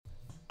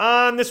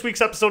On this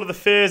week's episode of The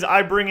Fizz,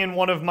 I bring in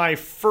one of my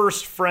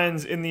first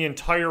friends in the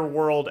entire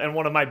world and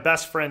one of my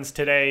best friends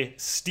today,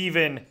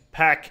 Stephen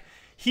Peck.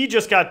 He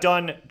just got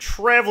done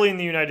traveling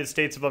the United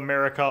States of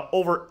America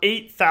over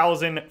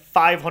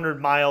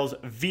 8,500 miles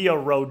via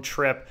road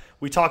trip.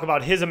 We talk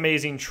about his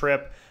amazing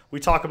trip. We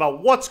talk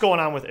about what's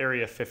going on with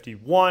Area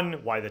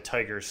 51, why the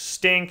Tigers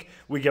stink.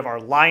 We give our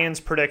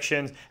Lions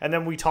predictions, and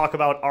then we talk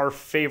about our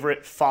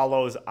favorite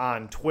follows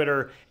on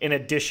Twitter, in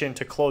addition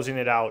to closing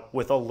it out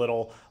with a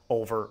little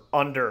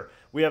over-under.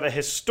 We have a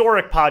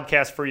historic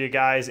podcast for you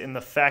guys in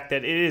the fact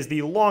that it is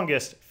the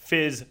longest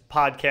Fizz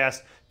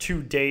podcast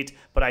to date,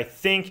 but I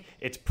think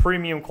it's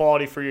premium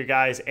quality for you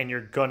guys, and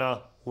you're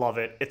gonna love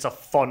it. It's a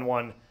fun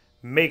one.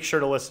 Make sure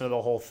to listen to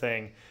the whole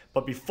thing.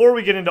 But before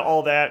we get into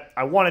all that,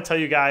 I want to tell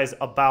you guys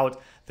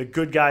about the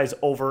good guys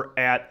over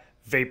at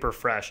Vapor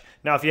Fresh.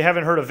 Now, if you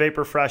haven't heard of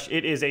Vapor Fresh,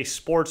 it is a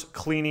sports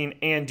cleaning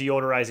and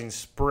deodorizing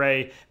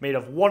spray made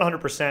of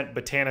 100%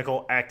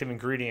 botanical active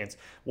ingredients.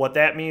 What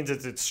that means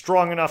is it's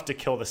strong enough to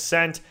kill the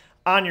scent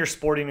on your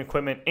sporting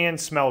equipment and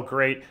smell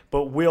great,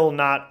 but will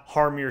not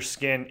harm your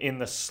skin in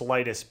the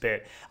slightest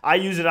bit. I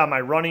use it on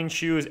my running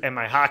shoes and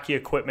my hockey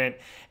equipment,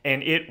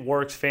 and it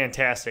works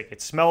fantastic.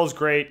 It smells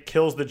great,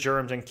 kills the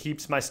germs, and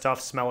keeps my stuff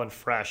smelling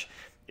fresh.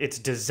 It's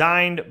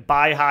designed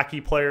by hockey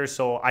players,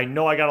 so I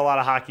know I got a lot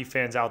of hockey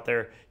fans out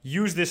there.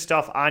 Use this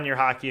stuff on your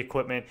hockey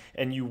equipment,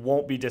 and you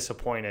won't be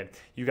disappointed.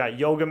 You got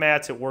yoga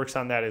mats, it works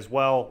on that as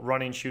well.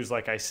 Running shoes,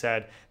 like I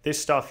said. This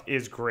stuff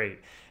is great.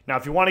 Now,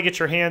 if you want to get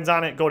your hands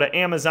on it, go to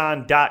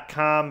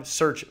Amazon.com,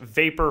 search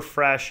Vapor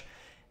Fresh.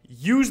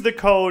 Use the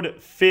code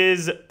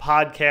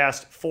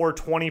FizzPodcast for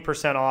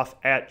 20% off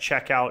at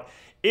checkout.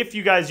 If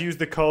you guys use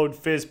the code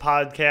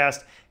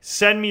FizzPodcast,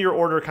 send me your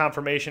order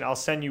confirmation. I'll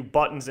send you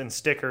buttons and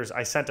stickers.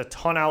 I sent a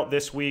ton out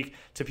this week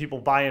to people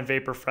buying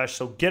Vapor Fresh.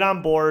 So get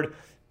on board,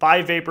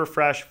 buy Vapor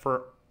Fresh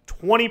for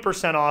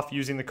 20% off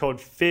using the code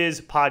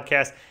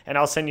FizzPodcast, and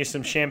I'll send you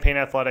some Champagne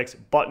Athletics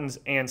buttons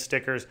and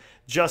stickers.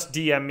 Just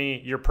DM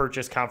me your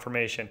purchase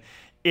confirmation.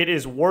 It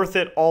is worth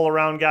it all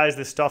around, guys.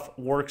 This stuff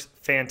works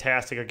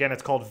fantastic. Again,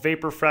 it's called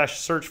Vapor Fresh.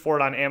 Search for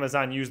it on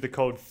Amazon. Use the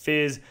code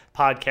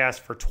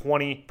FizzPodcast for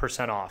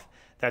 20% off.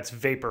 That's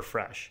Vapor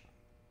Fresh.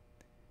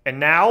 And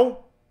now,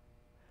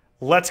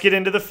 let's get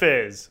into the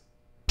Fizz.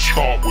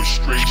 Start with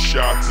straight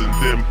shots and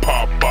then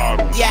pop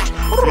bottles. Yeah.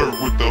 Flirt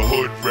with the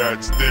hood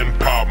rats, then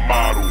pop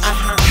models.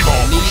 Start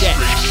with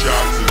straight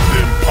shots and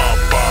then pop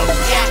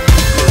bottles. Yeah.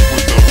 Flirt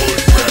with the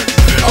hood rats,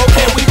 then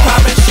okay, we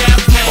poppin'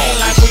 champagne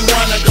like we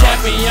won a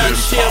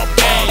championship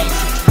game.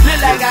 Look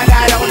like I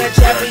got on a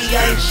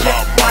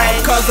championship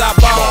ring. Cause I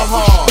ball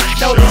hard.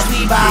 Notice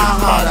we ball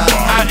harder.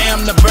 I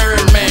am the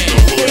Birdman.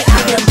 Yeah,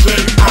 I am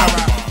Big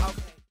Ara.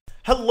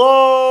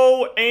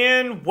 Hello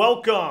and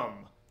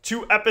welcome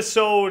to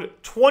episode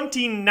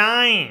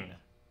 29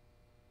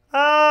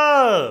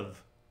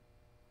 of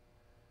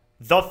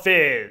The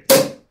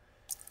Fizz.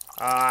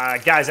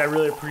 Guys, I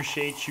really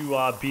appreciate you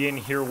being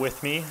here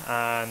with me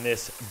on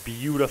this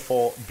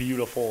beautiful,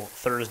 beautiful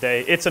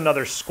Thursday. It's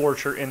another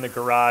scorcher in the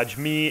garage.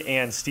 Me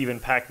and Stephen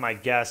Peck, my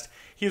guest.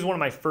 He's one of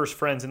my first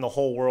friends in the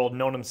whole world.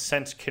 Known him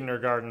since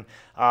kindergarten.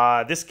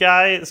 This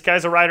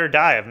guy's a ride or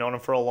die. I've known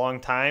him for a long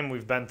time.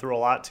 We've been through a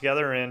lot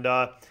together, and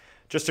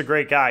just a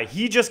great guy.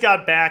 He just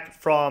got back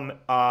from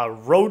a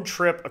road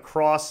trip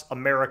across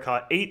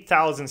America,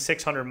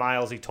 8,600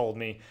 miles, he told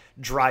me,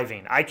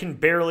 driving. I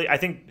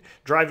think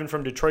driving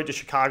from Detroit to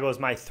Chicago is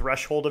my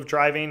threshold of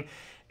driving,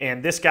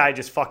 and this guy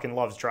just fucking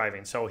loves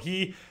driving. So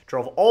he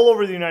drove all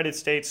over the United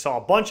States, saw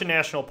a bunch of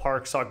national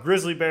parks, saw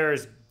grizzly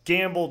bears,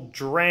 gambled,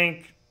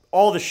 drank,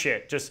 all the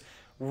shit. Just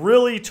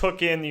really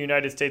took in the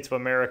United States of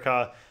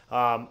America.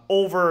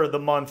 Over the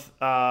month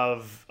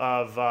of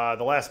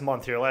the last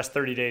month here, last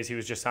 30 days, he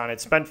was just on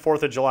it. Spent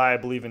 4th of July, I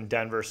believe, in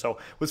Denver. So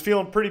was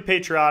feeling pretty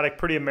patriotic,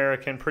 pretty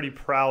American, pretty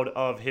proud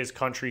of his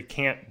country.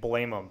 Can't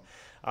blame him.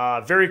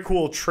 Very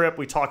cool trip.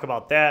 We talk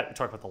about that. We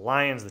talk about the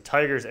Lions, the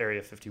Tigers,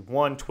 Area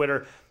 51,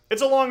 Twitter.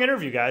 It's a long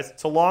interview, guys.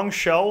 It's a long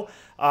show,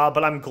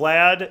 but I'm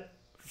glad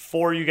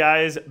for you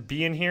guys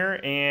being here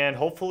and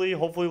hopefully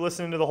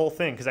listening to the whole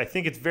thing, because I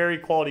think it's very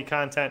quality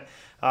content.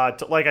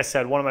 Like I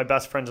said, one of my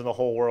best friends in the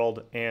whole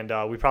world, and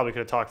we probably could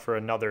have talked for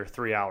another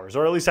 3 hours,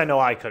 or at least I know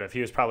I could have. He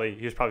was probably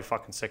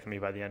fucking sick of me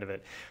by the end of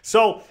it.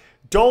 So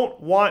don't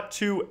want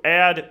to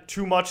add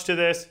too much to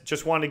this.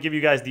 Just wanted to give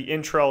you guys the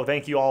intro.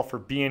 Thank you all for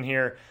being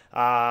here.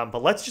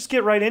 But let's just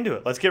get right into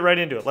it. Let's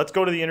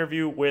go to the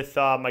interview with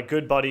my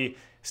good buddy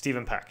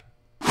Stephen Peck.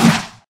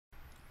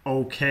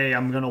 Okay,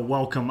 I'm going to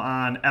welcome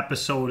on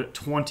episode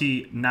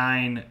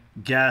 29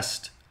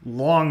 guest,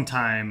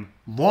 longtime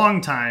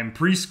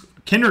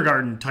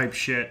kindergarten type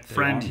shit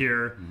friend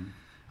here,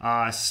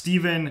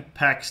 Stephen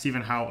Peck.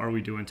 Stephen, how are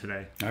we doing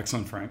today?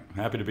 Excellent, Frank.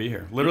 Happy to be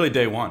here. Literally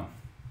day one.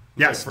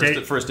 Yes,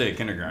 like first day of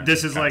kindergarten.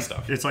 This is like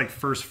stuff. It's like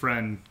first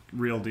friend,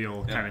 real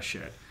deal kind of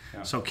shit.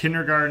 Yeah. So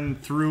kindergarten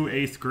through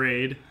 8th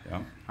grade.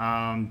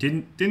 Yeah.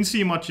 Didn't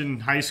see much in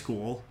high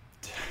school.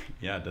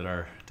 Yeah, did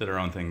our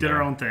own thing. Did there.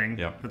 our own thing.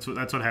 Yep. That's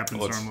what happens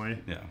normally.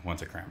 Yeah, went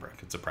to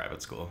Cranbrook. It's a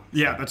private school.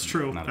 Yeah, so that's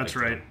true. not a That's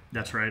big right. deal.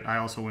 That's right. I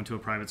also went to a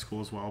private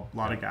school as well. A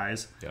lot of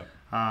guys. Yep.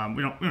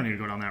 We don't need to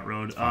go down that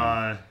road.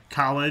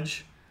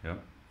 College. Yep.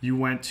 You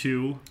went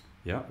to.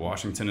 Yeah,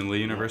 Washington and Lee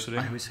University.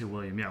 I always say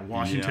William. Yeah,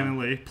 Washington Yeah. and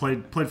Lee.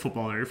 Played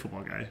football there. You're a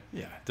football guy.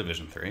 Yeah,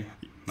 Division III.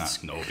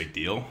 No big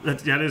deal.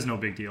 That is no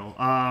big deal.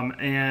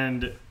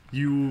 And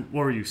you,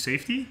 what were you,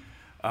 safety?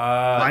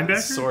 Linebacker?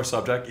 Sore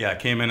subject. Yeah,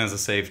 came in as a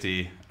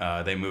safety.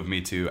 They moved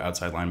me to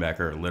outside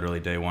linebacker literally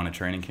day one of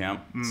training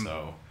camp.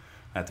 So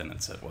that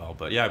didn't sit well.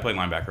 But yeah, I played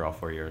linebacker all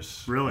 4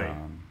 years. Really?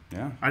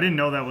 Yeah. I didn't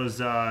know that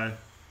was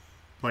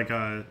like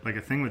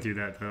a thing with you.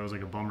 That was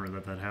like a bummer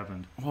that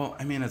happened. Well,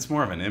 I mean, it's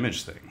more of an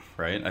image thing,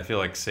 right? I feel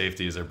like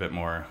safeties are a bit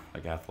more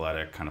like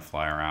athletic, kind of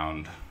fly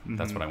around.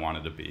 That's what I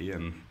wanted to be,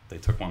 and they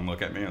took one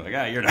look at me and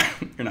like,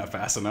 you're not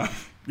fast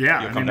enough.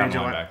 Yeah, You'll come down to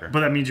linebacker. But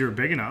that means you were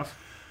big enough.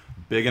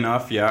 Big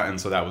enough, yeah. And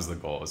so that was the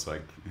goal. It's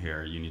like,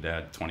 here, you need to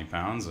add 20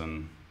 pounds,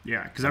 and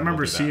yeah, because I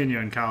remember seeing you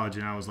in college,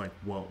 and I was like,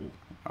 whoa.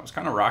 I was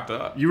kind of rocked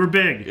up. You were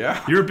big. Yeah.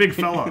 You were a big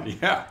fella.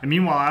 Yeah. And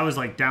meanwhile, I was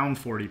like down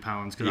 40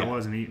 pounds because I Yeah.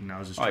 wasn't eating. I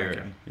was just Oh,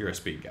 drinking. you're a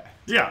speed guy.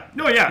 Yeah.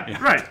 No,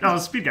 yeah. Right. I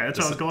was a speed guy. That's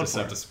what I was going for.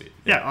 Deceptive speed.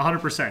 Yeah,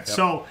 100%.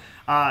 So,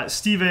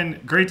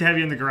 Steven, great to have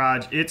you in the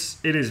garage. It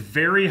is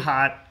very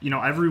hot. You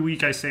know, every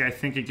week I say I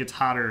think it gets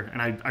hotter, and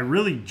I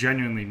really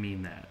genuinely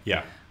mean that.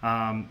 Yeah.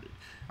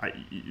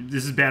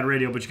 This is bad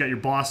radio, but you got your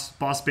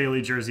Boss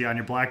Bailey jersey on,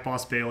 your black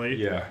Boss Bailey.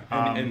 Yeah.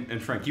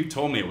 And Frank, you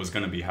told me it was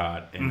going to be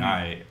hot, and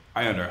I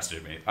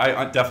underestimated.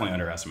 I definitely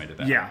underestimated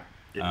that. Yeah.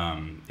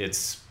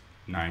 It's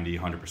 90,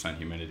 100%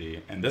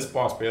 humidity. And this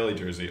Boss Bailey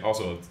jersey,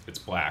 also, it's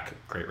black.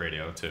 Great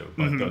radio, too.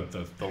 But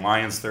the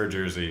Lions' third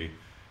jersey,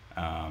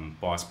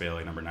 Boss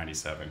Bailey, number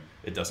 97,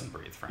 it doesn't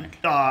breathe, Frank.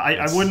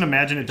 I wouldn't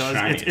imagine it does.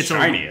 Shiny. It's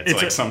shiny. It's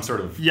like some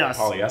sort of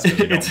polyester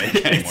they don't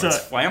make anymore. It's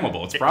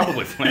flammable. It's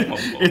probably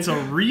flammable. It's a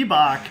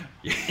Reebok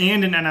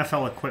and an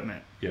NFL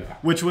equipment. Yeah.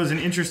 Which was an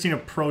interesting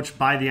approach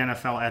by the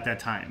NFL at that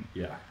time.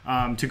 Yeah.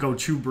 To go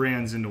two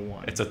brands into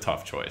one. It's a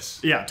tough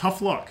choice. Yeah,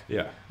 tough look.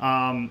 Yeah.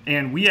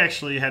 And we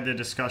actually had the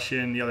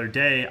discussion the other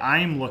day.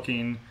 I'm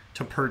looking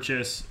to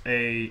purchase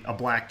a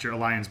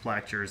Lions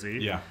black jersey.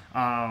 Yeah.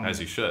 As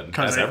you should.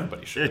 As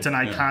everybody should. It's an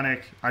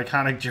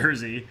iconic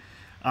jersey.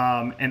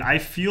 And I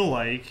feel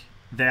like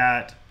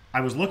that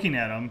I was looking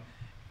at them.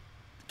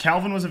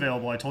 Calvin was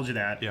available. I told you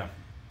that. Yeah.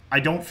 I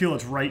don't feel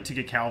it's right to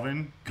get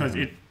Calvin because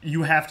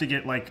you have to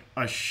get like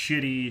a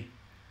shitty.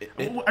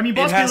 I mean,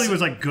 Boss Bailey was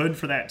like good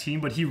for that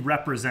team, but he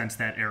represents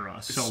that era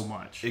so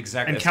much.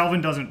 Exactly. And Calvin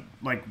doesn't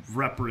like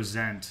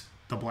represent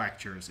the black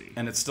jersey.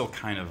 And it's still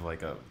kind of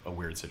like a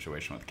weird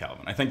situation with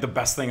Calvin. I think the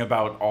best thing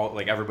about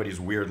everybody's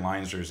weird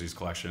Lions jerseys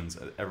collections,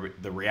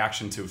 the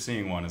reaction to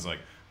seeing one is like,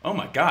 oh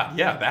my God,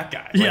 yeah, that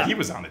guy. Like, he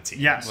was on the team.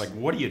 Yes. Like,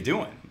 what are you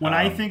doing? When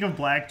I think of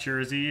black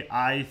jersey,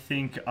 I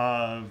think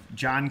of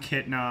John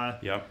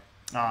Kitna. Yep.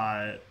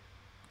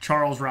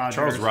 Charles Rogers.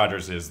 Charles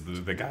Rogers is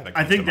the guy that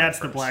comes I think to mind that's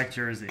the first. black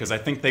jersey. Because I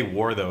think they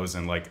wore those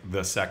in like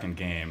the second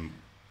game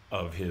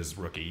of his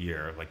rookie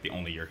year, like the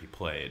only year he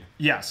played.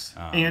 Yes.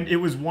 And it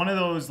was one of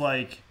those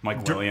like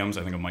Mike Williams.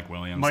 I think of Mike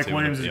Williams. Mike too.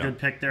 Williams is a good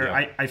pick there.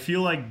 Yeah. I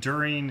feel like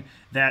during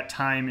that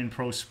time in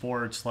pro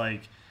sports,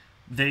 like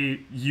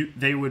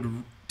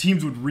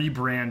teams would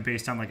rebrand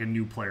based on like a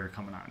new player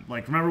coming on.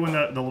 Like remember when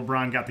the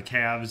LeBron got the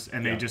Cavs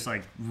and they just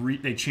like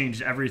they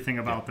changed everything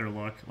about their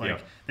look.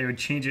 Like they would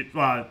change it.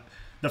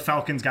 The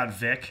Falcons got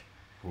Vic.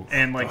 Oof,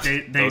 and like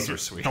those were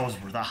sweet. Those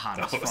were the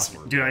hottest.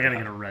 Dude, I gotta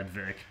get a red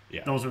Vic.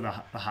 Yeah. Those were the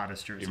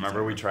hottest jerseys. You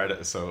remember we tried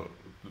it? So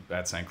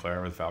at St.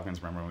 Clair with Falcons,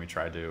 remember when we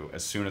tried to,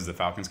 as soon as the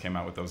Falcons came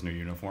out with those new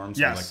uniforms,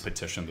 we like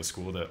petitioned the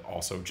school to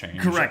also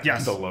change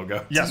the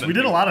logo. Yes, we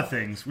did a lot of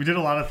things. We did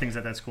a lot of things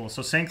at that school.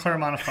 So St. Clair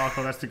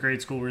Montefalco, that's the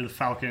grade school. We're the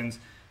Falcons.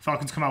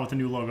 Falcons come out with a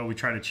new logo. We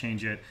try to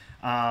change it.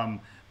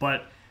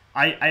 But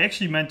I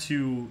actually meant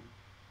to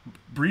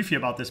brief you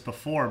about this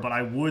before, but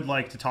I would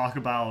like to talk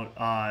about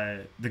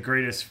the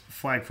greatest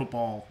flag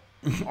football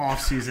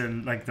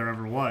offseason like there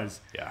ever was.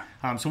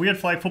 Yeah. So we had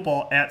flag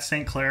football at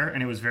St. Clair,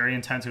 and it was very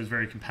intense. It was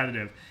very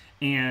competitive.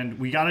 And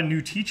we got a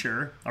new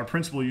teacher. Our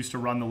principal used to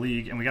run the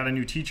league, and we got a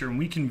new teacher, and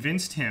we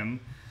convinced him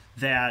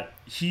that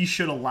he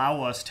should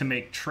allow us to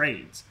make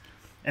trades.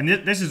 And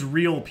this is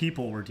real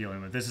people we're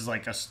dealing with. This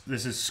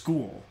is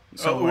school.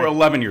 So we're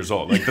 11 years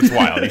old. Like, that's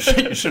wild. You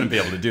shouldn't be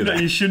able to do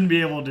that. You shouldn't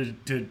be able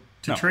to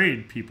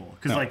trade people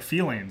because like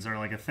feelings are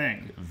like a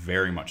thing.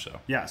 Very much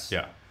so. Yes.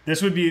 Yeah.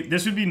 This would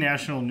be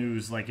national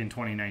news like in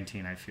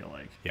 2019. I feel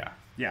like. Yeah.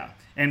 Yeah.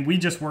 And we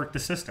just worked the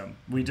system.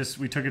 We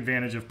took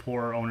advantage of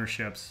poor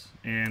ownerships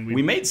and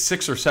we made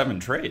 6 or 7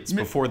 trades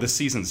before the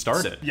season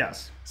started.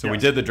 Yes. So we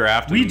did the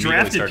draft. We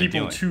drafted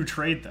people to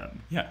trade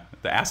them. Yeah.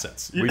 The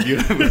assets.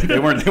 They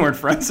weren't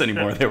friends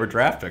anymore. They were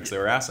draft picks. They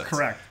were assets.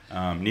 Correct.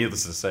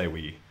 Needless to say,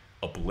 we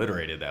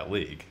obliterated that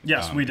league.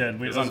 Yes, we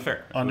did. It was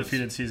unfair.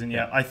 Undefeated season,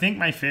 yeah. I think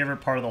my favorite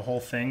part of the whole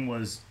thing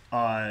was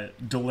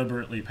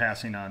deliberately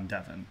passing on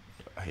Devin.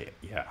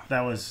 Yeah.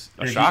 That was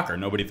a shocker.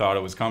 Nobody thought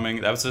it was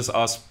coming. That was just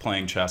us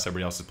playing chess.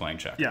 Everybody else is playing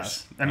checkers.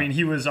 Yes. I mean,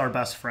 he was our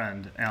best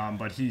friend,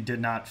 but he did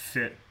not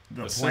fit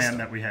the plan system.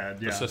 that we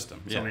had. Yeah. The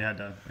system. Yeah. So we had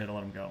to let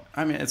him go.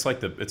 I mean, it's like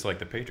the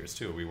Patriots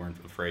too. We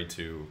weren't afraid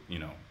to,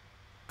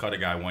 cut a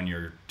guy 1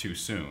 year too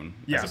soon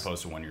as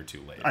opposed to 1 year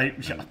too late.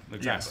 Exactly.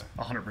 Yes,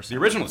 100%. The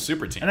original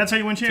super team. And that's how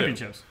you win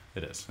championships.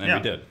 Too. It is. And we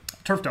did.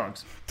 Turf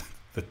Dogs.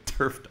 The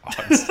Turf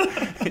Dogs.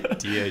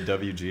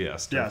 DAWGS.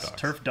 Yes, Dogs.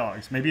 Turf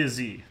Dogs. Maybe a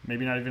Z.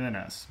 Maybe not even an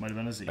S. Might have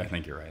been a Z. I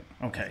think you're right.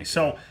 Okay,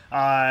 so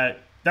that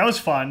was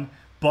fun.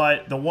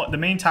 But the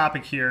main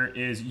topic here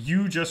is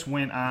you just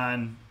went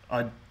on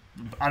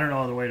I don't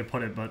know the way to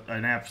put it, but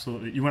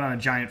you went on a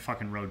giant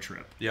fucking road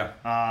trip. Yeah.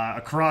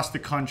 Across the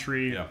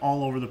country,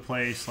 all over the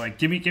place. Like,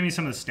 give me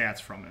some of the stats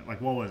from it.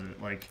 Like, what was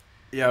it? Like,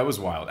 yeah, it was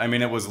wild. I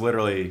mean, it was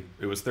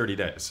 30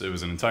 days. It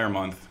was an entire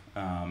month,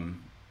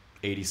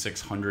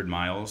 8,600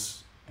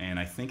 miles, and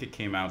I think it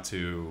came out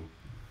to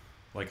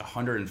like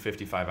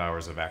 155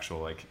 hours of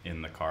actual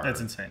in the car. That's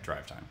insane.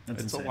 Drive time.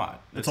 That's it's insane. A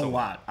lot. It's a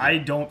lot. Yeah. I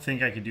don't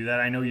think I could do that.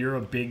 I know you're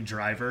a big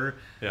driver.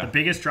 Yeah. The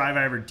biggest drive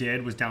I ever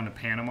did was down to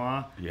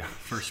Panama.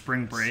 For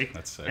spring break.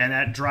 That's sick. And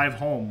that drive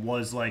home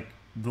was like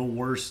the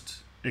worst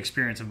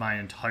experience of my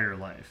entire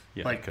life.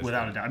 Yeah,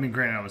 without a doubt. I mean,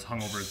 granted, I was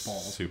hungover as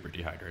balls. Super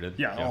dehydrated.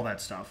 Yeah, all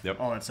that stuff. Yep.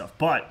 All that stuff.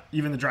 But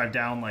even the drive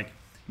down, like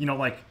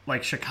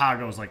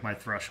Chicago's like my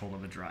threshold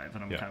of a drive,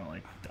 and I'm kind of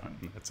like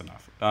done. That's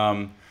enough.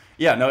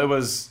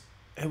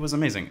 It was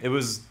amazing. It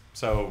was,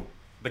 so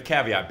the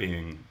caveat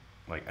being,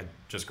 I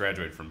just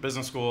graduated from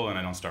business school and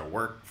I don't start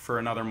work for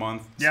another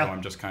month. Yeah. So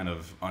I'm just kind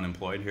of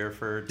unemployed here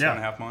for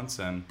 2.5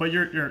 months. But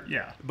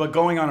But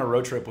going on a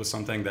road trip was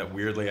something that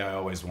weirdly I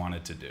always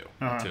wanted to do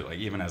too.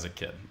 Even as a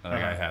kid, I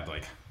had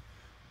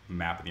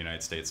map of the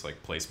United States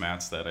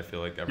placemats that I feel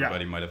like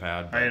everybody might have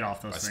had. I ate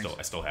off those things.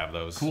 I still have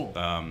those. Cool.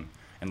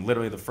 And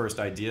literally the first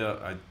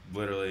idea,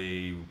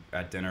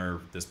 at dinner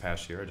this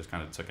past year, I just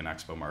kind of took an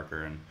expo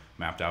marker and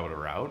mapped out a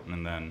route,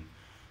 and then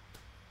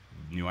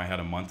knew I had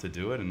a month to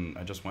do it, and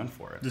I just went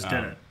for it. Just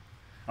did it.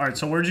 All right,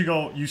 so where'd you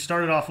go? You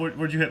started off,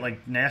 where'd you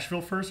hit,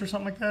 Nashville first or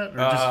something like that? Or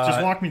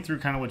just walk me through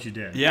kind of what you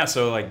did. Yeah,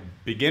 so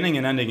beginning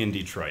and ending in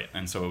Detroit,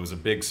 and so it was a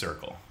big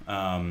circle.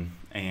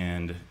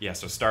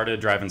 So started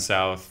driving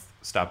south,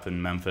 stopped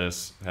in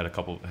Memphis, had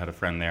a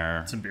friend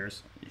there. Some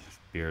beers.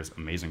 Beers,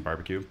 amazing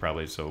barbecue,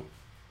 probably so.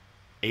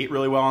 Ate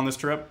really well on this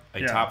trip.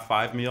 Top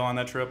 5 meal on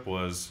that trip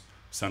was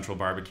Central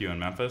Barbecue in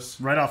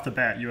Memphis. Right off the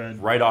bat, you had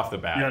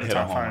hit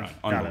a home run.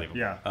 Unbelievable.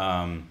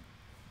 Yeah.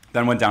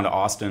 Then went down to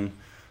Austin.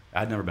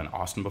 I'd never been to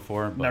Austin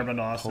before. But never been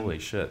to Austin. Holy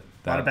shit.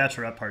 A lot of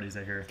bachelorette parties,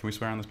 I hear. Can we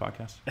swear on this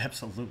podcast?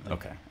 Absolutely.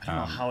 Okay. I don't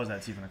know how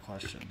that's even a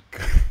question.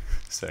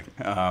 Sick.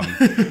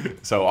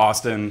 So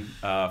Austin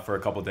for a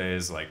couple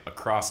days,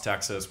 across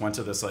Texas. Went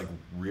to this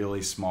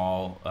really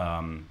small.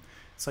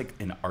 It's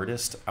an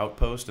artist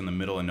outpost in the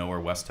middle of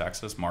nowhere, West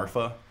Texas,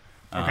 Marfa.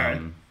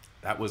 Okay.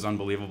 That was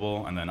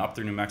unbelievable. And then up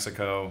through New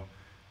Mexico,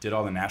 did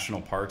all the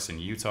national parks in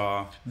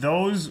Utah.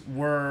 Those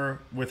were,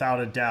 without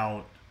a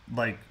doubt,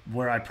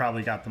 where I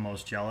probably got the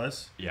most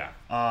jealous. Yeah.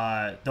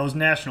 Those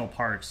national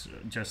parks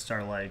just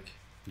are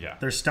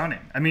they're stunning.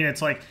 I mean,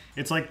 it's like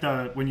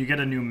when you get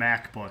a new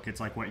MacBook, it's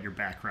like what your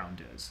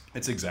background is.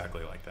 It's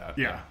exactly like that.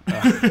 Yeah.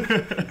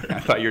 I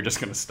thought you were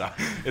just gonna stop.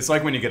 It's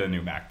like when you get a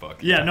new MacBook.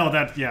 Yeah. No,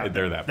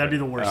 they're that. That'd be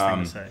the worst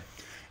thing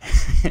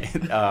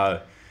to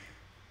say.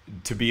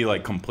 To be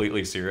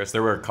completely serious,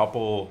 there were a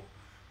couple.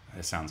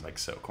 It sounds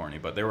so corny,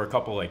 but there were a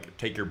couple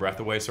take your breath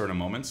away sort of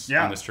moments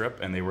on this trip,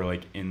 and they were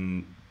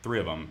in 3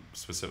 of them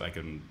specific. I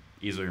can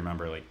easily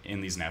remember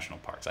in these national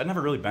parks. I'd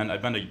never really been.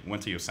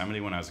 Went to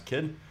Yosemite when I was a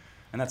kid.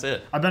 And that's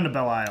it. I've been to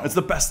Belle Isle. It's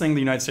the best thing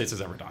the United States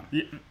has ever done.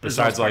 Yeah,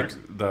 besides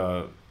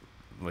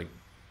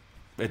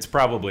it's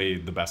probably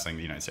the best thing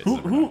the United States has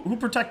ever done. Who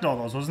protected all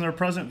those? Wasn't there a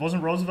president?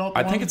 Wasn't Roosevelt?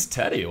 I think it's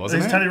Teddy,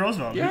 wasn't it? It's Teddy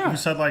Roosevelt. Yeah. Who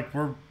said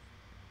we're.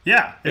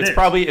 Yeah, it's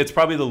probably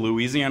the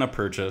Louisiana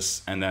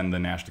Purchase and then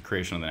the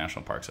creation of the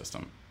National Park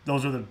System.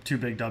 Those are the 2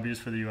 big W's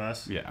for the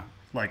U.S. Yeah.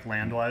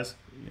 Land wise.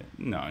 Yeah.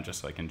 No,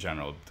 just in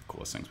general, the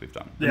coolest things we've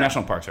done. The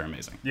national parks are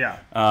amazing. Yeah.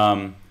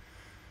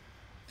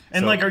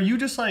 And are you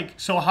just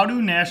so how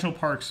do national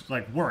parks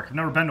work? I've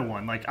never been to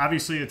one.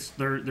 Obviously it's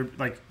they're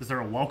is there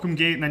a welcome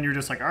gate and then you're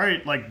just all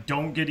right,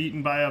 don't get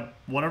eaten by a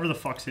whatever the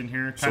fuck's in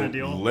here kind of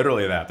deal?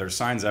 Literally that. There's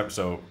signs up.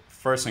 So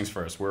first things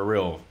first,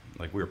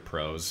 we're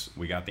pros.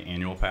 We got the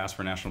annual pass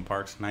for national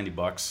parks,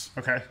 $90.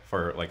 Okay.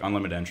 For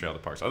unlimited entry out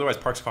of the parks. Otherwise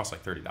parks cost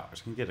 $30.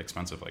 It can get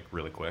expensive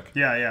really quick.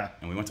 Yeah.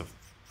 And we went to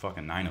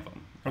fucking 9 of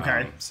them.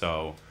 Okay.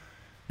 So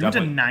you went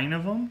to 9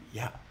 of them?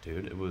 Yeah,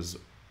 dude. It was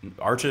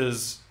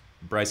Arches,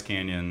 Bryce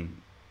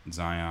Canyon,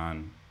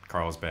 Zion,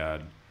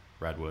 Carlsbad,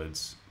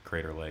 Redwoods,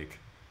 Crater Lake,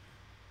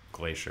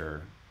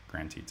 Glacier,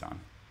 Grand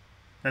Teton.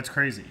 That's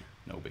crazy.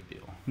 No big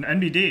deal.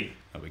 NBD.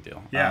 No big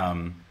deal.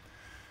 Yeah.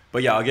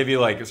 But yeah, I'll give you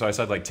so I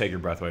said take your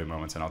breath away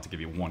moments, and I'll give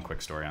you one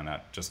quick story on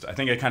that. Just I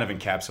think it kind of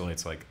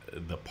encapsulates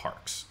the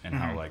parks and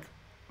how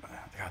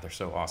God, they're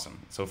so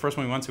awesome. So first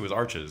one we went to was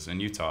Arches in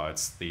Utah.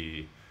 It's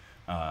the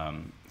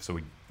so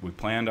we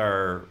planned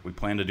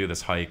to do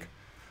this hike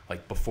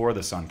like before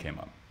the sun came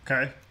up.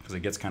 Okay. Because it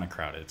gets kind of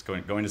crowded. It's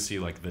going to see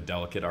like the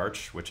Delicate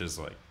Arch, which is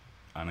like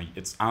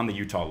it's on the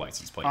Utah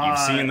license plate. You've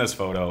seen this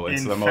photo.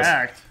 It's the most. In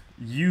fact,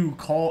 you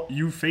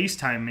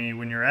FaceTime me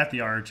when you're at the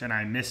arch, and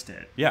I missed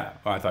it. Yeah,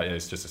 well, I thought it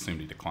was just assumed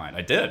he declined.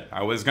 I did.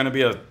 I was going to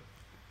be that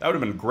would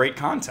have been great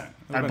content.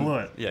 Blew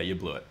it. Yeah, you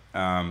blew it.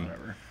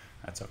 Whatever.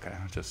 That's okay.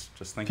 Just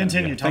thinking.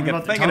 Continue.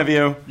 Thinking of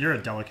you. You're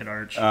a delicate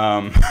arch.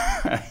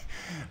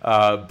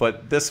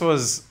 But this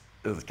was.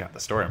 God, the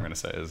story I'm going to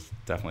say is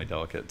definitely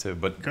delicate too.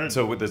 But good.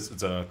 So with this,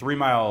 it's a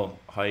 3-mile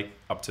hike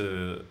up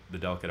to the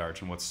Delicate Arch,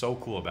 and what's so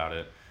cool about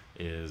it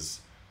is,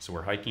 so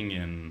we're hiking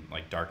in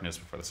like darkness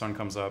before the sun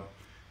comes up,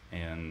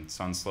 and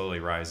sun's slowly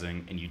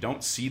rising, and you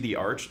don't see the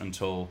arch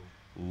until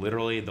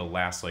literally the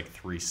last like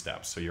 3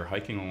 steps. So you're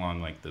hiking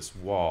along like this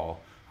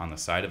wall on the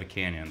side of a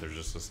canyon. There's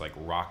just this like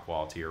rock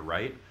wall to your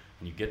right,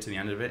 and you get to the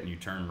end of it, and you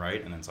turn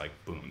right, and then it's like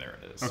boom, there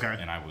it is. Okay.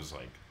 And I was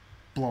like.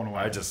 Blown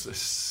away. I just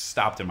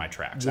stopped in my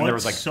tracks. And What's there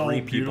was like so 3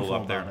 people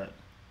up there. It?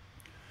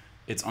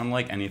 It's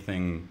unlike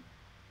anything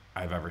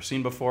I've ever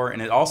seen before,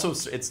 and it also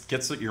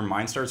gets your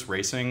mind starts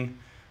racing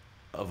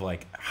of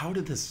like how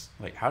did this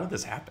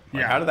happen?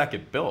 Like, how did that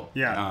get built?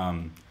 Yeah.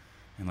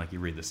 And like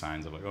you read the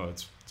signs of like, oh,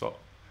 it's all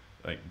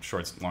like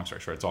long story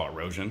short, it's all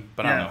erosion,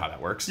 but I don't know how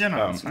that works. Yeah,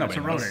 no, it's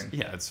eroding.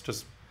 Yeah, it's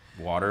just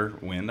water,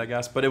 wind, I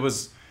guess. But it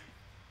was.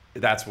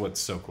 That's what's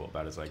so cool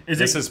about it. Is like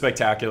this is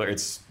spectacular.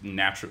 It's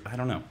natural. I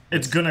don't know.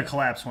 It's gonna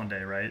collapse one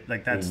day, right?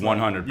 Like that's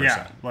 100%.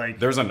 Yeah, like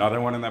there's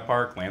another one in that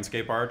park,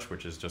 Landscape Arch,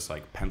 which is just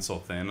like pencil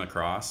thin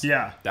across.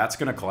 Yeah, that's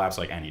gonna collapse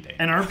like any day.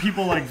 And are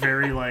people like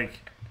very like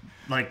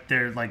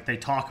they're like they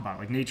talk about it,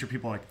 like nature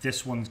people like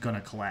this one's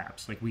gonna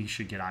collapse. Like we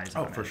should get eyes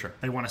on it. Oh, for sure.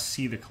 They want to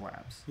see the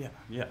collapse.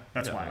 Yeah.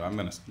 That's why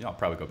I'll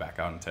probably go back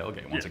out and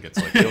tailgate once it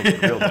gets like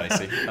real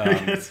dicey.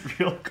 It's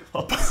real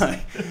close.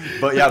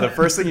 But yeah, the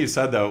first thing you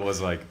said though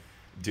was like.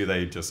 Do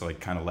they just like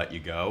kind of let you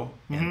go?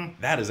 Mm-hmm. And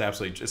that is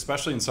absolutely,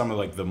 especially in some of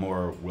like the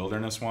more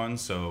wilderness ones.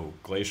 So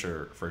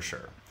Glacier for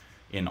sure.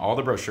 In all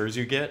the brochures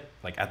you get,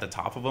 like at the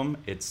top of them,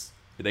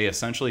 they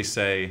essentially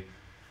say,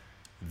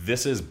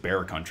 "This is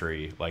bear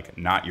country, like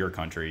not your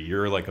country.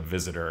 You're like a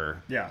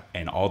visitor." Yeah.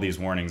 And all these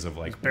warnings of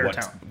like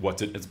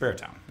it's Bear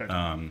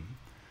Town.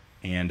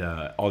 And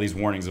all these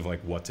warnings of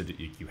like what to do.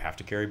 You have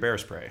to carry bear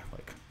spray.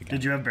 Like, again,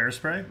 did you have bear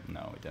spray?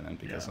 No, we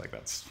didn't because like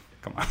that's.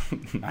 Come on,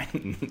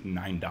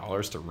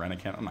 $9 to rent a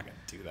can. I'm not gonna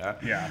do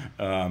that. Yeah.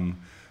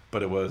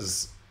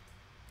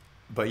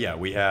 But yeah,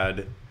 we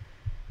had.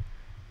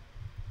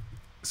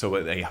 So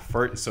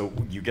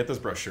you get this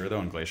brochure though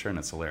in Glacier, and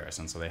it's hilarious.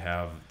 And so they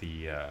have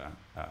the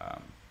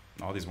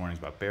all these warnings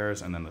about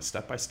bears, and then the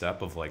step by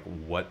step of like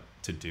what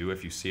to do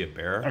if you see a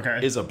bear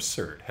is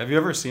absurd. Have you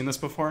ever seen this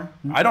before?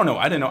 I don't know.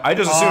 I didn't know. I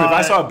just assumed if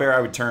I saw a bear,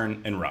 I would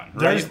turn and run.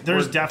 Right?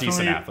 There's We're definitely.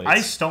 decent athletes.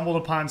 I stumbled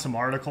upon some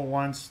article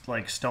once,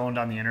 like stoned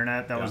on the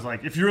internet, that was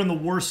like, if you're in the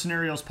worst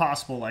scenarios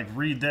possible, like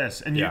read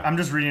this. And I'm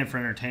just reading it for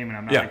entertainment.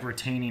 I'm not like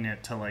retaining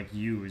it to like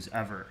use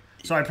ever.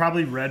 So I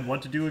probably read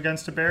what to do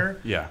against a bear.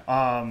 Yeah.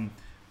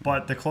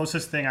 But the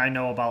closest thing I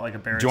know about like a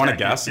bear. Do you want to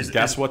guess?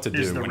 Guess what to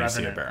do when you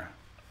see a Revenant. bear.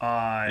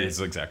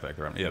 It's exactly like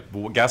the Revenant. Yeah.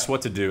 Well, guess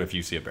what to do if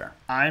you see a bear.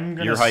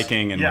 You're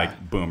hiking and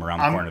like boom around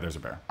the corner there's a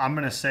bear. I'm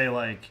gonna say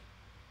like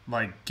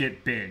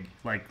get big,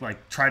 like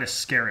try to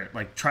scare it,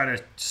 like try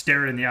to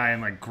stare it in the eye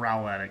and like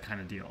growl at it,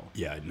 kind of deal.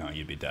 Yeah, no,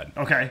 you'd be dead.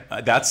 Okay.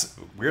 That's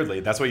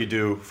what you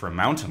do for a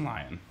mountain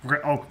lion.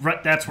 Oh,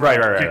 right. That's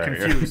where I get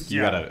confused.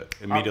 You gotta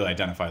immediately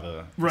identify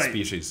the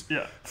species.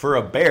 Yeah. For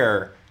a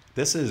bear,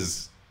 this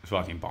is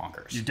fucking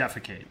bonkers. You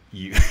defecate.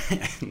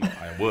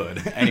 I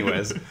would,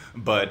 anyways,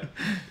 but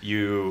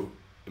you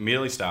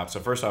immediately stop. So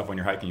first off, when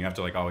you're hiking, you have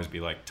to like always be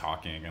like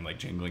talking and like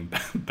jingling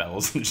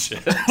bells and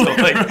shit,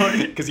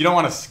 because you don't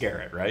want to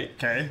scare it, right?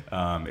 Okay.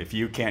 If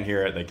you can't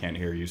hear it, they can't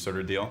hear you, sort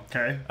of deal.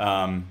 Okay.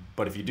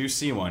 But if you do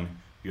see one,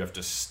 you have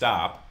to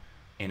stop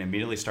and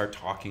immediately start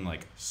talking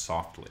like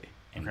softly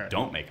and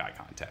don't make eye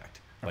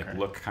contact. Like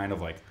look kind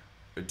of like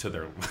to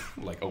their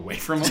like away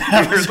from them.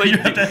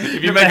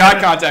 If you make eye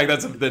contact,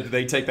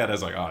 they take that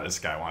as like, oh, this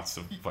guy wants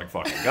to like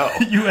fucking go.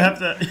 You have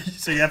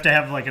to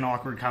have like an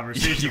awkward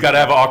conversation. You got to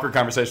have an awkward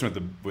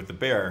conversation with the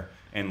bear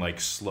and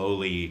like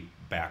slowly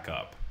back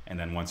up, and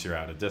then once you're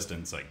out of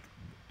distance, like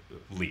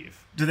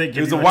leave. Do they give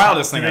it was you the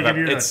wildest thing I've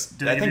ever.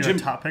 Do they give you a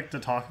topic to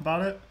talk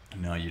about it?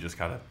 No, you just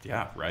gotta,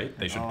 right?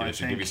 They should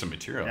give you some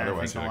material. Yeah,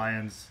 otherwise, I think the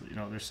Lions,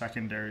 their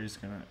secondary is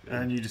gonna,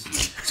 and you just,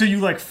 so you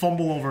like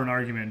fumble over an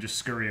argument and just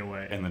scurry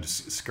away. And then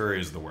just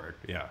scurry is the word,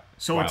 yeah.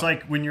 So it's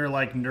like when you're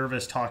like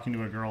nervous talking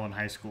to a girl in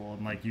high school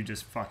and like you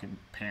just fucking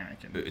panic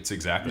and it's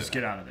exactly just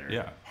get out of there.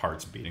 Yeah,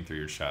 heart's beating through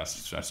your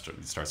chest,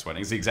 start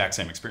sweating. It's the exact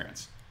same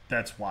experience.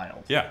 That's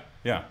wild. Yeah.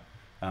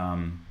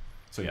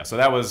 So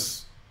that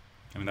was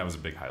a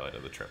big highlight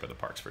of the trip at the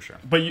parks for sure.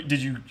 But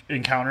did you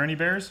encounter any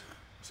bears?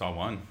 Saw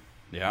one.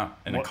 Yeah,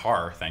 in a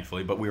car,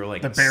 thankfully. But we were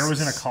like... The bear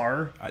was in a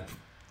car?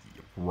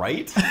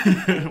 Right?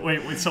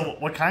 Wait, so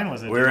what kind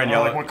was it? We were in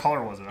yellow. Like, what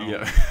color was it?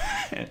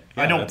 Yeah.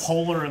 I know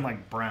polar and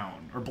like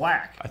brown or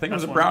black. I think it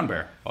was a brown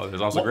bear. Oh,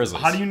 there's also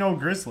grizzlies. How do you know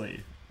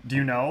grizzly? Do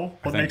you know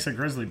what makes a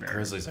grizzly bear?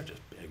 Grizzlies are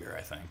just bigger.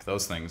 monster, I think.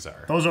 Those things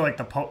are. Those are like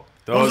the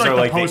Those are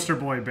like the poster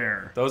boy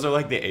bear. Those are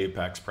like the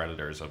apex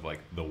predators of like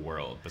the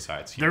world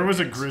besides humans. There was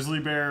a grizzly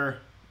bear,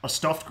 a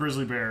stuffed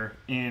grizzly bear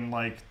in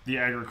like the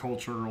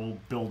agricultural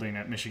building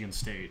at Michigan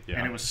State. Yeah.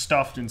 And it was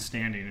stuffed and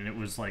standing, and it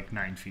was like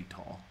 9 feet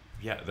tall.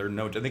 Yeah,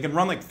 they can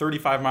run like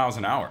 35 miles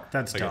an hour.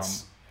 That's like dumb.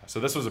 So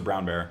this was a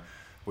brown bear.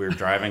 We were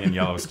driving in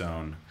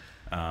Yellowstone,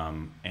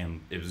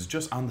 and it was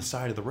just on the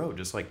side of the road,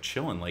 just like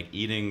chilling, like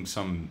eating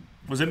some.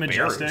 Was it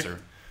majestic?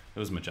 It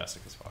was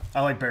majestic as fuck.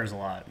 I like bears a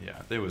lot.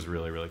 Yeah, it was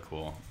really, really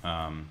cool.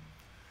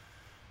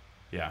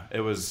 Yeah,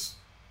 it was.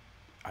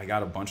 I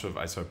got a bunch of.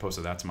 So I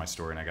posted that to my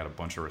story, and I got a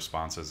bunch of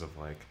responses of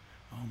like,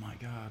 "Oh my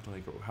god,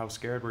 like how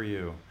scared were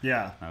you?"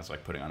 Yeah. And I was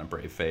like putting on a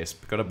brave face,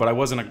 but I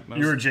wasn't.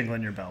 You were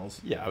jingling your bells.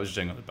 Yeah, I was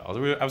jingling the bells.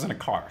 I was in a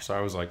car, so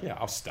I was like, "Yeah,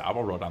 I'll stop.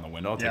 I'll roll down the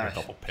window. I'll take a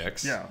couple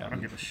pics." Yeah, I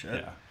don't give a shit.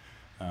 Yeah.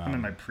 I'm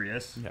in my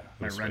Prius. Yeah,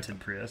 My that's rented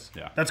great. Prius.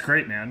 Yeah. That's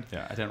great, man.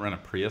 Yeah, I didn't rent a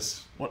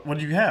Prius. What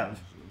did you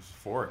have? It was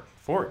Ford.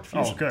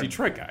 Oh, good.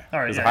 Detroit guy. All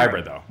right, It was yeah, a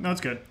hybrid you're though. right. No,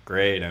 it's good.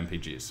 Great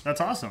MPGs.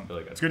 That's awesome.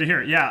 Really good. It's good to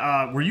hear.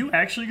 Yeah, were you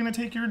actually going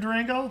to take your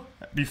Durango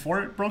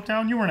before it broke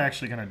down? You weren't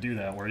actually going to do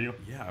that, were you?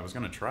 Yeah, I was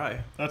gonna try.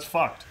 That's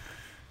fucked.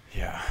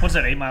 Yeah. What's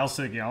that, 8 miles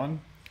to the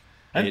gallon?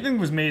 I think it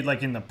was made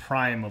like in the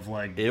prime of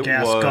like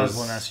gas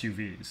guzzling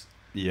SUVs.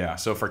 Yeah.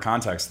 So for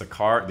context,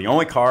 the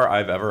only car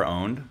I've ever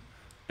owned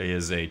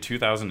is a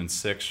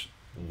 2006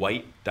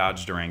 white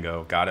Dodge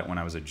Durango. Got it when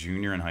I was a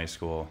junior in high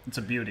school. It's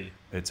a beauty.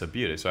 It's a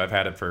beauty. So I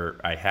had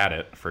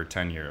it for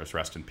 10 years.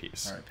 Rest in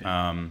peace.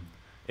 Towards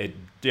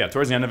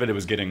the end of it, it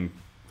was getting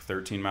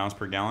 13 miles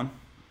per gallon.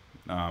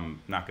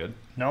 Not good.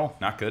 No.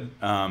 Not good.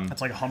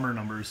 That's like Hummer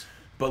numbers.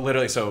 But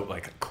literally, so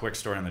like a quick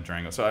story on the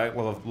Durango. So I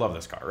love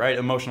this car, right?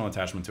 Emotional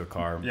attachment to a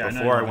car. Yeah,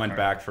 Before I went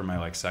back for my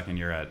like second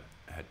year at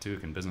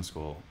Duke in business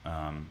school,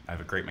 I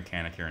have a great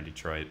mechanic here in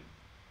Detroit.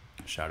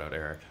 Shout out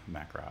Eric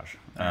Macraj.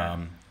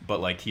 But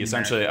like he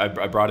essentially,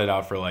 I brought it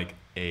out for like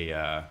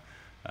an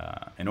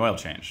oil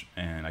change,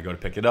 and I go to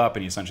pick it up,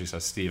 and he essentially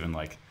says, "Steven,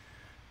 like,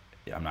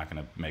 I'm not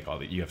gonna make all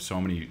the. You have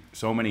so many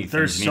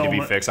things need to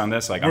be fixed on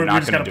this. Like, I'm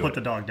not gonna do it. Put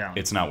the dog down.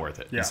 It's not worth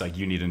it. Yeah. It's like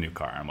you need a new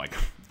car." I'm like,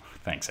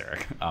 "Thanks,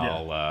 Eric.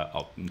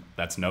 I'll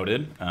that's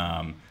noted.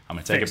 I'm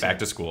gonna take it back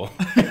to school."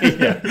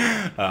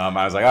 Yeah.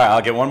 I was like, "All right,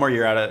 I'll get one more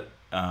year at it.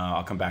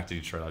 I'll come back to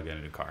Detroit. I'll get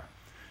a new car."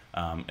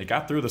 It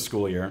got through the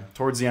school year.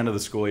 Towards the end of the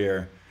school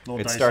year,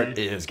 it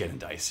is getting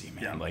dicey,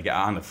 man. Yeah. Like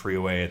on the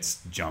freeway,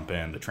 it's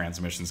jumping. The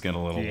transmission's getting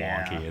a little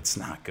wonky. It's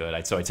not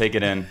good. So I take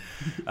it in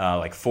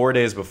like 4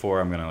 days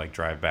before I'm gonna like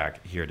drive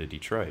back here to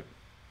Detroit.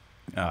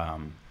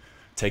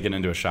 Take it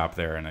into a shop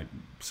there, and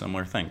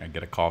similar thing. I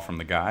get a call from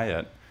the guy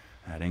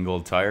at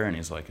Ingold Tire, and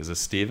he's like, "Is this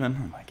Steven?"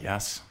 I'm like,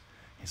 "Yes."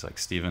 He's like,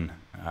 "Steven,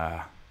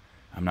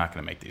 I'm not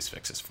gonna make these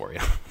fixes for you."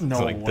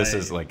 No way. This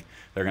is like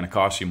they're gonna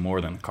cost you more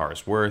than the car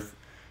is worth.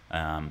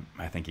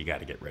 I think you got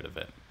to get rid of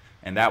it.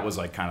 And that was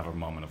like kind of a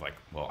moment of like,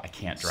 well, I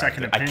can't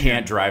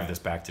drive this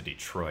back to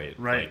Detroit.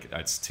 Right. Like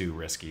that's too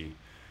risky.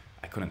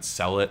 I couldn't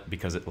sell it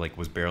because it like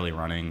was barely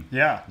running.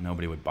 Yeah.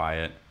 Nobody would buy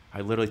it.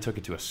 I literally took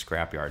it to a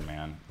scrapyard,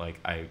 man. Like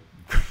I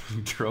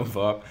drove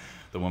up.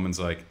 The woman's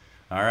like,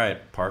 "All right,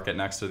 park it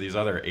next to these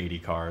other 80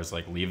 cars.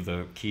 Like leave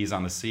the keys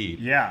on the seat."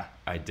 Yeah.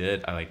 I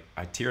did. I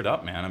teared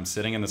up, man. I'm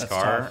sitting in this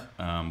car,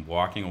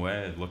 walking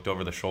away. I looked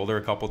over the shoulder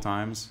a couple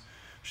times.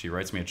 She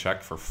writes me a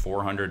check for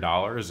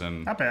 $400,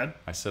 and not bad.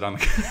 I sit on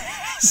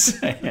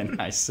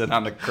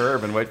the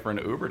curb and wait for an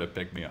Uber to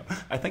pick me up.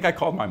 I think I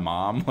called my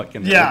mom like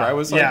in the Uber. I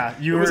was like,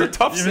 it was a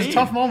tough scene. It was a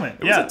tough moment.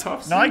 It was a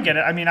tough scene. No, I get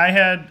it. I mean,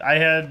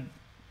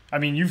 I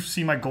mean, you've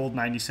seen my gold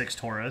 '96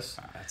 Taurus.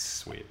 That's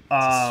sweet.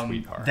 That's a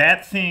sweet car.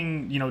 That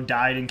thing,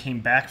 died and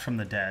came back from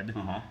the dead,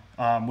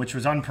 which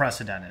was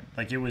unprecedented.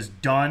 Like it was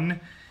done,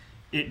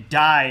 it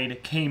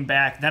died, came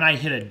back. Then I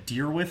hit a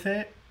deer with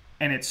it,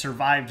 and it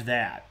survived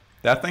that.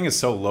 That thing is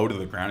so low to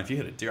the ground. If you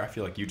hit a deer, I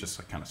feel like you just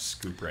like kind of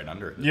scoop right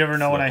under it. You ever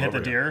know when I hit the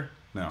deer?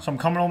 No. So I'm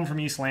coming home from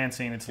East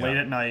Lansing. It's late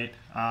at night.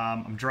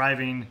 I'm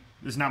driving.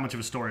 There's not much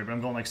of a story, but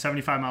I'm going like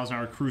 75 miles an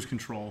hour cruise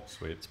control.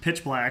 Sweet. It's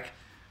pitch black.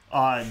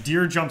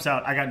 Deer jumps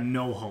out. I got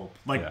no hope.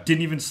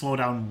 Didn't even slow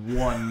down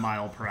 1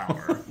 mile per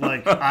hour.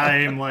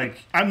 I'm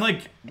like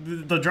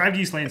the drive to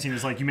East Lansing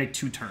is like you make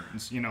 2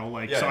 turns.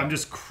 I'm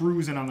just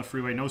cruising on the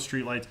freeway, no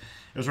street lights.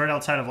 It was right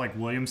outside of like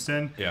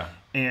Williamston. Yeah.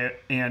 And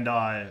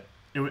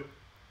it would.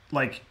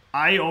 Like,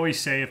 I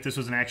always say if this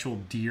was an actual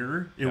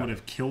deer, it would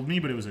have killed me,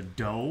 but it was a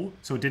doe,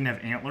 so it didn't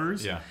have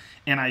antlers. Yeah.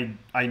 And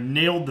I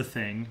nailed the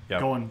thing,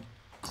 going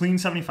clean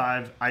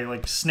 75. I,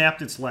 like,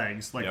 snapped its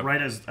legs,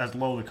 right as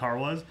low the car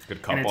was.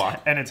 Good cut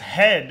block. And its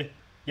head,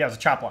 it was a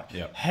chop block.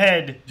 Yep.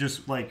 Head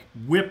just, like,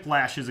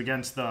 whiplashes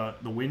against the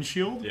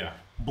windshield. Yeah.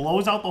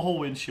 Blows out the whole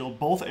windshield.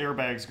 Both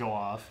airbags go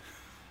off.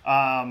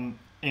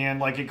 And,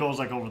 like, it goes,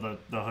 like, over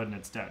the hood and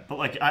it's dead. But,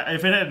 like,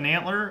 if it had an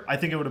antler, I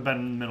think it would have been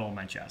in the middle of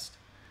my chest.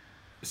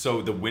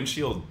 So the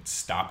windshield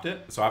stopped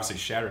it, so obviously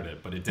shattered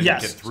it, but it didn't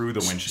get through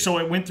the windshield. So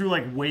it went through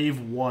like wave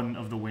 1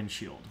 of the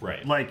windshield,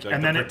 right?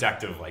 And then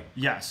protective,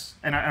 yes,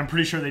 and I'm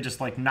pretty sure they just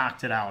like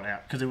knocked it out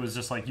because it was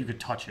just like you could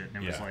touch it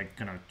and it was like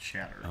gonna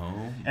shatter.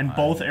 Oh, and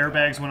both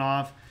airbags went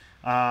off.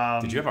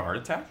 Did you have a heart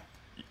attack?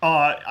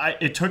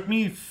 It took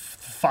me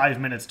 5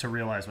 minutes to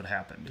realize what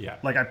happened. Yeah.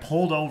 Like I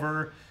pulled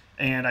over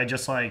and I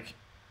just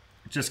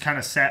kind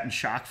of sat in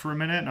shock for a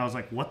minute, and I was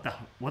like, what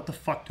the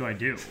fuck do I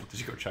do? Did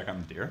you go check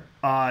on the deer?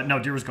 No,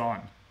 deer was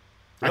gone.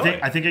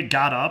 Really? I think it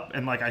got up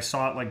and like I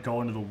saw it like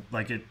go into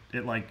the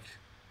it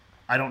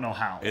I don't know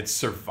how. It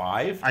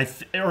survived?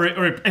 Or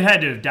it had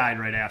to have died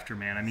right after,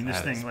 man. I mean,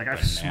 this thing, like,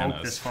 I've smoked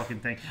bananas. this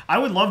fucking thing. I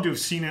would love to have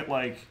seen it,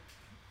 like,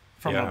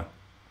 from a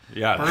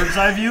bird's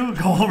eye view,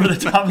 go over the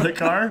top of the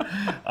car.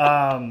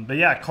 But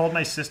yeah, called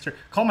my sister,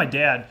 called my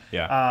dad.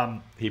 Yeah.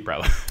 He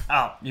probably.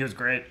 Oh, he was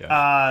great.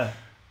 Yeah.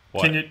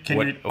 What do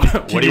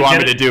you want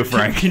me to do,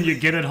 Frank? Can you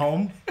get it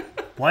home?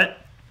 What?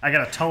 I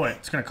gotta tow it.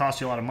 It's gonna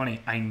cost you a lot of money.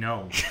 I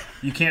know.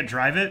 You can't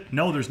drive it?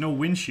 No, there's no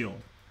windshield.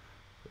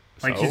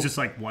 Like, So? he's just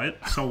like, what?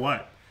 So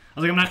what? I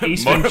was like, I'm not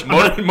Ace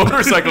Ventura.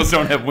 Motorcycles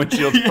don't have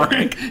windshields,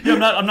 Frank. Yeah,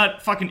 I'm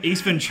not fucking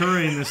Ace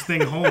Ventura in this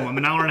thing home. I'm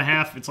an hour and a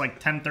half. It's like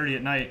 10:30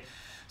 at night.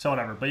 So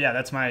whatever. But yeah,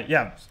 that's my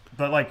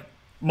But like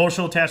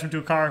emotional attachment to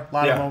a car, a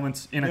lot of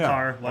moments in a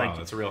car. Like, wow,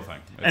 that's a real thing.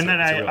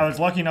 I was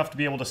lucky enough to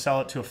be able to sell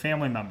it to a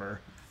family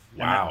member.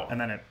 Wow. And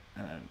then it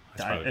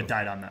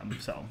died on them.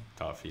 So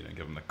tough. You didn't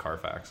give them the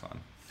Carfax on.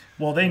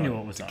 Well, they knew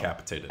it was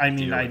decapitated. up. I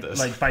mean, deer with this.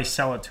 like by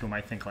sell it to him,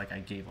 I think like I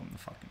gave him the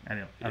fucking. I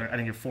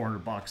didn't give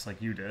 $400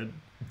 like you did.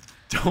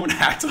 Don't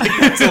act like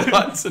that's a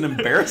lot. It's an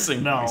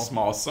embarrassing No.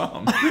 small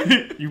sum.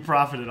 You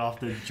profited off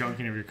the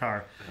junking of your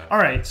ar. All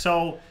right,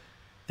 so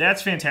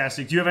that's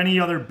fantastic. Do you have any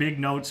other big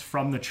notes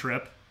from the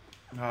trip?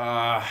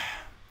 Not.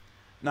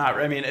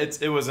 I mean,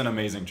 it was an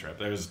amazing trip.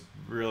 This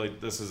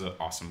is an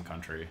awesome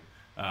country.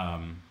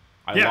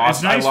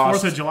 It's nice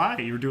 4th of July.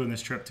 You were doing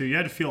this trip too. You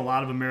had to feel a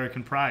lot of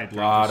American pride.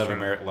 lot of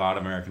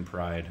American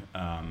pride.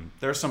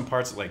 There's some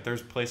parts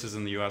there's places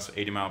in the U.S.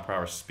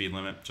 80-mile-per-hour speed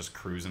limit, just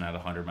cruising at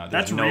 100 miles.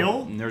 That's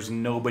real. There's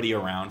nobody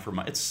around for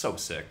it's so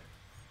sick.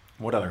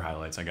 What other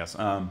highlights? I guess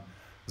I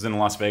was in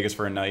Las Vegas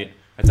for a night.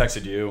 I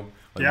texted you.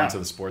 Went to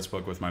the sports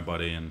book with my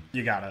buddy and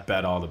you gotta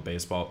bet all the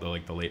baseball,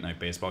 the late night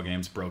baseball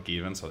games, broke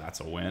even. So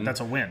that's a win. That's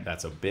a win.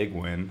 That's a big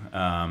win.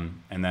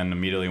 And then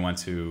immediately went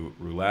to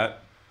roulette.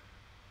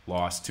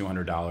 Lost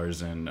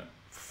 $200 in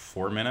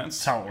 4 minutes.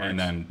 That's how it works. And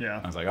then Yeah.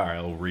 I was like, all right,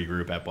 I'll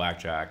regroup at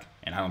blackjack.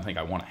 And I don't think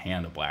I want a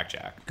hand of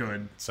blackjack.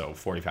 Good. So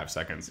 45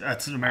 seconds.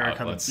 That's an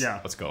American.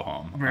 Let's go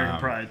home. American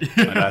pride.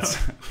 And that's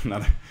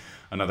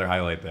another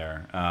highlight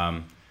there.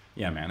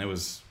 Yeah, man, it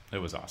was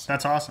awesome.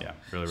 That's awesome. Yeah,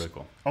 really, really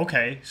cool.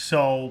 Okay,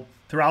 so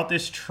throughout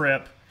this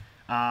trip,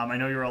 I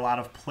know you were a lot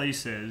of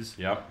places.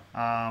 Yep.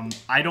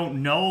 I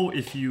don't know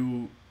if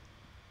you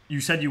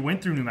said you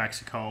went through New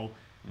Mexico.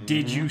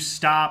 Did you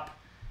stop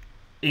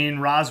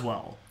in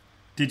Roswell?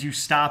 Did you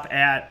stop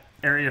at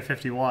Area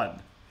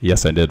 51?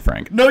 Yes, I did,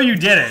 Frank. No, you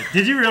didn't.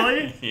 Did you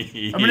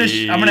really? I'm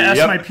gonna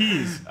ask my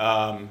P's.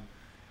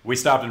 We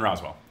stopped in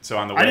Roswell. So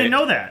on the way, I didn't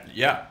know that.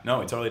 Yeah, no,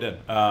 we totally did.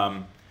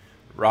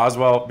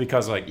 Roswell,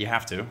 because you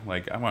have to.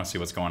 I want to see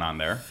what's going on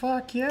there.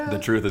 Fuck yeah. The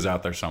truth is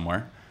out there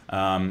somewhere.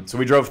 So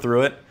we drove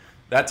through it.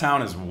 That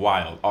town is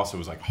wild. Also, it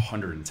was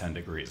 110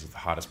 degrees. It's the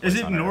hottest place.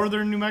 Is it on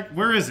northern New Mexico?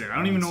 Where is it? I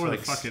don't even know where the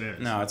Earth. fuck it is.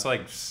 No, it's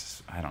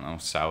I don't know,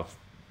 south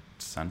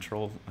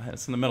central.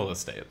 It's in the middle of the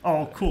state.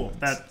 Oh, cool.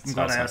 I'm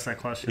glad I asked that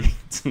question.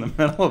 It's in the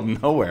middle of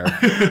nowhere.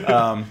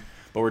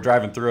 But we're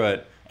driving through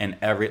it, and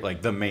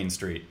the main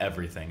street,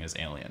 everything is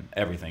alien.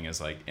 Everything is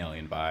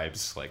alien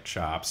vibes,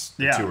 shops.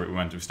 Yeah.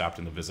 We stopped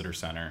in the visitor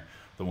center.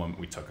 The one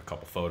we took a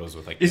couple photos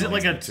with Is it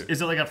like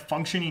a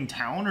functioning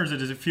town, or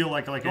does it feel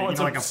like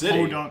a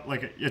city?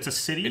 It's a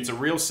city? It's a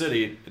real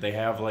city. They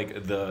have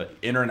the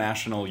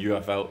International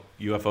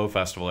UFO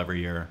Festival every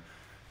year.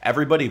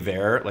 Everybody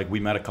there, we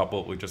met a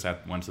couple. We just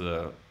went to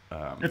the.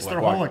 It's their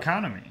whole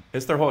economy.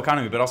 It's their whole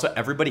economy, but also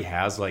everybody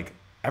has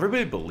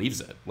everybody believes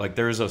it.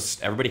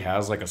 Everybody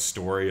has a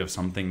story of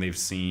something they've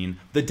seen.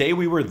 The day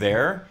we were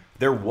there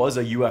was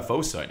a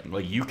UFO sighting.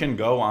 You can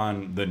go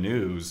on the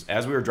news.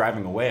 As we were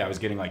driving away, I was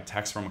getting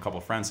texts from a couple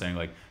friends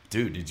saying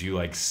dude, did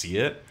you see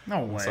it?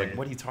 No way. It's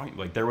what are you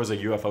talking? There was a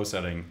UFO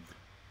sighting,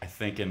 I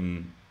think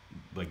in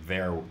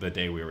the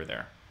day we were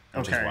there,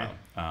 which is wild.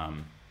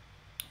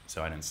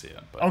 So I didn't see it,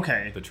 but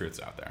okay. The truth's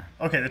out there.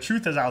 Okay, the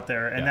truth is out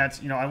there, and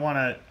that's I want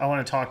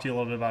to talk to you a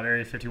little bit about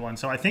Area 51.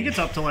 So I think it's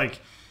up to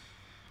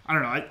I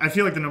don't know. I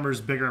feel like the number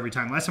is bigger every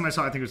time. Last time I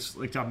saw, I think it was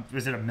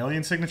is it 1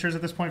 million signatures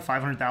at this point?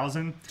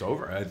 500,000? It's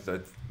over. I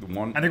think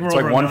we're it's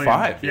over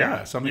 1.5.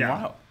 Yeah, something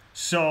wild.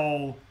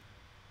 So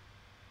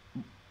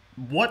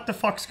what the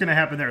fuck's gonna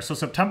happen there? So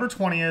September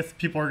 20th,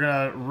 people are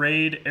gonna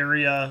raid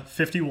Area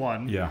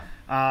 51. Yeah.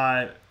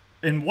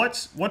 And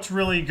what's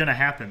really gonna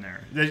happen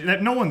there?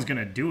 That no one's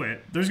gonna do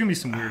it. There's gonna be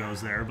some weirdos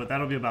there, but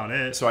that'll be about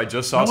it. So I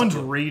just saw. No one's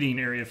raiding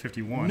Area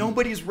 51.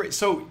 Nobody's.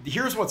 So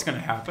here's what's gonna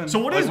happen. So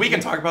what is? We can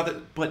talk about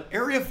that, but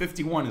Area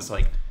 51 is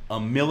a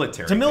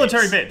military. It's a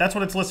military base. That's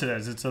what it's listed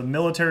as. It's a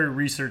military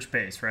research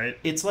base, right?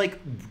 It's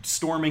like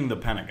storming the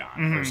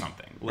Pentagon or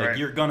something. Right.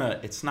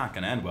 It's not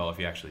gonna end well if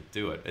you actually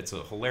do it. It's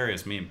a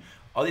hilarious meme.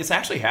 Oh, it's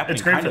actually happening.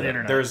 It's great for the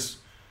internet.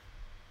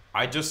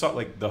 I just saw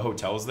the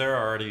hotels there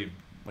are already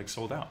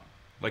sold out.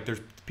 Like,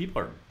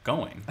 people are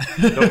going.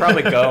 They'll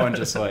probably go and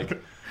just like,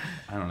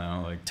 I don't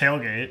know, like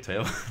tailgate,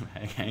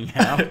 hang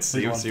out,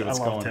 see what's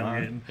going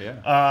tailgating. on.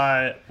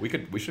 Yeah.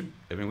 We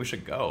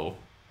should go.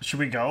 Should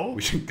we go?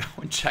 We should go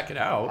and check it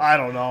out. I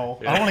don't know.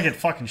 Yeah. I don't want to get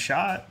fucking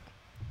shot.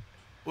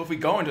 Well, if we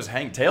go and just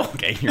hang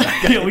tailgate,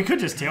 yeah, we could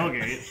just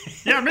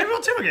tailgate. Yeah, maybe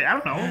we'll tailgate. I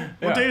don't know.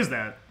 What day is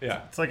that?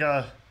 Yeah. It's like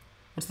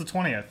what's the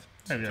 20th?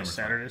 Maybe a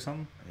Saturday or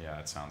something? Yeah,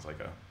 it sounds like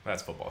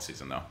that's football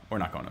season, though. We're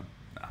not going to.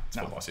 It's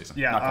football season.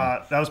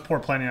 Yeah, that was poor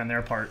planning on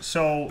their part.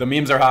 So the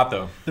memes are hot,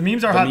 though. The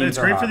memes are hot. It's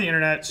great for the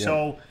internet. Yeah.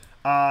 So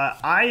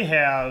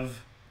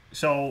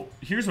So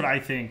here's what I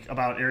think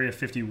about Area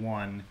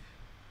 51.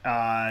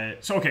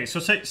 So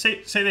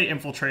say they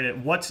infiltrate it.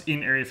 What's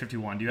in Area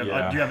 51? Do you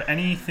have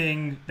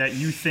anything that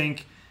you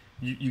think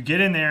you get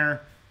in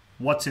there?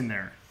 What's in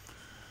there?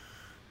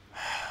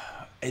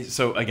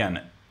 So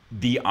again,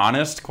 the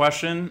honest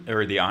question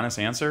or the honest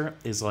answer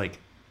is like,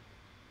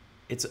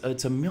 it's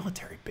a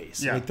military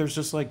base. Yeah. Like there's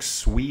just like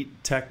sweet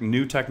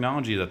new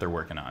technology that they're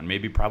working on.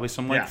 Maybe probably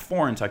some like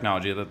foreign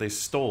technology that they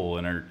stole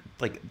and are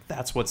like,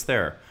 that's what's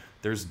there.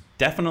 There's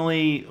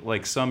definitely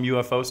like some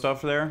UFO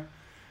stuff there.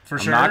 For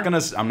sure.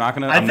 I'm not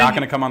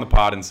gonna come on the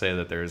pod and say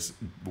that there's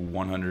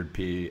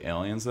 100p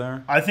aliens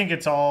there. I think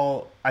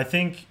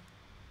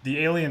the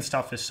alien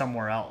stuff is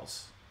somewhere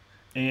else.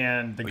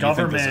 And the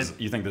government.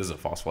 You think this is a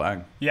false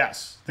flag?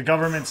 Yes. The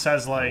government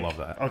says like, I love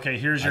that. Okay,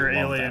 here's your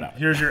alien.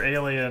 Here's your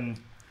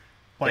alien.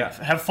 Like,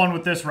 have fun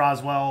with this,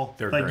 Roswell.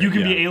 They're like, great. you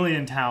can be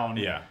Alien Town.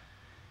 Yeah.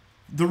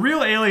 The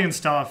real alien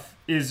stuff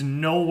is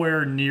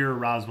nowhere near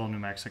Roswell, New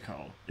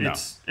Mexico.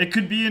 It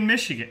could be in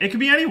Michigan. It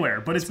could be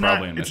anywhere, but it's not.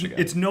 Probably in Michigan.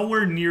 It's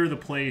nowhere near the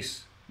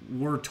place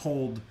we're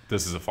told.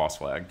 This is a false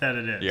flag. That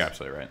it is. You're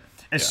absolutely right.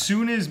 As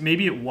soon as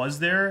maybe it was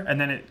there,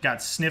 and then it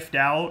got sniffed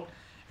out,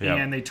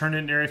 and they turned it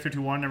into Area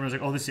 51, and everyone's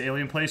like, "Oh, this is the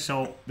alien place."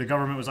 So the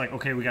government was like,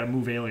 "Okay, we got to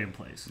move alien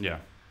place." Yeah.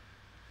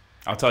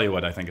 I'll tell you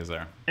what I think is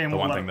there. And the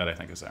one thing that I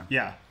think is there.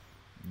 Yeah.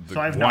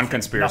 So I have one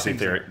conspiracy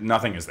theory. There.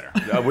 Nothing is there.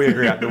 We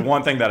agree on the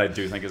one thing that I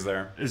do think is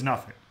there is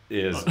nothing.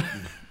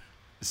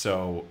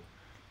 So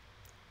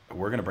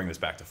we're gonna bring this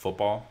back to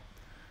football.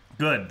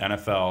 Good.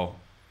 NFL,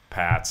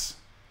 Pats,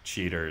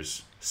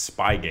 cheaters,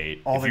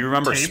 Spygate. All if you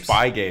remember tapes?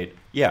 Spygate,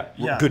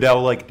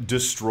 Goodell like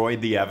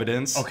destroyed the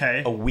evidence.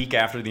 Okay. A week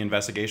after the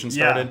investigation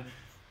started,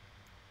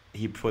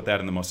 he put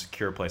that in the most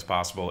secure place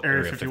possible.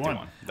 Area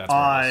 51. That's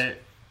where it is.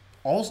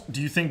 Also,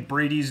 do you think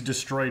Brady's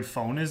destroyed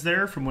phone is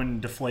there from when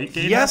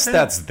Deflategate Yes, happened?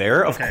 that's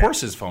there. Of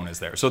course his phone is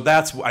there. So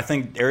I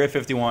think Area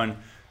 51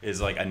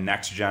 is like a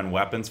next-gen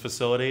weapons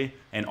facility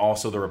and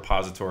also the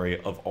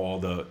repository of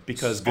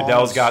because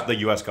Goodell's got the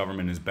U.S.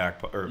 government in his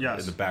back in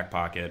the back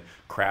pocket,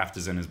 Kraft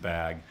is in his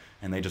bag,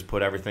 and they just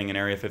put everything in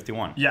Area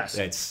 51.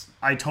 Yes,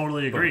 I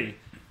totally agree.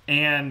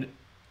 And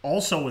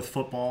also with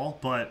football,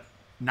 but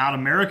not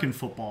American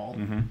football,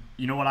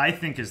 you know what I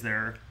think is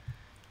there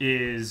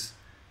is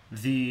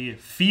the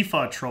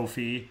FIFA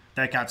trophy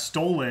that got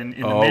stolen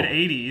in the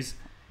mid-'80s.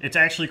 It's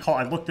actually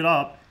called, I looked it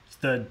up,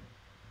 the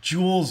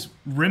Jules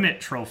Rimet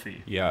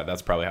trophy. Yeah,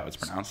 that's probably how it's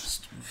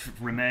pronounced.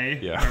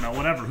 Rimet? Yeah. I don't know,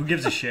 whatever. Who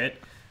gives a shit?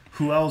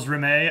 Who else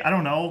Rimet? I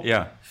don't know.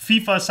 Yeah.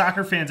 FIFA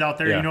soccer fans out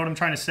there, you know what I'm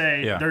trying to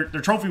say. Yeah.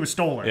 Their trophy was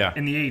stolen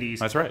in the 80s.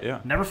 That's right, yeah.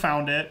 Never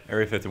found it.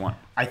 Area 51.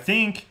 I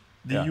think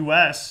the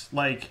U.S.,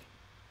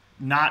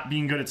 not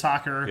being good at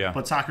soccer,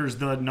 but soccer is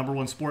the number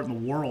one sport in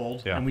the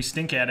world, and we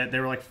stink at it. They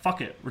were like, fuck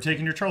it, we're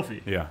taking your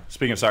trophy. Yeah.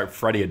 Speaking of soccer,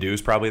 Freddie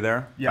Adu's probably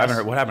there. Yes. I haven't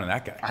heard. What happened to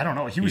that guy? I don't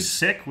know. He was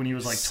sick when he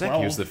was like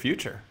 12. He was the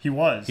future. He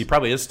was. He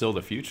probably is still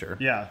the future.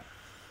 Yeah.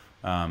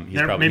 He's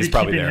probably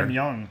keeping there. him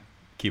young.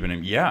 Keeping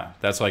him,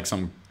 that's like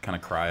some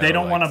kind of cryo. They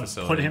don't want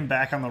to put him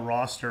back on the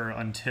roster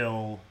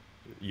until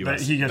he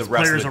gets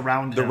players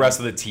around him. The rest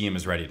of the team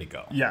is ready to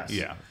go. Yes.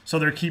 Yeah. So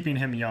they're keeping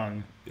him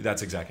young.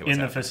 That's exactly what's in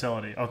the happening.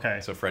 facility. Okay.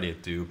 So Freddie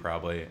Adu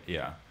probably,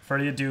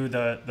 Freddie Adu,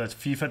 the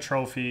FIFA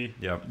trophy,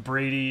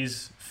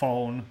 Brady's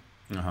phone,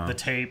 the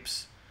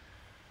tapes.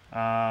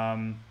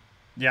 I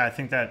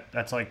think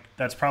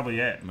that's probably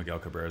it. Miguel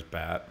Cabrera's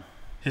bat.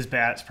 His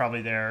bat's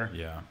probably there.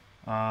 Yeah.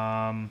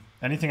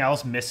 Anything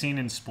else missing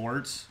in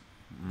sports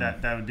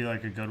that would be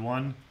like a good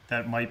one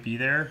that might be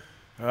there?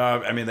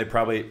 I mean, they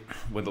probably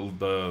with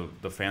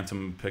the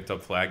Phantom picked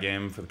up flag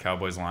game for the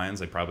Cowboys Lions.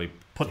 They probably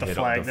put the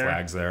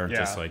flags there,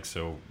 just like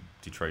so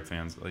Detroit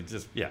fans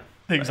things like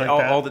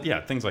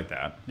that. Things like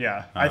that.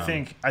 Yeah, I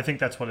think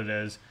that's what it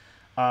is.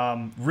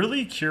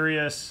 Really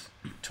curious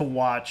to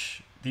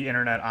watch the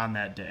internet on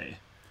that day.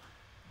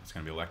 It's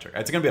gonna be electric.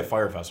 It's gonna be a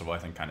fire festival, I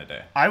think, kind of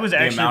day. I was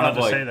actually about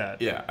to say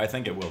that. Yeah, I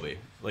think it will be.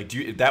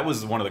 That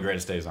was one of the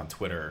greatest days on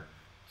Twitter.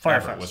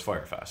 Firefest was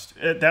Firefest.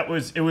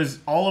 It was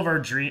all of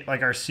our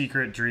our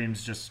secret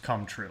dreams just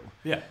come true.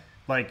 Yeah.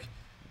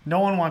 No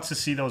one wants to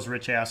see those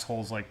rich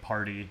assholes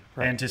party,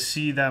 and to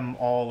see them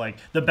all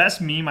the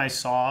best meme I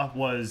saw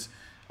was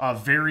a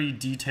very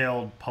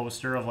detailed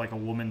poster of a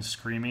woman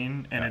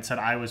screaming, and it said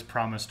I was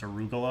promised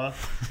arugula,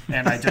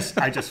 and I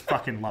just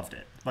fucking loved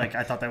it.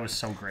 I thought that was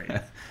so great.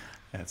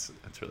 That's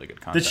really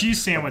good content. The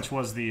cheese sandwich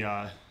was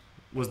the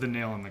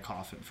nail in the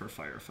coffin for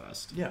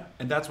Firefest. Yeah,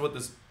 and that's what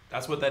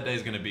That's what that day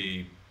is going to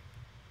be.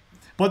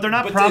 But they're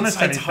not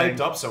promised it's anything. hyped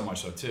up so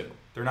much, though, too.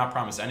 They're not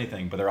promised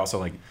anything, but they're also,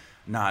 like,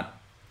 not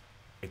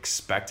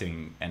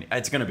expecting any.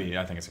 It's going to be,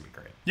 I think it's going to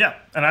be great. Yeah,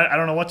 and I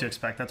don't know what to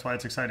expect. That's why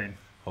it's exciting.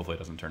 Hopefully it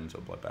doesn't turn into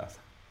a bloodbath.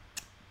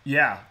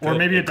 Yeah, or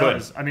maybe it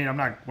does. I mean,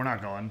 we're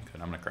not going.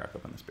 Good, I'm going to crack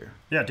open this beer.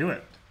 Yeah, do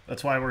it.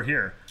 That's why we're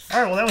here.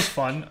 All right, well, that was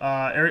fun.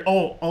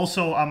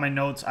 Also on my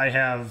notes, I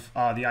have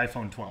the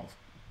iPhone 12.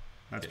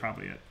 That's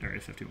probably it, Area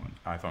 51.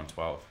 iPhone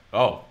 12.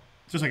 Oh.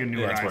 It's just like a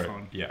newer Where,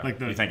 iPhone. like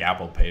you think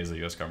Apple pays the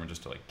U.S. government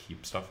just to like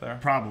keep stuff there?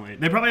 Probably.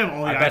 They probably have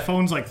all the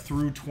iPhones like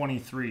through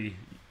 23,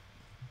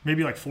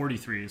 maybe like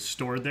 43 is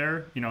stored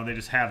there. You know, they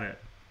just have it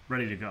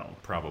ready to go.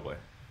 Probably.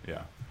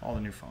 Yeah. All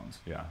the new phones.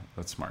 Yeah,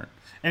 that's smart.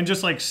 And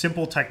just like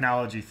simple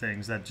technology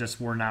things that just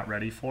we're not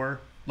ready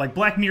for. Like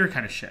Black Mirror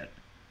kind of shit.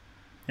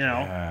 You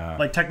know?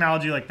 Like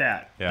technology like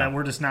that. Yeah. That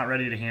we're just not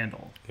ready to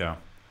handle. Yeah.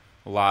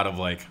 A lot of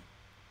like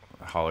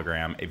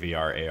hologram,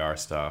 VR, AR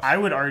stuff. I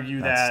would argue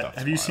that.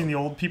 Have you seen the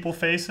old people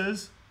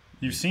faces?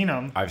 You've seen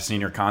them. I've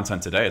seen your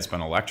content today. It's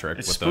been electric.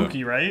 It's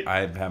spooky, right?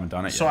 I haven't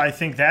done it yet. So I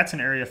think that's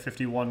an Area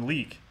 51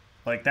 leak.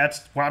 Like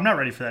I'm not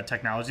ready for that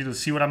technology to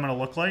see what I'm going to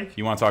look like.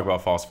 You want to talk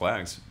about false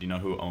flags? Do you know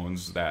who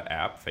owns that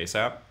app, Face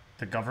app?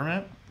 The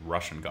government?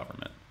 Russian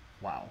government.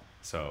 Wow.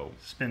 So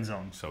spin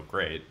zone. So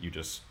great.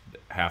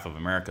 Half of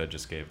America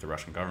just gave the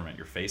Russian government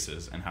your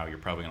faces and how you're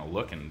probably going to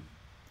look in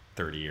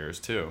 30 years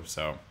too.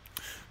 So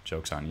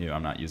joke's on you.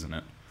 I'm not using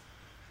it.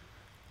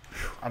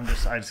 I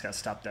just got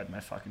stopped dead in my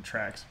fucking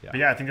tracks. Yeah. But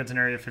yeah, I think that's an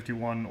Area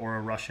 51 or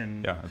a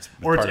Russian. Yeah, it's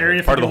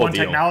Area 51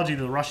 technology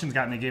the Russians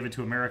got and they gave it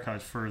to America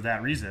for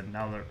that reason.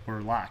 Now that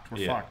we're locked,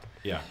 we're fucked.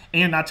 Yeah.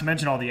 And not to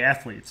mention all the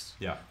athletes.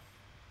 Yeah.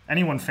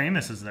 Anyone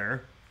famous is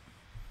there.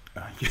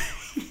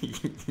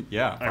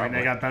 Yeah. I mean,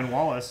 they got Ben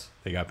Wallace.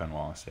 Yeah.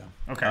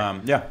 Okay.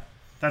 Yeah.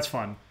 That's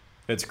fun.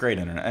 It's great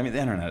internet. I mean, the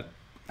internet.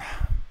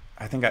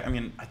 I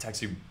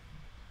text you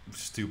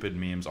stupid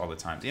memes all the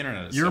time. The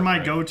internet is You're my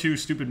great. Go-to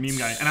stupid meme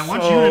guy, and I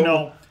want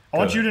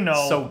you to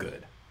know so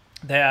good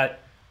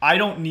that I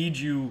don't need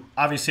you.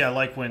 Obviously, I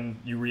like when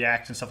you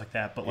react and stuff like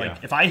that, but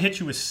like if I hit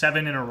you with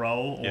 7 in a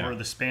row over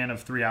the span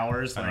of 3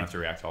 hours, I don't have to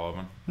react to all of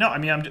them. No, I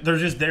mean they're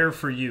just there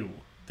for you.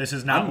 This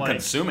is not I'm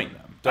consuming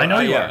them. I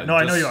know you are. No,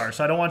 I know you are.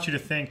 So I don't want you to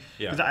think.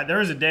 Because there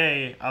was a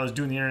day I was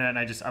doing the internet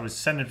and I was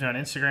sending it on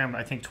Instagram,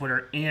 I think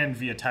Twitter, and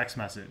via text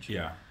message.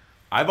 Yeah,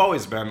 I've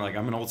always been like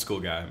I'm an old school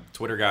guy,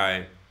 Twitter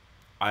guy.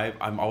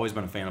 I've always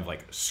been a fan of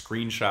like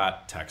screenshot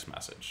text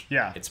message.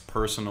 Yeah, it's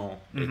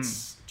personal. Mm-hmm.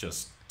 It's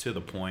just to the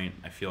point.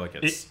 I feel like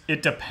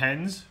it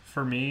depends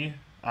for me.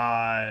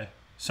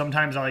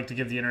 Sometimes I like to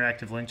give the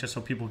interactive link just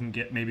so people can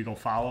maybe go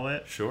follow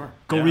it. Sure.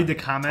 Go read the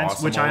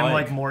comments, which I'm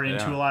like more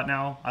into a lot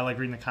now. I like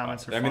reading the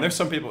comments. I mean, there's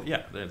some people.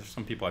 Yeah, there's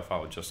some people I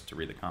follow just to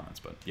read the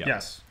comments, but yeah.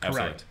 Yes,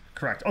 correct.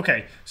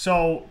 Okay,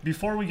 so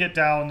before we get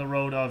down the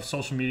road of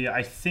social media,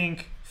 I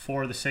think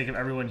for the sake of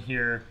everyone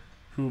here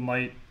who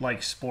might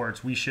like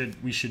sports, we should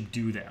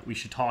do that. We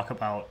should talk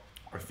about.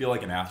 I feel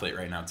like an athlete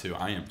right now too.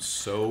 I'm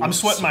sweating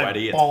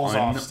sweaty. My balls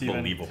off, Steven.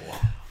 Unbelievable.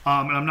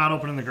 And I'm not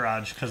opening the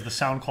garage because the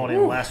sound quality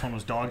of the last one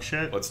was dog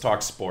shit. Let's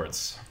talk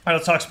sports. All right,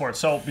 let's talk sports.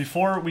 So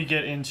before we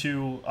get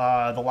into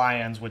the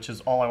Lions, which is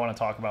all I want to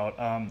talk about,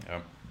 I'm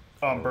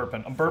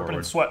burping. I'm burping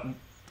and sweating.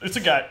 It's a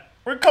guy.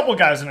 We're a couple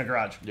guys in the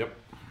garage. Yep.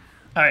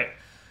 All right,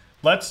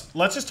 let's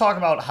just talk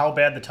about how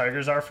bad the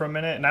Tigers are for a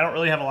minute. And I don't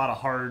really have a lot of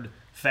hard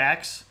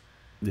facts.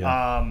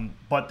 Yeah.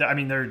 But I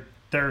mean they're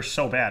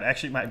so bad.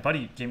 Actually, my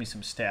buddy gave me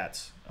some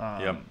stats.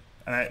 And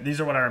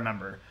these are what I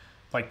remember.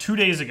 Like 2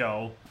 days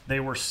ago, they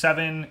were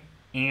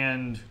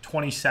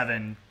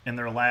 7-27 in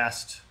their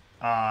last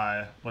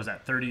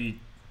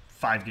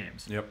 35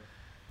 games. Yep.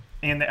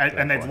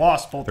 And they've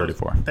lost both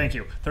 34. Those. Thank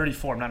you.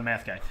 34. I'm not a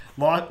math guy.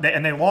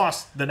 They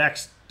lost the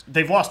next.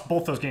 They've lost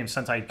both those games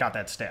since I got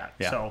that stat.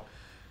 Yeah.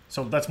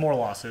 So that's more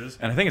losses.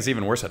 And I think it's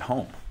even worse at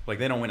home. Like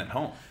they don't win at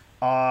home.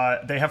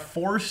 They have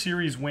 4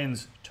 series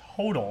wins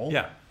total.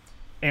 Yeah.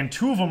 And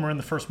 2 of them are in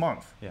the first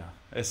month. Yeah.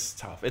 It's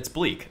tough. It's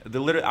bleak.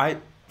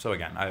 So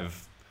again,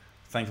 I've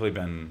thankfully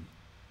been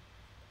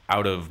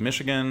out of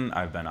Michigan.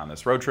 I've been on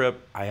this road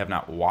trip. I have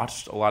not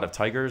watched a lot of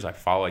Tigers. I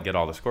get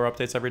all the score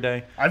updates every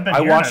day.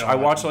 I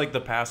watch like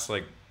the past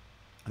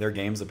their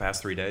games the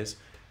past 3 days.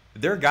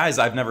 They're guys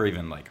I've never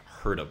even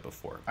heard of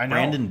before. I know.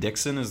 Brandon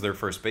Dixon is their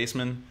first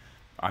baseman.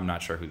 I'm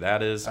not sure who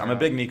that is. I'm a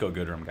big Nico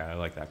Goodrum guy. I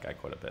like that guy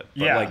quite a bit.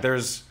 But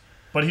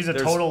but he's a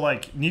total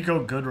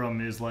Nico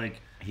Goodrum is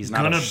he's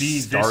gonna be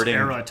this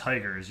era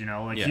Tigers,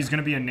 he's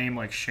gonna be a name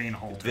like Shane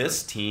Halter.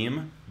 This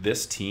team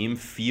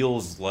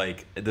feels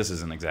like, this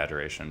is an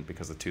exaggeration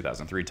because the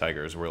 2003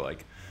 Tigers were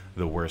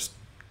the worst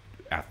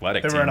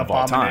athletic team of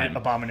all time.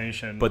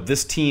 Abomination. But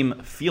this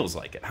team feels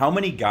like it. How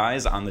many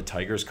guys on the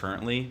Tigers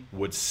currently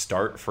would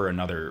start for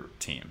another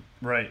team?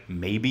 Right.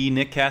 Maybe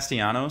Nick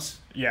Castellanos.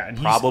 Yeah, and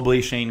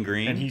probably Shane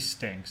Green. And he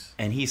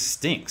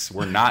stinks.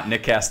 We're not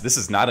Nick This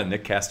is not a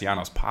Nick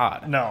Castellanos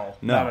pod. No,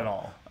 not at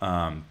all.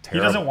 He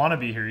doesn't want to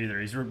be here either.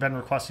 He's been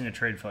requesting a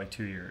trade for like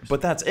 2 years.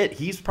 But that's it.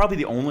 He's probably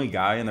the only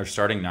guy in their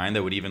starting 9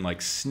 that would even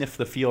like sniff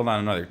the field on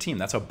another team.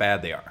 That's how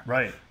bad they are.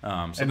 Right. So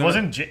and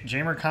wasn't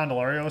Jamer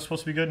Candelario was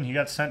supposed to be good, and he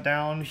got sent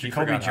down?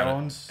 Jacoby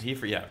Jones.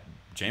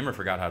 Jamer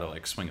forgot how to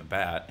like swing a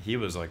bat. He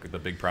was like the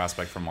big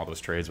prospect from all those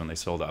trades when they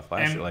sold off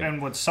last year. Like,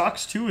 and what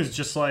sucks too is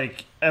just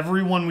like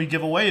everyone we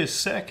give away is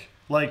sick.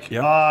 Like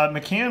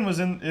McCann was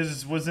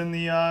in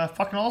the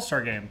fucking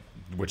All-Star game,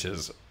 which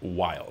is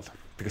wild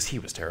because he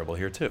was terrible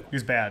here too. He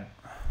was bad.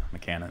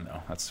 McCannon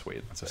though, that's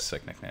sweet. That's a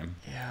sick nickname.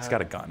 Yeah, he's got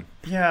a gun.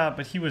 Yeah,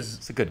 but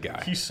he's a good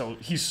guy. He's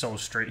so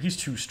straight. He's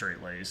too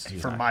straight laced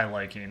for my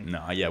liking.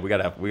 No, yeah, we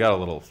got a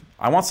little.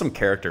 I want some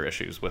character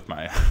issues with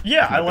my.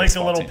 Yeah, my I like a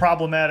little team.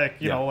 problematic.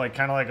 You know, like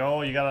kind of like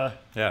you gotta.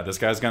 Yeah, this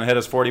guy's gonna hit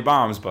us 40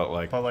 bombs, but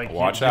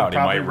watch out, he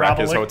might wreck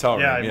his hotel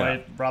room. Yeah, he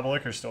might rob a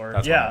liquor store.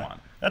 That's what I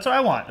want. That's what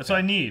I want. That's what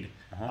I need.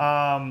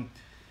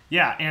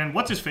 Yeah, and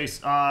what's his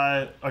face?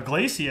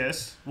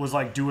 Iglesias was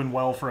like doing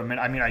well for a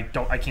minute. I mean,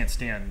 I can't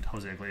stand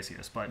Jose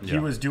Iglesias, but he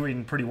was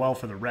doing pretty well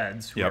for the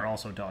Reds, who are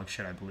also dog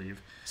shit, I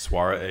believe.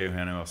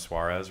 Eugenio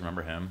Suarez,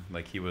 remember him?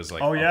 Like he was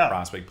like a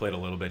prospect, played a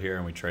little bit here,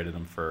 and we traded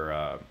him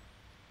for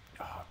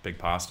Big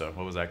Pasta.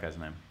 What was that guy's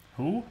name?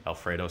 Who?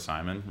 Alfredo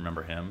Simon.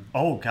 Remember him?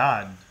 Oh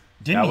God.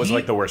 That was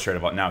like the worst trade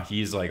of all. Now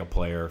he's like a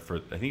player for. I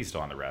think he's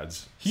still on the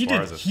Reds. He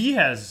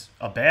has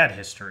a bad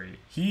history.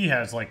 He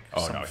has like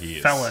some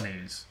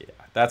felonies. Yeah,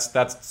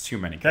 that's too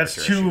many. That's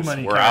too issues.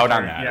 many. We're out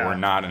on that. Yeah. We're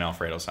not an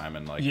Alfredo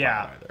Simon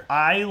either.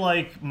 I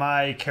like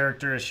my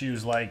character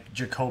issues like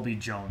Jacoby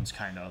Jones,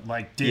 kind of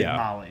like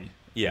Molly.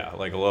 Yeah,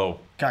 like a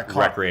little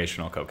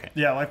recreational cocaine.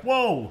 Yeah, like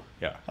whoa.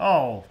 Yeah.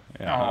 Oh.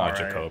 Yeah. Oh, right.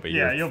 Jacoby.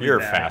 Yeah, you're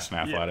fast and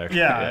athletic.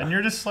 Yeah, and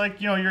you're just like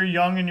you're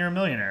young and you're a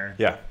millionaire.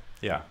 Yeah.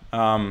 Yeah.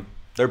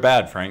 They're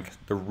bad, Frank.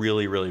 They're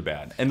really, really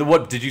bad. And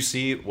what did you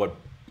see? Oh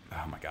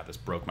my God, this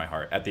broke my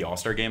heart. At the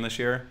All-Star game this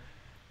year,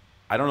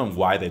 I don't know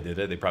why they did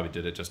it. They probably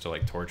did it just to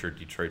like torture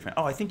Detroit fans.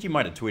 Oh, I think you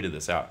might have tweeted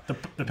this out. The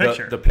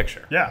picture. The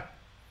picture. Yeah,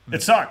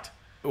 it sucked.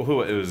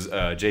 Who it was?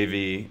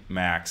 JV,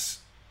 Max,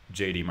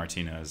 JD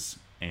Martinez,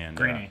 and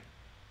Greeny.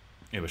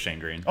 It was Shane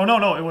Green. Oh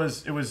no, it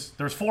was. There was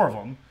 4 of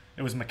them.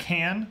 It was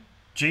McCann,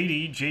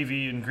 JD,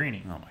 JV, and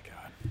Greeny. Oh my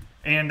God.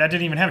 And that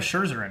didn't even have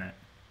Scherzer in it.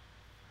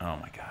 Oh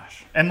my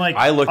gosh! And like,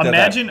 I looked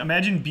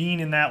imagine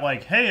being in that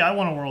like, hey, I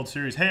won a World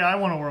Series. Hey, I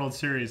won a World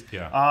Series.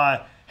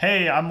 Yeah.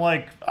 Hey, I'm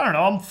like, I don't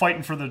know, I'm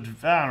fighting for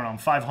I'm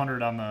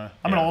 500 on the.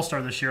 I'm an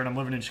All-Star this year, and I'm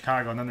living in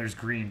Chicago, and then there's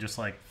Green, just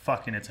like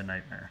fucking, it's a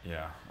nightmare.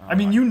 Yeah. I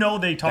mean,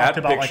 they talked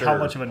about like how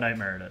much of a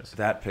nightmare it is.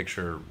 That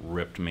picture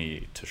ripped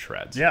me to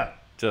shreds. Yeah.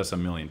 Just a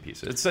million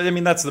pieces.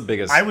 That's the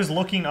biggest. I was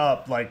looking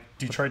up like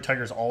Detroit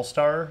Tigers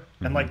All-Star,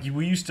 and like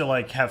we used to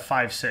like have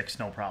 5, 6,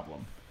 no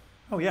problem.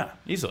 Oh yeah,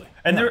 easily.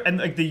 And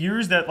like the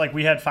years that like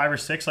we had 5 or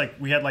 6, like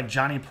we had like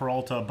Johnny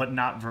Peralta, but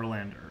not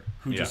Verlander,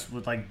 who just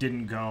like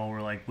didn't go or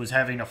like was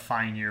having a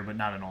fine year, but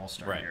not an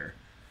All-Star year.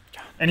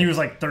 And he was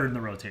like 3rd in the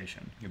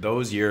rotation.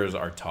 Those years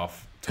are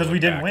tough because we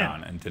didn't win.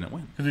 And didn't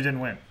win. Because we didn't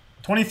win.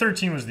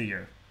 2013 was the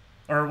year,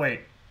 or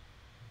wait.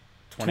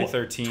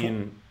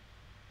 2013.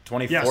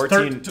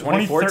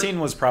 2014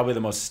 was probably the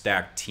most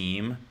stacked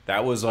team.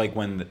 That was like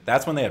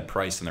that's when they had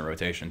Price in the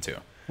rotation too.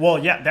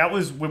 Well, yeah, that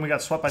was when we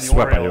got swept by the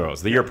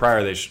Orioles. The year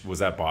prior, was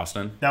that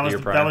Boston? That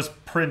was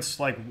Prince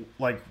like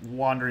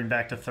wandering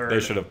back to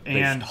 3rd.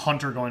 And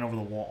Hunter going over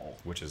the wall,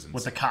 which is insane.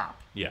 With the cop.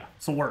 Yeah,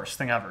 it's the worst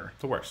thing ever.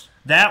 The worst.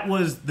 That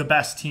was the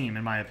best team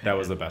in my opinion. That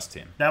was the best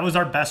team. That was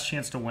our best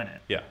chance to win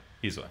it. Yeah,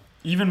 easily.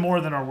 Even more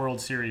than our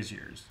World Series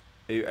years.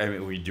 I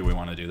mean, we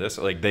want to do this?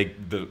 Like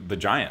the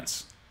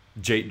Giants.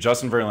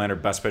 Justin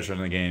Verlander, best pitcher in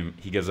the game.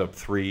 He gives up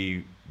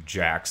 3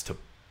 jacks to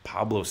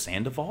Pablo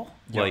Sandoval.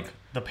 Yep. Like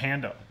the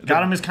Panda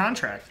got him his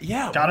contract.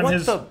 Yeah, got him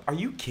his. Are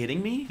you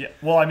kidding me? Yeah.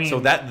 Well, I mean, so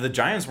that the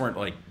Giants won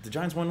like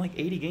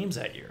 80 games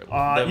that year.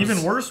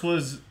 Even worse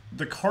was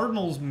the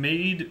Cardinals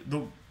made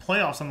the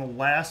playoffs on the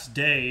last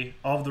day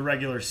of the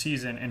regular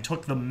season and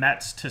took the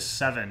Mets to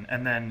 7,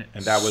 and then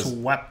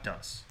swept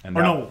us.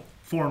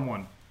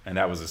 4-1. And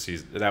that was a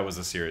season. That was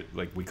a series.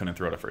 Like we couldn't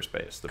throw to first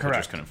base. The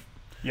pitchers couldn't.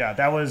 Yeah,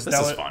 that was. This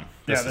is fun.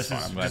 This is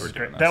fun. I'm glad we're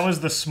doing this. That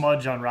was the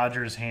smudge on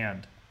Rogers'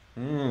 hand.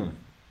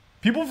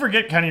 People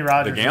forget Kenny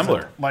Rogers. The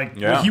gambler.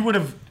 He would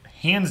have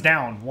hands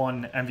down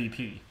won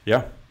MVP.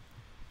 Yeah.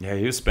 Yeah,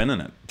 he was spinning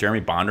it.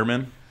 Jeremy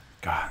Bonderman.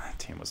 God, that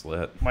team was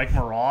lit. Mike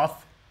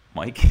Maroth.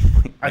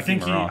 I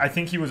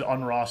think he was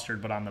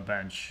unrostered but on the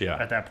bench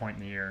at that point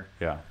in the year.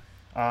 Yeah.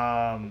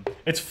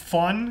 It's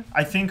fun,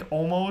 I think,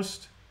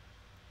 almost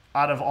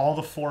out of all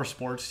the 4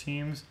 sports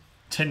teams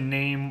to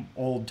name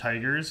old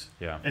Tigers.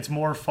 Yeah. It's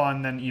more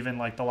fun than even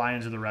like the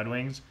Lions or the Red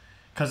Wings,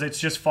 because it's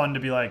just fun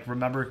to be like,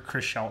 remember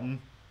Chris Shelton?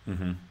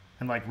 Mm-hmm.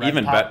 And like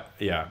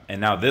yeah.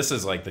 And now this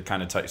is like the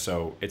kind of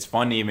so it's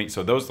fun to even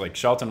those like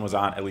Shelton was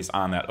at least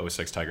on that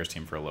 06 Tigers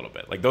team for a little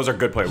bit. Like those are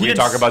good players. We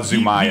talk about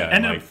Zumaya. He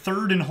ended up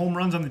 3rd in home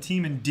runs on the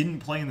team and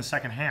didn't play in the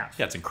second half.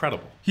 Yeah, it's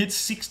incredible. He had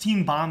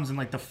 16 bombs in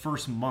like the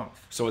first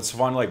month. So it's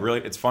fun, like really,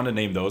 it's fun to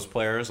name those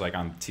players like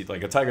on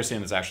like a Tigers team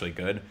that's actually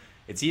good.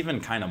 it's even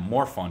kind of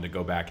more fun to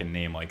go back and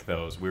name like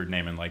those. We were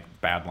naming like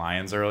Bad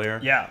Lions earlier.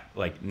 Yeah.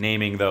 Like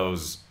naming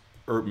those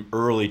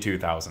early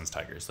 2000s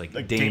Tigers,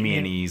 like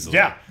Damian Easley.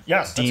 Yeah.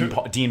 Yes.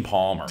 Dean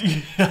Palmer.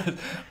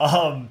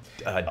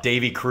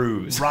 Davy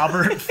Cruz.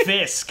 Robert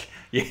Fisk.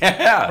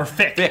 Yeah. Or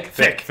Fick.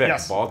 Fick.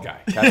 Yes. Bald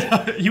guy.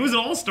 He was an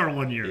all-star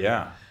one year.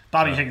 Yeah.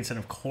 Bobby Higginson,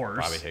 of course.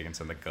 Bobby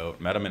Higginson, the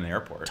GOAT. Met him in the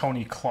airport.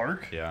 Tony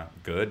Clark. Yeah.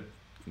 Good.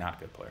 Not a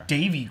good player.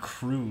 Davy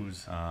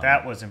Cruz.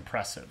 That was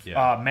impressive.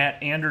 Yeah.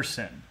 Matt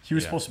Anderson. He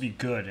was supposed to be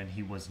good, and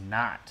he was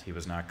not. He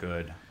was not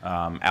good.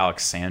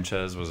 Alex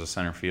Sanchez was a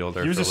center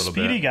fielder. He was for a little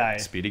speedy bit. guy.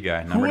 Speedy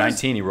guy. Number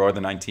 19. He wore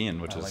the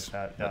 19, which I is like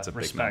that. that's a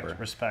big number.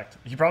 Respect.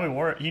 He probably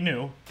wore it. He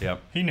knew.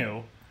 Yep. He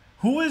knew.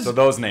 Who is So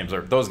those names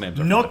are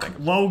Nook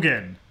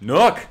Logan?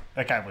 Nook.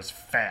 That guy was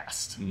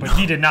fast, but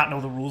he did not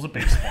know the rules of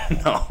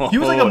baseball. No. He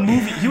was like a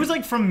movie. He was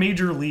like from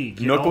Major League.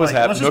 Nook was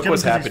happy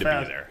to be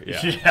there.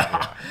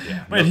 Yeah.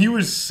 But he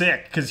was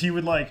sick because he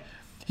would like.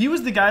 He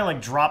was the guy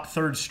like drop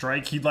third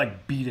strike. He'd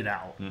like beat it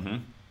out. Mm-hmm.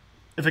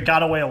 If it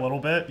got away a little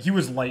bit, he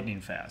was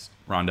lightning fast.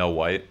 Rondell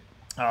White.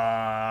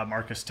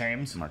 Marcus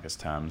Thames.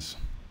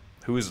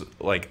 Who was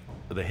like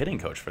the hitting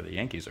coach for the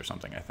Yankees or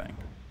something, I think.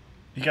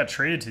 He got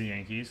traded to the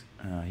Yankees.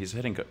 He's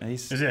hitting.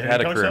 He's Is he a had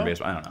a hitting career coach, in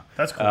baseball. I don't know.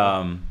 That's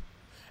cool.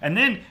 And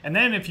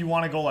then if you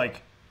want to go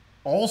like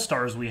all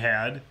stars we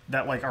had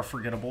that like are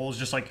forgettable is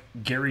just like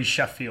Gary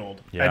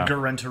Sheffield, Yeah. Edgar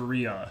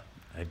Renteria,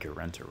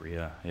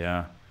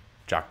 yeah.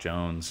 Jock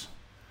Jones.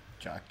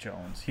 Jock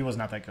Jones. He was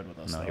not that good with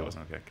us. No, though. he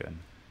wasn't that good.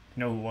 You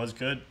know who was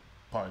good?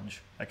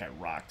 Pudge. That guy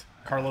rocked.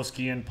 Carlos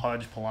Guillen,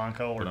 Pudge,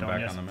 Polanco, Put him back on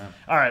the Ordonez. map.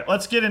 All right,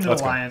 let's get into the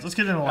Lions. Let's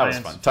get into the That was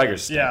Lions. fun.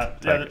 Tigers stink. Yeah,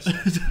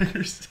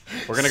 Tigers.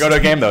 We're gonna go to a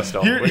game though.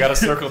 Still, we got to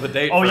circle the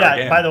date. Oh for yeah. a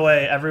game. By the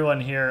way, everyone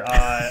here,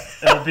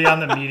 it'll be on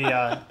the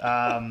media.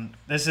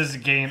 This is a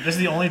game. This is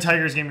the only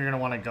Tigers game you're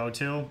gonna want to go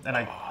to, and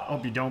I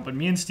hope you don't. But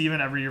me and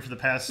Steven every year for the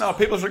past. No,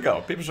 people should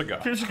go.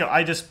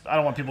 I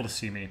don't want people to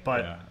see me,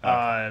 but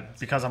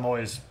because I'm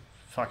always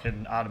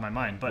fucking out of my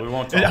mind. But we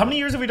won't how many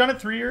years have we done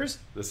it? 3 years?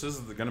 This is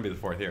going to be the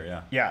 4th year.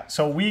 Yeah. Yeah.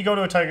 So we go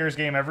to a Tigers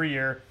game every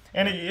year,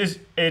 and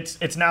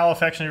it's now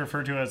affectionately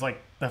referred to as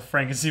like the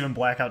Frank and Steven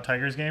blackout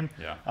Tigers game.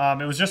 Yeah.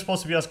 It was just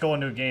supposed to be us going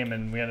to a game,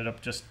 and we ended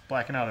up just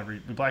blacking out we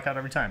black out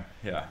every time.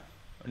 Yeah.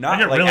 I Not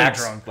get like really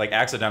drunk. like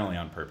accidentally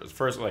on purpose.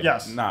 First, like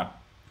Yes. we're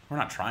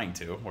not trying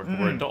to.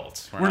 We're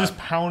adults. We're just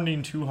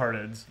pounding two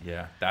hearteds.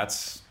 Yeah.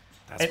 That's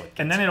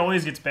and then it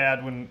always gets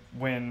bad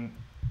when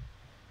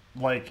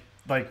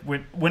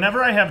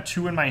whenever I have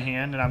two in my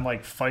hand and I'm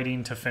like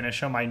fighting to finish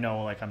them, I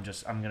know like I'm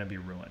gonna be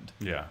ruined.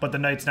 Yeah. But the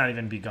night's not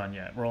even begun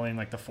yet. We're only in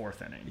like the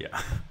 4th inning.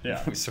 Yeah.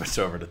 Yeah. We switch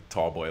over to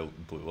tall boy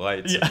blue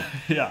lights. Yeah.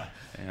 Yeah.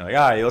 And you're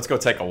like, let's go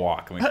take a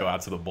walk. And we go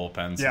out to the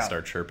bullpens Yeah. and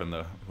start chirping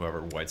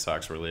whoever White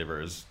Sox reliever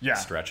is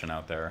stretching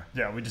out there.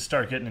 Yeah, we just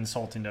start getting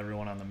insulting to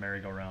everyone on the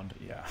merry-go-round.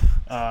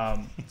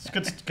 Yeah. It's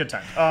good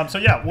time. So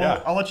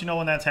yeah, I'll let you know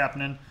when that's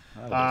happening.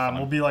 That'll be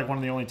We'll be like one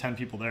of the only 10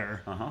 people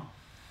there. Uh-huh.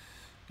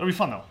 It'll be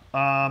fun though.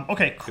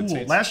 Okay, cool.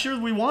 seats. Last year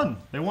we won.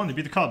 They won. They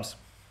beat the Cubs.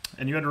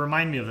 And you had to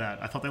remind me of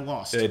that. I thought they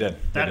lost. Yeah, they did.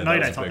 That night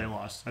was I thought big. they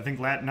lost. I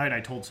think that night I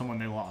told someone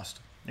they lost.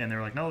 And they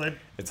were like, no,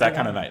 It's they that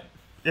kind won. of night.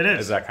 It is.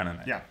 It's that kind of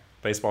night. Yeah.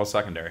 Baseball is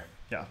secondary.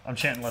 Yeah. I'm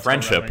chanting let's go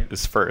Red Friendship Wings.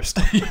 is first.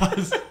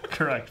 Yes,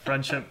 correct.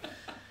 Friendship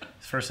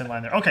is first in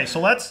line there. Okay, so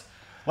let's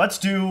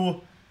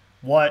do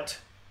what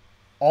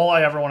all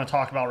I ever want to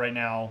talk about right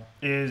now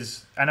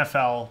is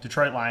NFL,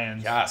 Detroit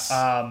Lions. Yes.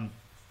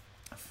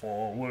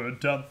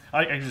 Forward.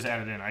 I can just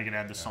add it in. I can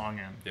add the song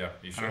in. Yeah,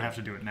 you I should. don't have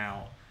to do it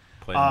now.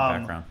 Play it in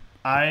the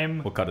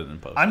background. We'll cut it in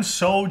post. I'm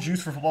so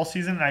juiced for football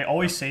season, and I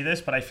always say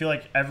this, but I feel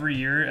like every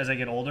year as I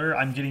get older,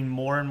 I'm getting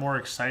more and more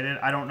excited.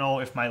 I don't know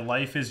if my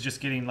life is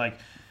just getting like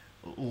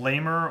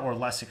lamer or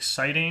less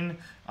exciting,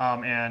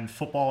 and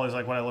football is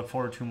like what I look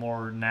forward to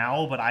more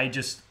now. But I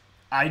just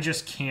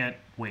can't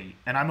wait.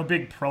 And I'm a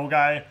big pro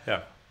guy.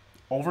 Yeah.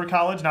 Over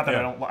college. Not that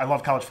I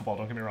love college football.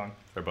 Don't get me wrong.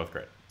 They're both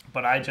great.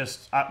 But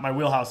my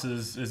wheelhouse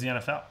is the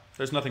NFL.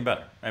 There's nothing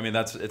better. I mean,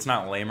 it's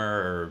not lamer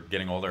or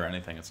getting older or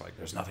anything. It's like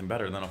there's nothing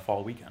better than a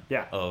fall weekend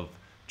of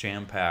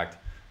jam-packed,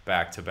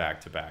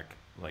 back-to-back,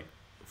 like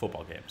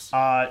football games.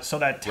 So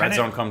that Red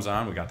Zone comes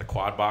on. We got the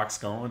quad box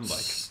going.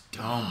 Like,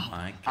 oh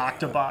my god.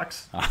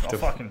 Octobox. I'll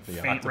fucking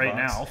faint right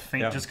now.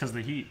 Faint just because of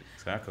the heat.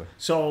 Exactly.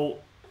 So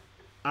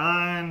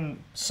on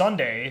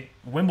Sunday,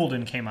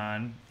 Wimbledon came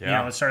on.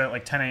 Yeah. It started at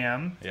like 10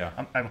 a.m. Yeah.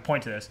 I have a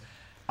point to this.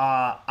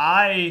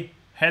 I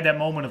had that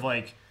moment of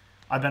like,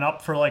 I've been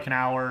up for like an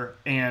hour,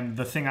 and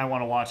the thing I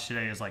want to watch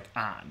today is like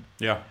on.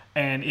 Yeah.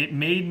 And it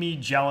made me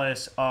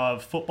jealous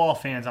of football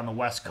fans on the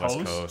West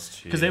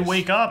Coast. Because they jeez.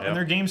 wake up Yep. and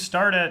their games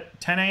start at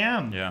 10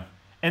 a.m. Yeah.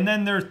 And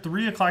then their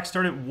 3 o'clock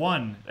start at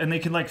 1. And they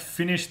can like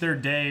finish their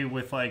day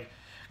with like,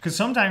 because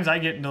sometimes I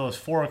get into those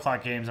 4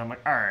 o'clock games. I'm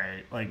like, all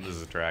right, like this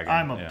is a drag.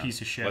 I'm a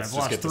piece of shit. Let's I've just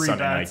lost get the 3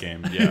 Sunday bets.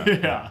 night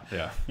game.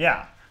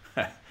 Yeah.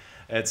 Yeah.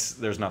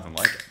 There's nothing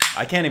like it.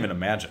 I can't even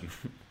imagine.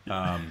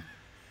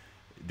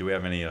 Do we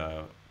have any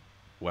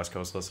West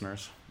Coast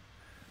listeners?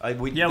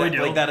 We do.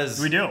 Like that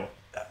is, we do.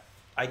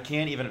 I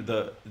can't even.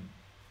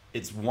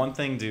 It's one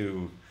thing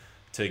to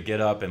to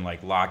get up and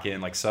like lock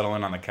in, like settle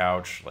in on the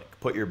couch, like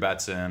put your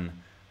bets in,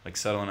 like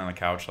settle in on the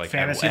couch, like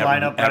fantasy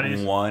lineup at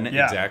ready. 1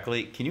 Yeah.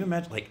 exactly. Can you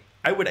imagine? Like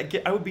I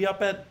would be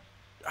up at.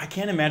 I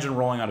can't imagine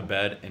rolling out of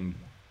bed and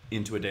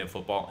into a day of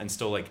football and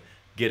still like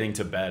getting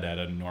to bed at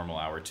a normal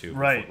hour too.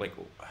 Right. Like,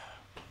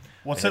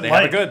 what's they, it they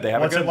like? Have it good. They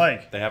have What's it good. it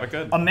like? They have it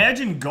good.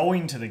 Imagine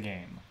going to the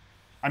game.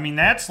 I mean,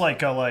 that's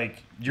like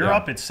you're Yeah.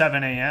 up at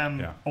 7 a.m.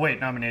 Yeah. Oh, wait,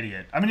 no, I'm an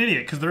idiot. I'm an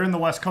idiot because they're in the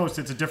West Coast.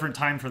 It's a different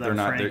time for them, They're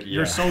not- Frank. they're-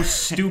 You're yeah. so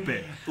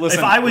stupid. Listen,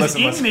 if I was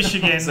listen, in listen,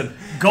 Michigan listen.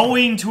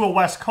 going to a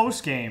West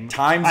Coast game,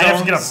 Time I'd have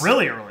to get up zones-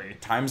 really early.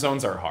 Time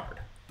zones are hard.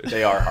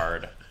 They are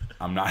hard.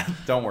 I'm not.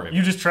 Don't worry.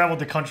 You just traveled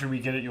the country. We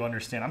get it. You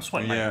understand. I'm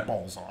sweating Yeah. my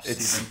balls off,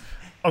 It's- Steven.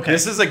 Okay.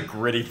 This is a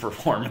gritty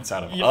performance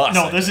out of Yeah, us.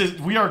 no, I this think.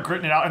 is we are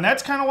gritting it out, and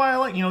that's kind of why I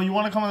like. You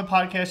want to come on the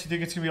podcast, you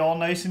think it's gonna be all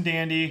nice and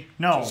dandy.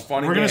 No, Just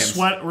fun and we're gonna games.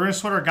 sweat. We're gonna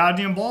sweat our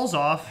goddamn balls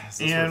off, Is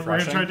this and we're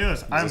gonna try to do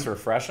this. Is this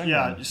refreshing?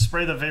 Yeah, just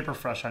spray the Vapor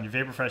Fresh on you.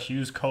 Vapor Fresh.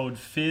 Use code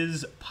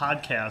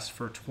FIZZPODCAST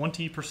for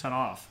 20%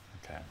 off.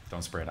 Okay.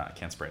 Don't spray it on. I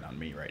can't spray it on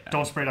me right now.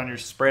 Don't spray it on your.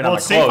 Spray it on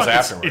it's my safe clothes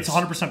it's- afterwards. It's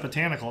 100%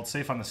 botanical. It's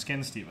safe on the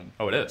skin, Steven.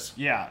 Oh, it is.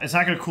 Yeah, it's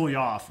not gonna cool you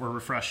off or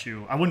refresh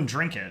you. I wouldn't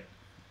drink it,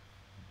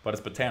 But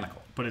it's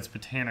botanical. but it's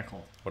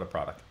botanical. What a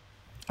product.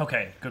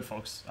 Okay, good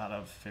folks out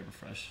of Vapor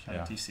Fresh, out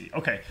Yeah. of DC.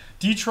 Okay,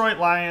 Detroit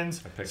Lions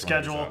picked one of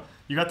schedule. these up.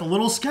 You got the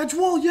little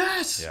schedule,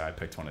 yes. Yeah, I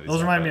picked one of these.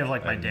 Those up, remind me but of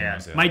like I my didn't dad.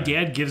 realize the My other day.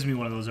 dad gives me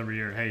one of those every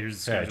year. Hey,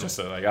 here's the Yeah, schedule. just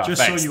so like, oh,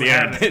 Just thanks. so you the,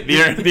 have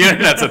internet, it. the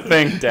internet's a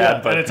thing, Dad. Yeah,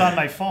 but and it's on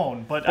my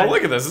phone. But well,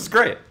 look at this. It's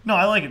great. No,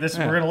 I like it. We're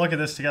gonna look at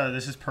this together.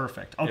 This is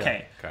perfect.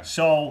 Okay, okay.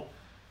 so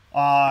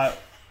NFL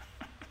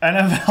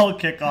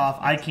kickoff.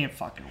 I can't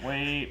fucking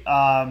wait.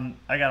 I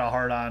got a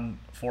hard on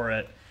for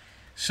it.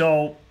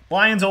 So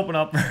Lions open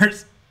up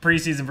versus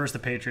preseason versus the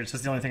Patriots.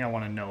 That's the only thing I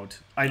want to note.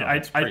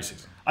 It's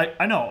preseason.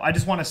 I know. I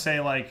just want to say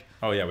like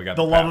Oh yeah, we got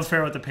the the love Pats.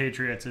 affair with the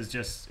Patriots is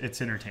just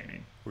it's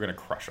entertaining. We're gonna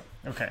crush them.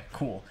 Okay,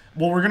 cool.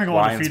 Well, we're gonna go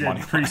Lions undefeated money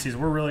line. preseason.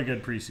 We're really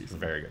good preseason.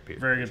 Very good.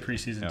 Very good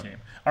preseason Yep. team.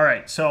 All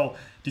right, so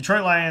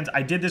Detroit Lions.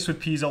 I did this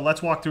with Pizzo.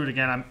 Let's walk through it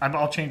again.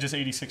 I'll change this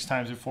 86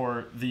 times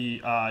before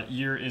the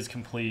year is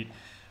complete.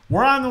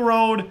 We're on the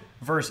road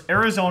versus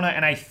Arizona,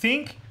 and I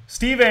think,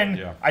 Steven,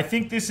 Yeah. I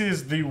think this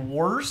is the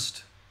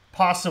worst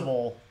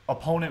possible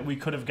opponent we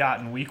could have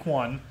gotten week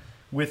one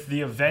with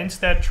the events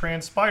that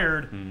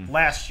transpired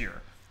last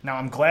year. Now,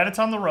 I'm glad it's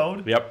on the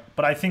road. Yep.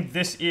 But I think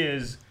this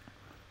is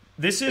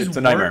It's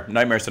a nightmare.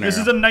 Nightmare scenario. This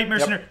is a nightmare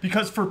Yep. scenario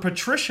because for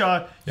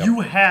Patricia, Yep. you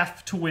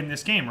have to win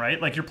this game,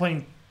 right? Like you're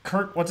playing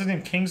what's his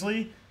name?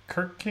 Kingsley?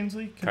 Kirk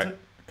Kingsley?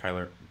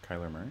 Kyler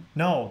Murray.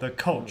 No, the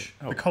coach.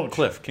 Oh, the coach.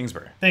 Cliff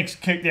Kingsbury. Thanks.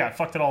 Yeah, I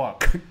fucked it all up.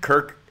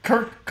 Kirk.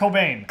 Kurt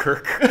Cobain.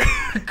 Kirk.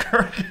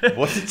 Kirk.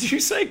 What did you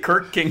say?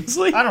 Kirk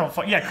Kingsley? I don't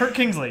know. Yeah, Kirk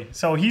Kingsley.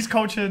 So he's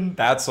coaching.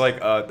 That's like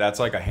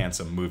a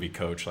handsome movie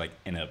coach, like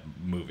in a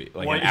movie.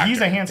 Like Well, an actor.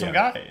 he's a handsome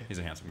Yeah. guy. He's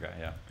a handsome guy.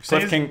 Yeah. Say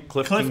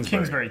Cliff Kingsbury.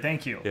 Kingsbury.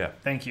 Thank you. Yeah.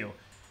 Thank you.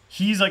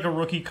 He's like a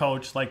rookie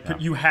coach. Like Yeah.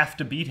 you have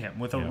to beat him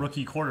with a Yeah.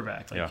 rookie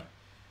quarterback. Like Yeah.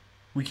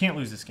 we can't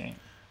lose this game.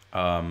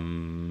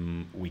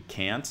 We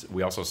can't.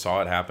 We also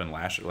saw it happen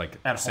last year, like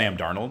At Sam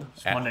home. Darnold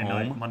It's at Monday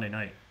home.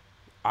 night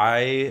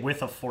I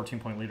with a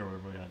 14-point lead or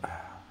whatever we had.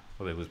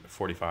 well, they lose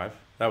 45.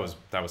 That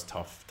was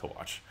tough to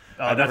watch.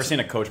 Oh, I've never that's- seen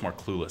a coach more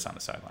clueless on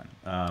the sideline.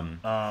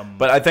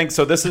 But I think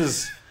so. This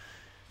is.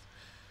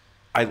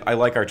 I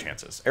like our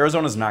chances.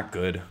 Arizona's not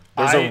good.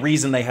 There's a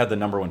reason they had the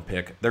number one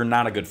pick. They're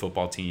not a good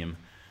football team.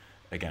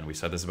 Again, we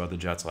said this about the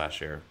Jets last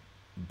year.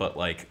 But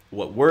like,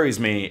 what worries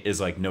me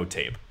is like no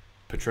tape.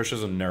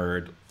 Patricia's a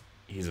nerd.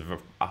 He's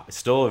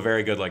still a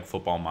very good like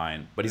football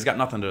mind, but he's got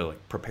nothing to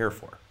like prepare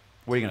for.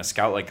 What are you gonna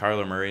scout like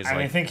Kyler Murray's? I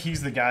like, think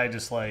he's the guy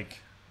just like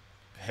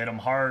hit him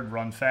hard,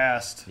 run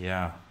fast.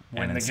 yeah.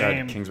 win And the instead,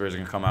 game. Kingsbury's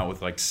gonna come out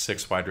with like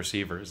 6 wide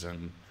receivers,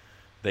 and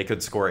they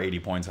could score 80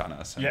 points on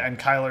us. And Yeah, and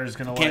Kyler's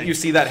gonna. Can't like, you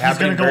see that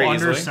happening He's gonna very go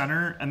under easily?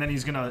 center, and then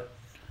he's gonna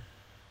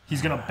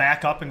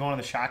back up and go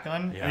into the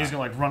shotgun, Yeah. and he's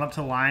gonna like run up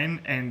to the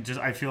line, and just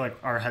I feel like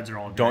our heads are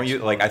all. Don't you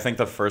explode. like? I think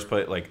the first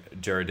play, like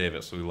Jared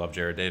Davis, we love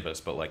Jared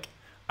Davis, but like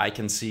I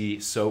can see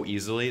so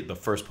easily the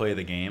first play of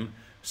the game,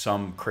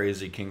 some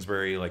crazy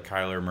Kingsbury like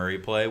Kyler Murray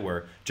play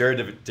where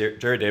Jared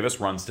Davis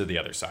runs to the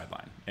other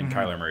sideline and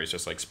Kyler Murray's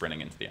just like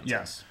sprinting into the end zone.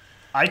 Yes,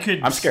 I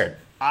could. I'm scared.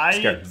 I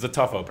Scared. It's a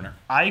tough opener.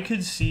 I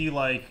could see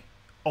like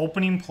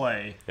opening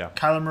play. Yeah.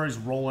 Kyler Murray's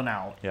rolling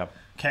out. Yep.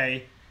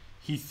 Okay,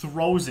 he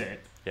throws it.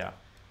 Yeah.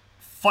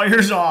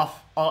 Fires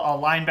off a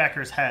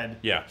linebacker's head.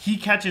 Yeah. He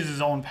catches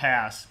his own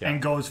pass Yeah.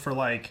 and goes for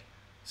like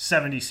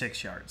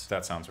 76 yards.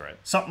 That sounds right.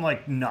 Something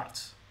like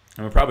nuts.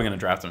 And we're probably gonna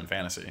draft him in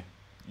fantasy.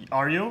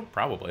 Are you?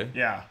 Probably.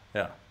 Yeah.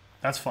 Yeah.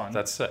 That's fun.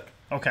 That's sick.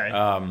 okay.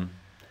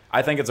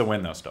 I think it's a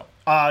win though. Still.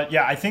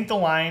 Yeah, I think the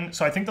line.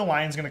 So I think the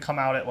line's gonna come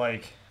out at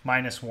like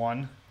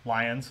 -1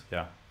 Lions,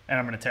 Yeah. and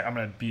I'm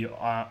gonna be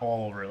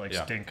all over it like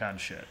Yeah. stink on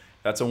shit.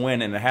 That's a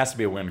win, and it has to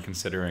be a win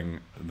considering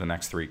the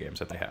next 3 games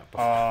that they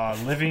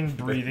have. Living,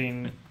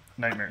 breathing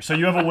nightmare. So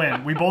you have a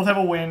win. We both have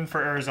a win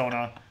for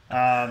Arizona.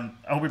 I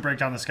hope we break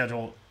down the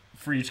schedule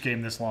for each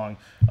game this long.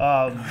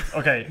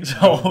 Okay,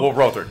 so We'll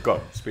roll through it.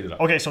 Go. Speed it up.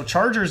 okay, so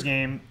Chargers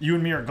game. You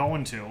and me are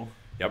going to.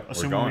 Yep, we're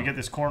assuming going. we get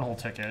this cornhole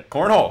ticket.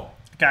 Cornhole.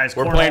 Guys,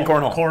 We're playing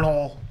cornhole.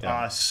 Cornhole,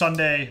 Yeah.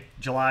 Sunday,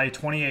 July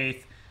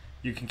 28th.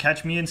 You can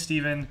catch me and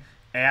Steven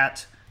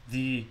at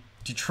the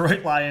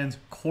Detroit Lions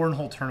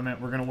cornhole tournament.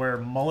 We're going to wear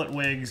mullet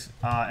wigs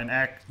and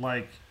act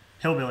like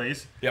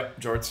hillbillies. Yep,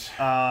 jorts.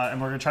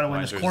 And we're going to try to win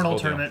Lions this jerseys, whole cornhole deal.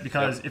 tournament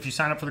because Yep. if you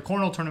sign up for the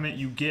cornhole tournament,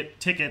 you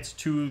get tickets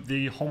to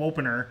the home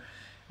opener.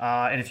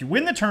 And if you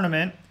win the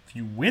tournament,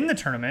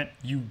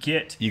 you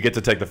get... You get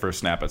to take the first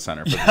snap at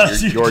center for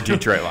Yes, your you do.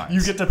 Detroit Lions.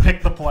 You get to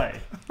pick the play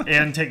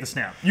and take the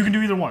snap. You can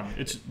do either one.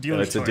 It's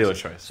dealer's It's choice. a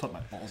dealer's choice. Put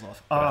my balls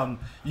off.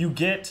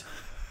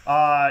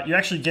 You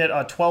actually get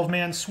a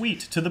 12-man suite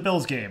to the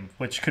Bills game,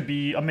 which could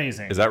be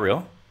amazing. Is that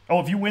real? Oh,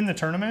 if you win the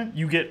tournament,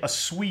 you get a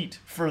suite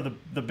for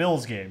the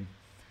Bills game.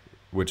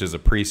 Which is a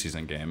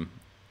preseason game.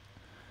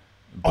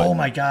 Oh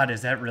my God,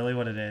 is that really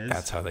what it is?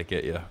 That's how they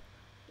get you.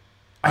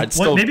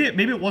 Maybe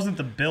it wasn't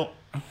the Bill.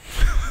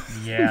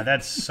 Yeah,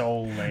 that's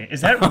so lame.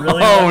 Is that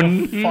really what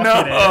the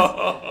fuck it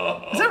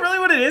is? Is that really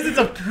what it is? It's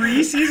a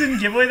preseason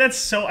giveaway? That's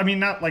so... I mean,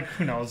 not like,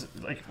 who knows?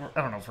 Like,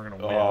 I don't know if we're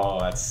going to win. Oh,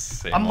 that's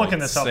same I'm old, looking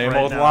this up same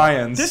right old now.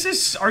 Lions.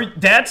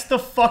 That's the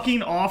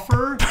fucking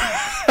offer?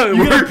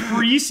 You get a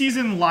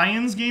preseason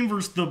Lions game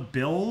versus the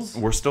Bills?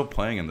 We're still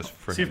playing in this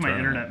freaking See if my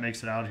tournament. internet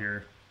makes it out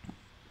here.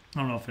 I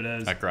don't know if it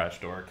is. That garage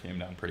door came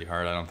down pretty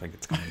hard. I don't think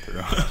it's coming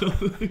through.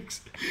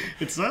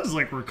 It sounds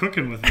like we're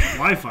cooking with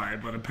Wi-Fi,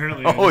 but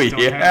apparently Oh, I just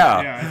don't yeah. have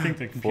it. Yeah, I think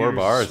the 4 computer's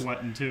bars.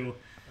 sweating too.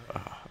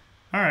 All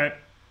right.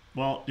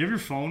 Well, you have your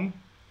phone?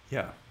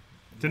 Yeah.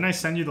 Didn't I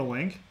send you the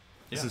link?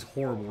 This Yeah. is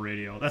horrible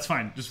radio. That's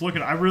fine. Just look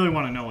at it. I really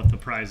want to know what the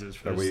prize is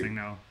for Are this thing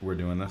now. We're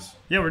doing this?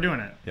 Yeah, we're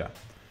doing it.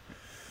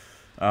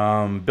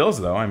 Yeah.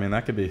 Bills, though. I mean,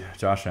 that could be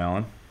Josh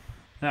Allen.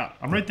 Yeah,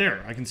 I'm right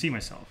there. I can see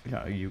myself.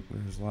 Yeah,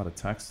 there's a lot of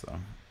text, though.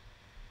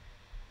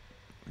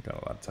 I got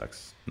a lot of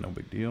text. No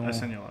big deal. I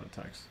send you a lot of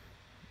texts.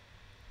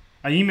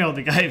 I emailed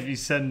the guy if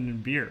he's sending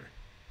beer.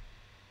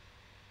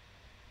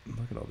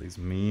 Look at all these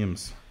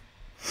memes.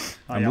 Oh,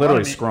 I'm yeah,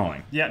 literally a lot of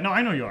scrolling. Yeah, no,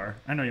 I know you are.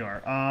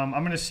 I'm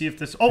going to see if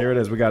this... Oh, Here it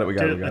is. We got it.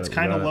 it's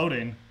kind of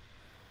loading.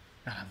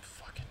 God, I'm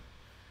fucking...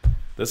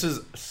 This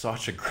is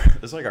such a...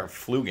 This is like our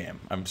flu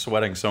game. I'm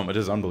sweating so much.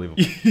 This is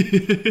unbelievable.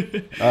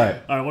 All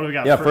right. All right, what do we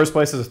got? Yeah, first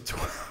place is...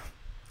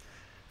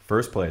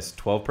 First place,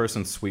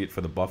 12-person suite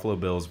for the Buffalo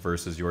Bills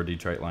versus your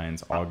Detroit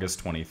Lions,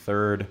 August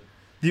 23rd.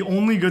 The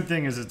only good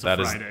thing is it's a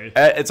Friday.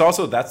 It's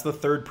also, that's the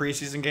third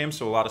preseason game,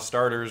 so a lot of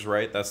starters,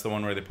 right? That's the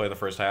one where they play the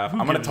first half. I'm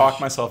going to gives talk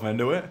a myself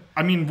into it.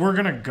 I mean, we're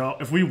going to go...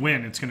 If we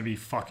win, it's going to be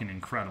fucking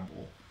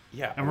incredible.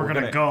 Yeah. And we're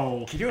going to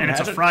go, Can you and it's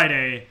a imagine?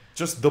 Friday.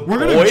 Just the We're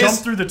boys. going to jump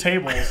through the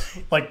tables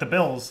like the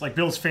Bills, like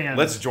Bills fans.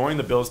 Let's join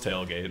the Bills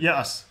tailgate.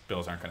 Yes.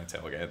 Bills aren't going to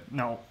tailgate.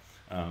 No.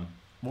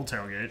 We'll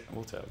tailgate.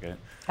 We'll tailgate.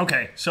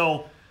 Okay,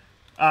 so...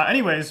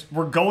 anyways,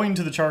 we're going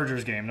to the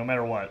Chargers game no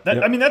matter what.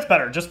 Yep. I mean, that's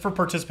better. Just for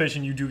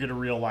participation, you do get a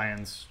real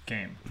Lions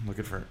game. I'm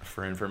looking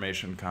for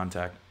information,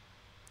 contact.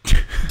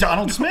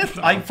 Donald Smith?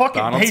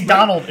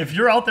 Donald, if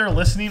you're out there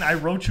listening, I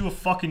wrote you a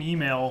fucking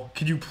email.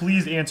 Could you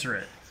please answer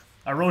it?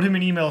 I wrote him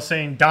an email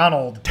saying,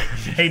 Donald,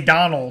 hey,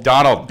 Donald.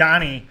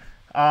 Donnie,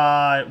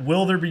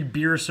 will there be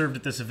beer served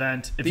at this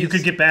event? If you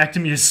could get back to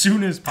me as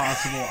soon as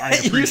possible,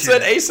 I'd appreciate You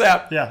said it.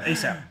 ASAP. Yeah,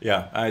 ASAP.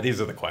 Yeah,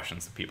 these are the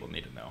questions that people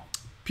need to know.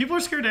 People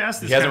are scared to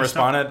ask this. He hasn't kind of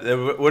stuff.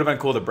 responded. It would have been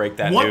cool to break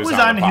that What news was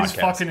on on the his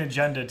podcast. fucking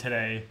agenda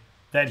today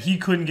that he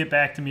couldn't get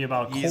back to me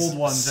about He's cold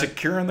ones?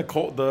 securing the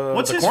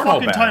What's the his cornhole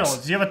fucking bags. title?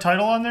 Does he have a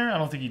title on there? I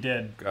don't think he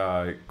did.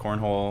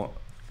 Cornhole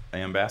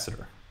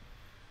ambassador.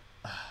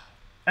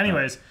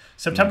 Anyways,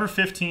 September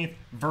 15th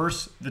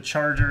versus the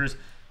Chargers.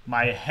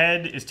 My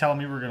head is telling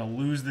me we're going to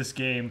lose this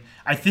game.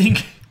 I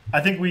think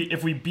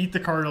if we beat the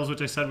Cardinals,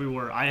 which I said we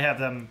were, I have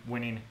them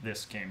winning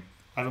this game.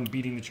 I have them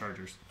beating the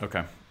Chargers.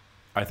 Okay.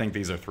 I think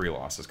these are 3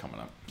 losses coming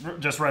up.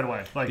 Just right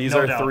away. Like, These no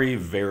are doubt. 3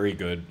 very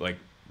good.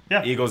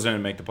 Yeah. Eagles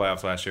didn't make the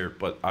playoffs last year,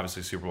 but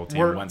obviously Super Bowl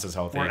team. Wentz is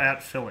healthy. We're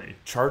at Philly.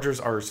 Chargers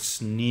are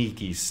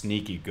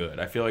sneaky good.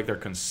 I feel like they're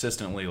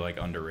consistently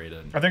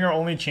underrated. I think our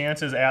only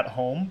chance is at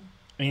home,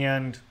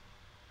 and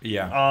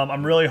Yeah.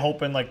 I'm really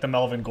hoping the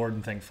Melvin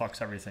Gordon thing fucks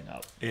everything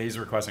up. Yeah, he's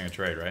requesting a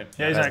trade, right?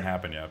 Yeah, that he's hasn't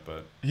happened yet,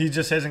 but He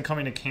just isn't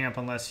coming to camp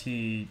unless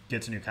he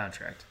gets a new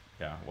contract.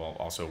 yeah. Well,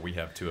 also we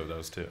have 2 of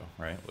those too,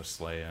 right? With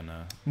Slay and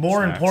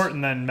More Snacks.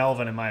 important than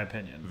Melvin, in my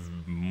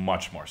opinion.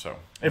 Much more so.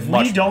 If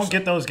Much we more don't so.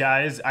 get those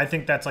guys, I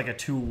think that's like a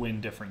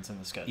 2-win difference in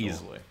the schedule.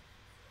 easily,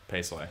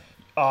 pay Slay.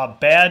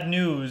 Bad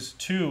news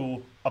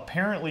too.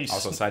 Apparently,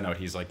 Also, side note,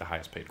 he's the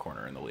highest paid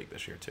corner in the league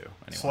this year too,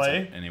 and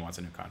Slay? he wants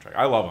a new contract.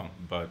 I love him,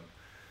 but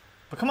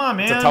but come on,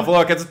 man, it's a tough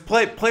look. It's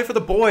play for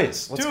the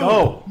boys. Let's Dude,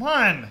 go. Come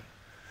on.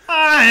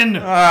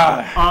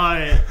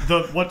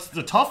 What's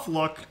the tough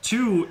look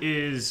too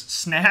is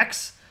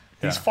Snacks.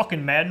 These Yeah.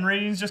 fucking Madden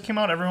ratings just came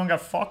out. Everyone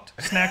got fucked.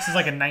 Snacks is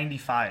like a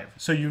 95,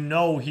 so he's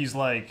Oh,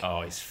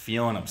 he's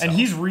feeling himself, and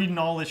he's reading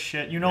all this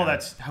shit.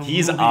 That's how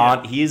he's who he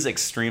on. is. He's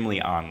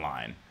extremely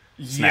online.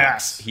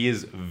 Snacks. Yes. He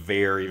is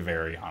very,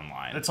 very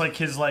online. It's like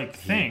his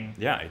thing.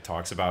 Yeah, he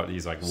talks about.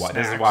 He's like, what?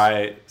 This is Snacks.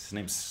 why his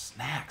name's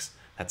Snacks.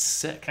 That's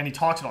sick. And he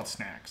talks about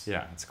Snacks.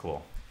 Yeah, it's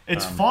cool.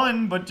 It's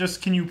fun, but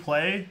just can you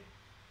play?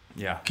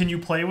 Yeah. Can you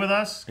play with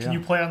us? Can Yeah. you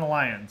play on the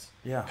Lions?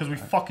 Yeah. Because we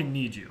fucking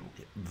need you.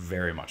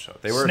 Very much so.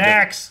 They were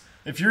Snacks.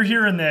 If you're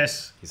hearing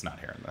this, he's not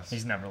hearing this.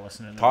 he's never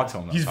listening to Talk this. to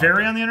him, though. He's Talk very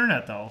to him. on the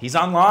internet, though. He's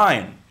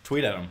online.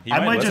 Tweet at him. He I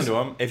might might listen just- to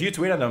him. If you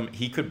tweet at him,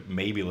 he could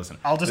maybe listen.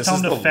 I'll just this tell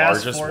is him to the fast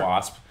largest forward.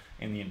 wasp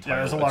in the entire. Yeah,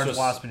 there's a world. large It's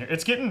wasp in here.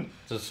 It's getting...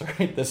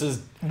 Sorry, this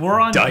is. We're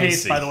on dicey.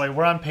 pace, by the way.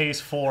 We're on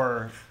pace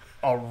for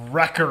a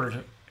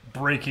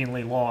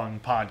record-breakingly long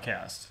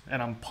podcast,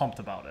 and I'm pumped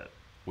about it.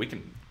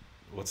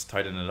 Let's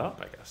tighten it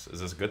up, I guess.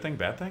 Is this a good thing,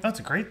 bad thing? That's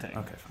a great thing.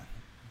 Okay, fine.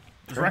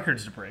 There's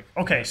records to break.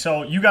 Okay,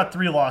 so you got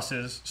 3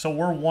 losses, so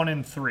we're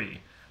 1-3.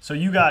 So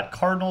you got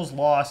Cardinals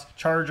loss,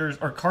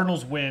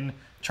 Cardinals win,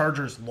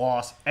 Chargers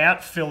loss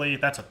at Philly.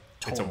 That's a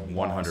total It's a 100%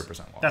 loss.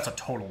 loss. That's a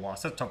total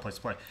loss. That's a tough place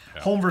to play.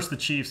 Yeah. Home versus the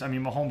Chiefs. I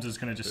mean, Mahomes is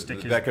going to just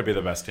stick his... That could be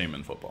the best team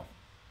in football.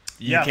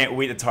 Yeah.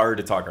 It's hard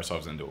to talk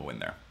ourselves into a win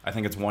there. I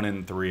think it's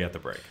 1-3 at the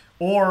break.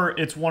 Or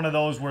it's one of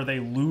those where they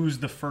lose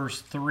the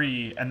first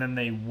 3 and then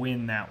they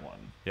win that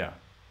one. Yeah.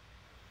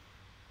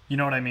 You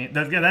know what I mean?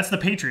 That's the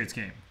Patriots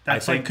game.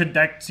 That's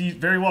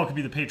very well could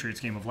be the Patriots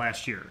game of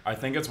last year. I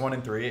think it's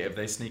 1-3. If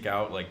they sneak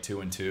out like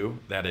 2-2,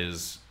 that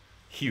is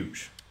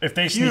huge. If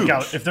they Huge. sneak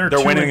out, if they're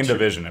winning 2-2 in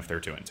division if they're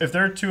 2-2. If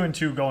they're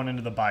 2-2 going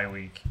into the bye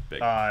week,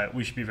 Big.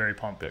 We should be very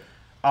pumped. Big.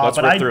 But Let's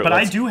rip through it.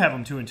 I do have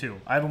them 2-2.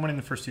 I have them winning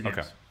the first 2 games.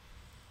 Okay.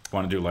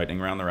 Want to do lightning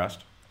round the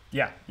rest?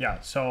 Yeah.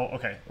 So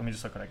okay, let me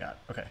just look what I got.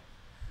 Okay.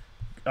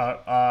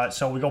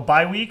 So we go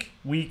bye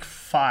week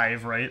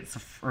 5, right? It's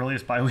the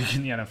earliest bye week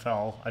in the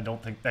NFL. I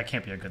don't think that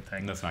can't be a good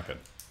thing. That's not good.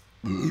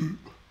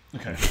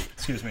 Okay,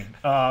 excuse me.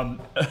 So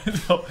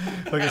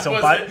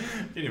You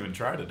didn't even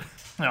try to.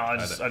 No, I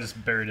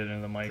just buried it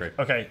into the mic. Great.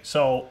 Okay,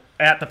 so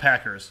at the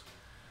Packers,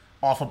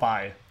 off a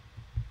bye,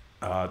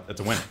 It's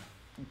a win.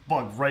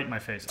 bug right in my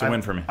face. It's a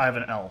win for me. I have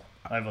an L.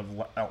 I have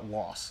a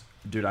loss.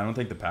 Dude, I don't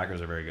think the Packers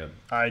are very good.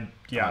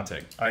 Hot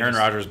take. Aaron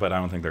Rodgers, but I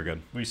don't think they're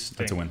good. We stink.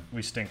 That's a win.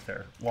 We stink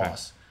there.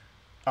 Loss.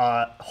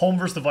 Home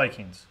versus the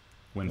Vikings.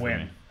 Win for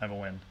me. I have a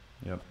win.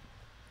 Yep.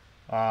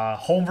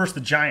 Home versus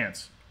the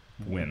Giants.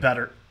 Win.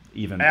 Better.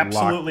 Even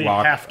Absolutely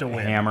lock, have to win.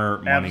 Hammer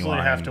money Absolutely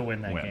line, have to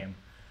win that game.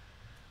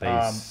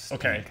 They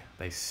stink. Okay.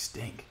 They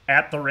stink.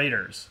 At the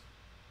Raiders.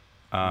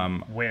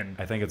 Win.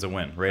 I think it's a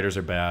win. Raiders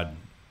are bad.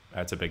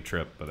 That's a big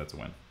trip, but that's a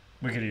win.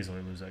 We could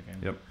easily lose that game.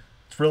 Yep.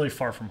 It's really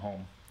far from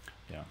home.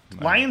 Yeah.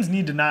 Lions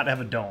need to not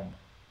have a dome.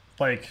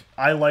 Like,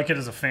 I like it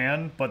as a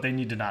fan, but they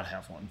need to not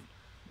have one.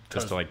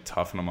 Just to like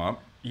toughen them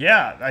up.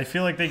 Yeah, I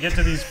feel like they get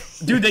to these.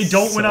 Dude, they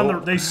don't win on the.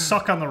 They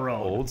suck on the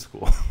road. Old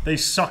school. They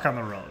suck on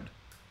the road.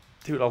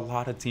 Dude, a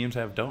lot of teams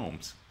have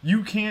domes.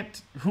 You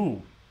can't.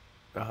 Who?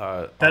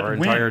 Our win.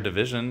 entire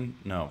division.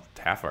 No,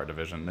 half our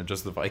division. They're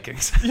just the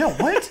Vikings. Yeah,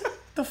 what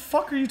the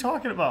fuck are you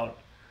talking about?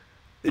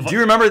 Do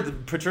you remember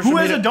Patricia? Who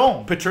has a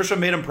dome? Patricia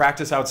made him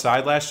practice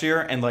outside last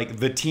year, and like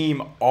the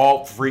team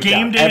all freaked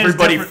Game out. day is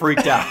Everybody different.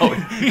 freaked out.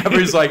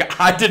 Everybody's like,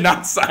 I did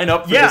not sign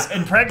up for this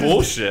and practice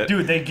bullshit.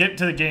 Dude, they get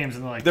to the games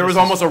and they're like, There was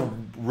almost a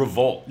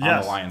revolt on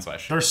Yes. the Lions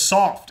last year. they're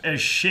soft as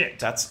shit.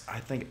 That's, I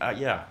think,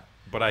 yeah.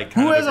 But I kind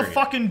Who of has agree. a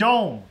fucking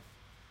dome?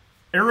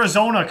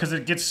 Arizona, because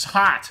it gets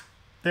hot.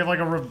 They have like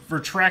a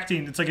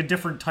retracting. It's like a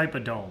different type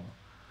of dome.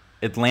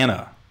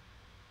 Atlanta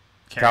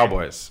 'Kay.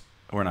 Cowboys.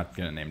 We're not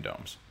gonna name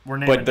domes. We're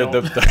naming but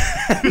domes.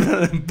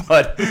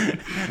 but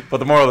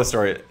the moral of the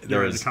story,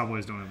 there The is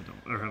Cowboys don't have a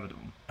dome or have a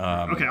dome.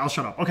 Okay, I'll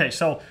shut up. Okay,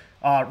 so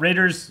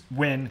Raiders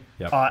win.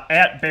 Yep.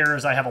 At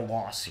Bears, I have a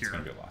loss here. it's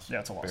gonna be a loss. Yeah,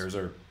 it's a loss. Bears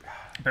are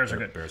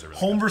good. Bears are really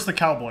Home good. versus the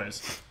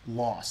Cowboys,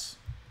 loss.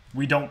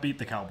 We don't beat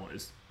the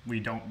Cowboys. We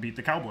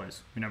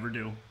never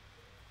do.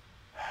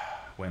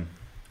 Win.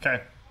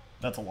 Okay,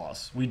 that's a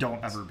loss. We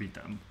don't ever beat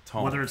them.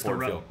 home, Whether it's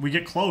Ford Field. we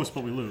get close,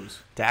 but we lose.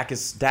 Dak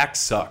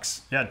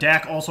sucks. Yeah,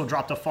 Dak also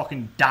dropped a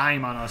fucking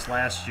dime on us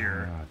last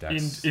year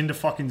Dak's- into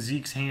fucking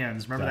Zeke's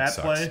hands. Remember Dak that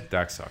sucks. play?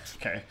 Dak sucks.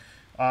 Okay.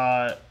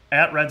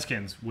 At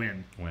Redskins,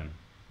 win. Win.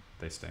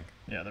 They stink.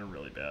 Yeah, they're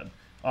really bad.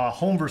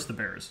 Home versus the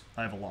Bears,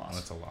 I have a loss. Oh,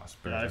 that's a loss.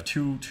 Yeah, I have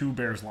two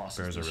Bears losses.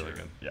 Bears are this really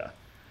year. good.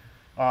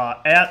 Yeah.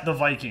 At the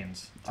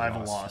Vikings, I have a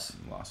loss.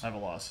 loss. I have a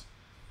loss.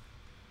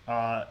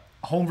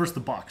 Home versus the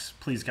Bucks.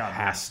 Please God,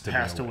 Has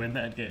to win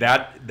that game.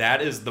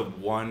 That is the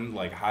one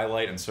like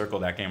highlight and circle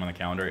that game on the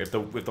calendar. If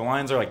the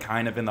Lions are like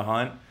kind of in the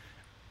hunt,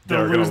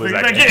 they're going to lose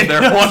that game.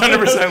 They're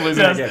 100%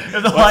 losing that game. If the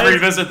Let's Lions-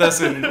 revisit this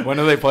in when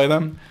do they play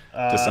them?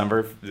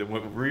 December.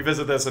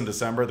 Revisit this in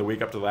December, the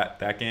week up to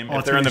that game. Oh,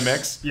 If they're in the it's gonna be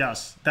mix,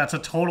 yes, that's a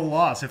total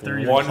loss if they're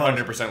even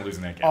 100%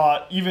 losing that game.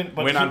 close.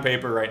 But Win on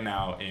paper right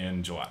now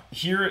in July.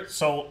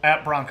 So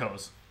at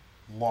Broncos,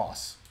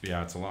 loss.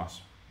 Yeah, it's a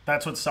loss.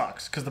 That's what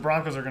sucks because the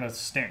Broncos are gonna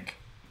stink.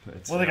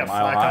 It's Well, they got a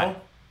mile Flacco. high.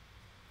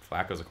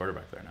 Flacco's a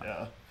quarterback there now.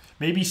 Yeah,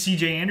 maybe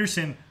C.J.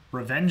 Anderson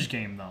revenge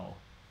game though.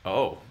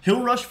 Oh,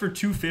 He'll rush for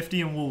 250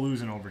 and we'll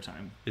lose in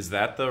overtime. is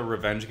that the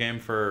revenge game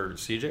for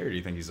CJ, or do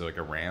you think he's like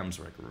a Rams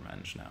like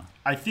revenge now?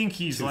 I think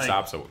he's Two like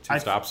stops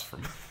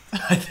from.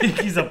 I think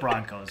he's a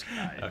Broncos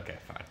guy. Okay,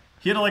 fine.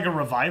 He had like a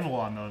revival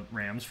on the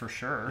Rams for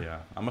sure. Yeah,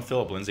 I'm a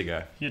Philip Lindsay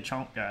guy. He a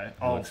chunk guy.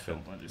 looks Phil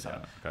good. Lindsay's Yeah,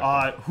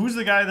 out. okay. Who's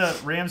the guy the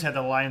Rams had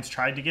the Lions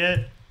tried to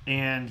get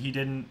and he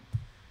didn't?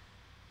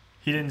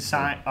 He didn't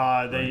sign.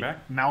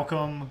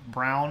 Malcolm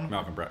Brown.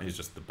 Malcolm Brown. He's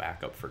just the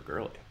backup for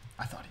Gurley.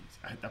 I thought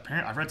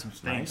apparently I read some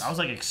things. Nice. I was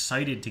like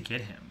excited to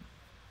get him,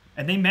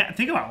 and they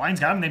think about it, Lions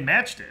got him. They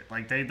matched it.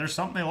 Like there's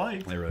something they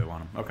like. They really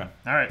want him. Okay.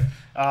 All right,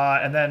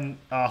 and then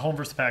home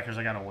versus the Packers.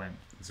 I got to win.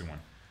 Easy one.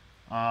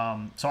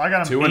 So I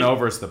got 2-0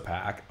 versus the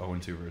Pack.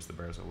 0-2 versus the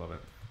Bears. I love it.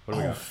 What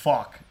do we got?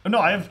 Fuck. No,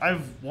 I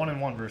have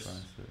 1-1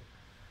 versus.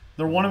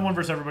 They're 1-1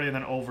 versus everybody, and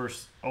then 0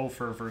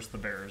 versus the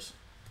Bears.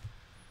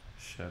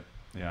 Shit.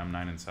 Yeah, I'm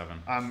 9-7.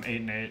 I'm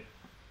 8-8.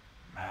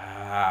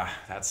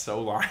 That's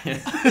so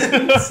Lions.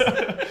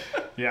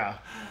 Yeah.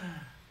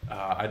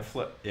 I'd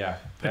flip. Yeah.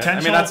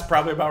 Potential, that's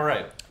probably about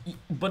right.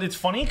 But it's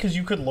funny because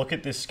you could look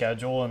at this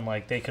schedule and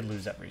like they could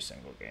lose every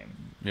single game.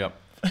 Yep.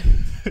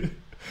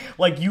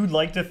 Like you'd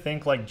like to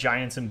think like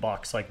Giants and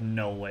Bucks, like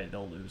no way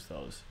they'll lose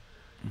those.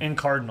 And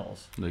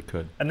Cardinals. They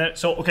could. And then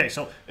so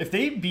if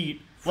they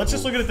beat, let's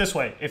just look at it this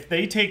way: if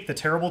they take the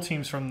terrible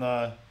teams from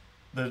the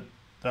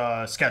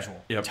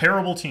schedule,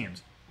 terrible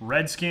teams,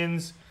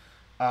 Redskins,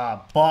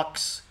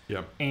 Bucks,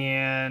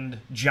 and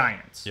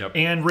Giants,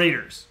 and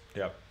Raiders.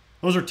 Yep.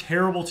 Those are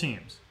terrible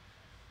teams.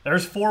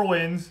 There's 4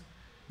 wins.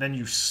 Then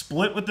you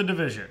split with the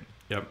division.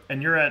 Yep.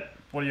 And you're at,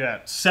 what are you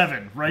at?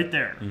 7 right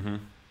there. Mm-hmm.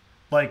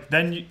 Like,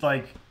 then,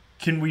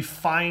 can we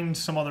find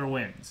some other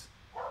wins?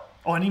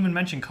 Oh, I didn't even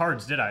mention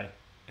Cards, did I?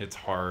 It's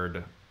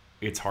hard.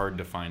 It's hard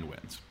to find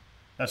wins.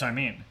 That's what I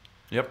mean.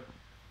 Yep.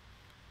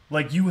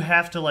 Like, you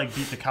have to,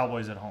 beat the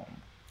Cowboys at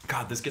home.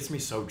 God, this gets me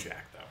so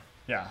jacked, though.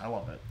 Yeah, I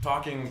love it.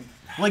 Talking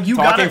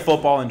gotta,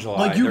 football in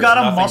July. Like, you got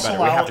to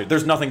muscle out.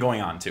 There's nothing going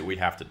on, too. We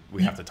have to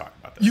talk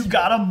about this. You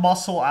got to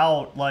muscle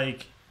out,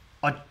 like,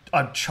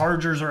 a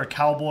Chargers or a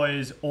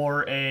Cowboys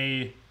or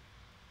a...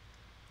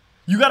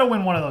 You got to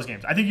win one of those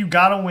games. I think you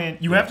got to win.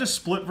 You have to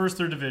split versus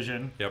their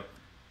division. Yep.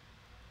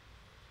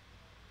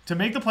 To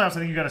make the playoffs, I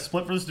think you got to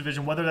split versus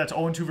division, whether that's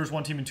 0-2 versus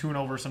one team and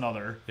 2-0 versus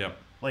another. Yep.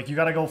 Like, you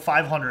got to go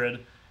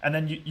 500, and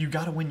then you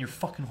got to win your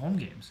fucking home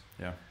games.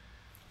 Yeah.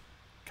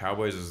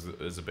 Cowboys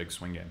is a big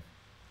swing game.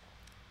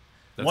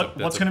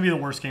 What's going to be the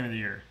worst game of the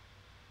year?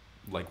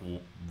 Like,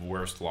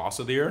 worst loss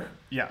of the year?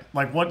 Yeah.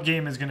 Like, what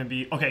game is going to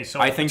be... Okay,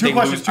 so I think two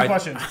questions. Two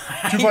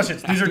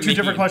questions. These are two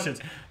different questions.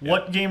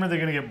 What game are they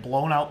going to get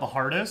blown out the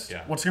hardest?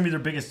 Yeah. What's going to be their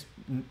biggest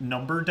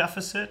number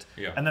deficit?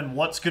 Yeah. And then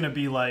what's going to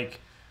be,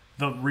 like,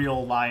 the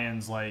real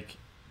Lions, like,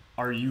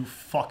 are you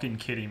fucking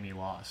kidding me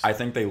loss? I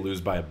think they lose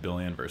by 1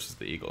 billion versus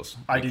the Eagles.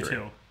 I do,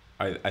 too.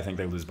 I think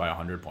they lose by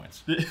 100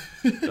 points.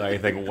 I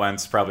think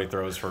Wentz probably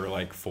throws for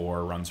like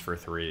 4, runs for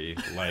 3.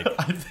 Like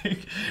I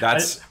think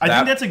that's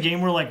a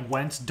game where like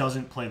Wentz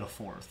doesn't play the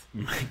fourth.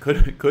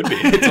 Could be.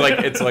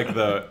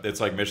 It's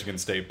like Michigan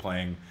State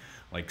playing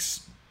like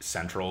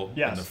Central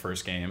in the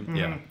first game. Mm-hmm.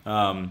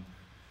 Yeah.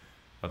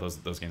 But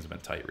those games have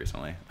been tight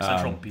recently.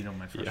 Central beat them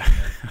my first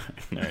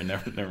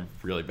year. They're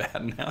really bad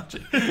analogy.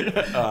 You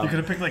could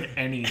have picked like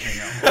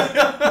anything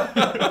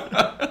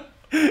else.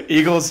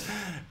 Eagles.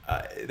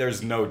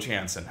 There's no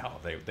chance in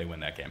hell they win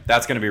that game.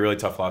 That's going to be a really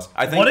tough loss.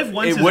 I think. What if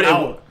Wentz is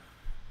out?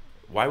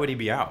 Why would he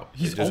be out?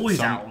 He's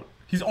always out.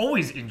 He's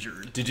always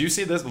injured. Did you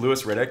see this?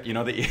 Louis Riddick, the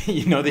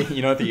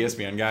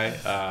ESPN guy,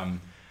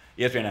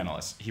 ESPN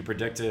analyst. He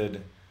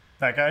predicted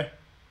that guy.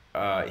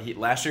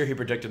 Last year he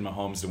predicted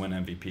Mahomes to win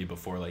MVP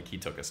before like he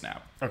took a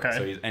snap. Okay.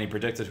 So he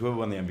predicted who would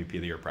win the MVP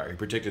the year prior. He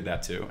predicted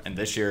that too, and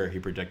this year he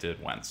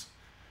predicted Wentz.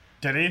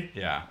 Did he?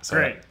 Yeah. So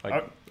great.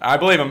 I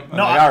believe him.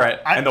 No, all right.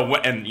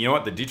 And you know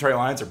what? The Detroit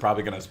Lions are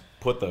probably going to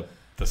put the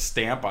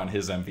stamp on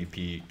his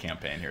MVP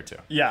campaign here too.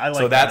 Yeah, I like.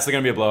 So that's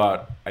going to be a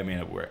blowout. I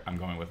mean, I'm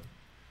going with.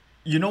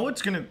 You know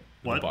what's going to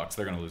the Bucks?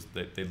 They're going to lose.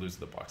 They lose to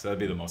the Bucks. That'd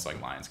be the most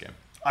like Lions game.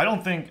 I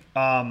don't think.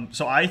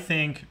 So I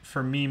think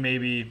for me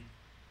maybe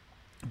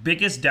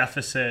biggest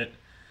deficit.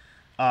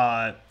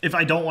 If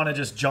I don't want to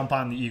just jump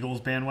on the Eagles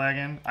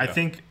bandwagon, I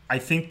think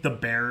the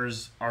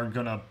Bears are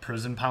gonna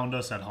prison pound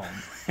us at home,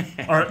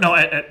 or no,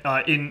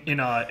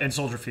 in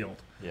Soldier Field.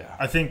 Yeah,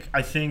 I think.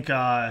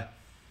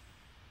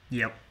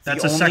 Yep,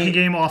 that's a second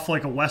game off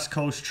like a West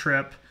Coast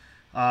trip.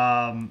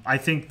 I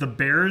think the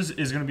Bears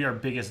is gonna be our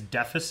biggest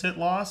deficit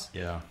loss.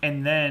 Yeah,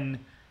 and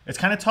then it's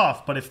kind of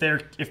tough, but if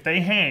they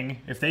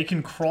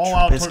can crawl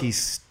out. Trubisky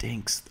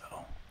stinks though.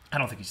 I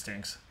don't think he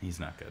stinks.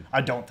 He's not good.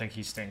 I don't think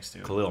he stinks,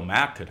 dude. Khalil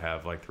Mack could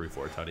have like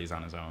 3-4 tutties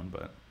on his own,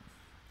 but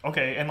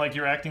okay, and like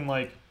you're acting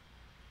like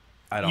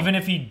I don't. Even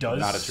if he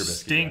does not a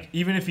Trubisky stink, guy.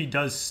 Even if he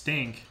does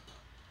stink,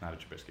 not a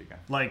Trubisky guy.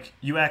 Like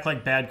you act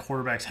like bad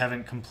quarterbacks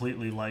haven't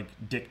completely like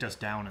dicked us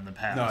down in the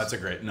past. No, that's a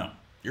great no.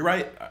 You're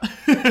right.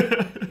 You're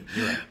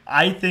right.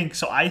 I think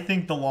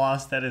the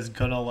loss that is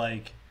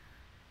gonna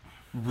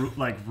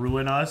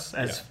ruin us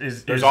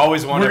is there's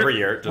always one every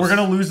year. We're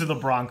gonna lose to the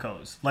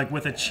Broncos, like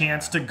with a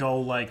chance to go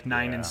like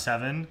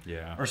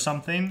 9-7, or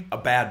something. A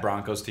bad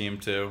Broncos team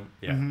too.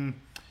 Yeah, mm-hmm.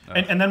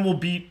 And then we'll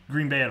beat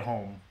Green Bay at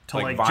home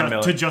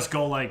to just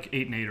go like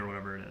 8-8 or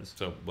whatever it is.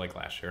 So like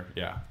last year,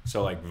 yeah.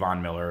 So like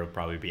Von Miller will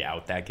probably be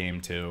out that game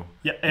too.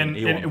 Yeah, and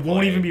it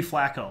won't even be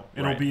Flacco.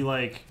 It'll be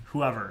like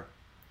whoever.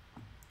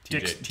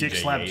 Dick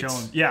Slap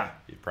Jones. Yeah.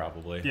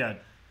 Probably. Yeah.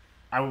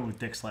 I went with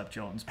Dick Slap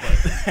Jones, but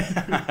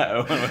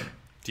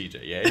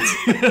TJ Yates.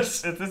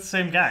 it's the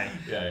same guy.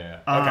 Yeah.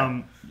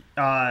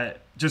 Okay.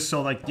 Just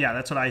so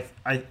that's what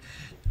I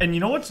and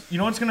you know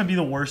what's gonna be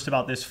the worst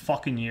about this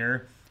fucking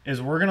year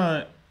is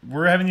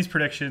we're having these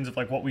predictions of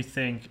like what we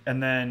think,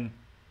 and then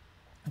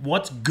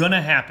what's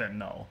gonna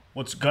happen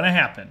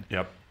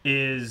Yep.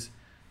 is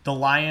the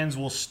Lions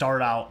will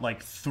start out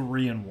like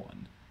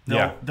 3-1.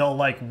 They'll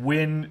like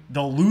win.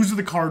 They'll lose to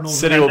the Cardinals.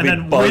 City will be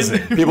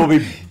buzzing. People will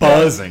be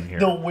buzzing here.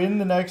 They'll win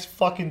the next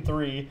fucking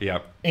 3.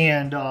 Yep.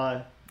 And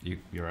you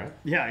right?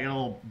 yeah, I got a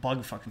little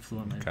bug fucking flew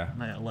on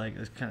my leg.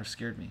 It kind of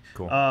scared me.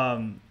 Cool.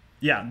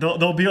 Yeah,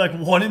 they'll be like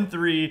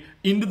 1-3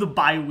 into the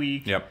bye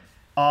week. Yep.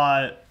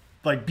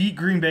 Like beat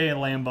Green Bay and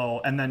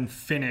Lambeau, and then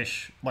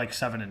finish like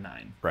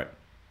 7-9. Right.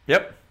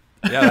 Yep.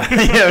 Yeah.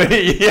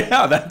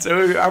 yeah. That's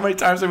how many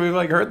times have we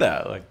like heard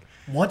that? Like.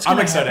 I'm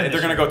excited. They're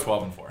going to go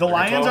 12-4. The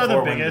Lions are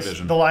the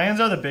biggest. The Lions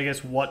are the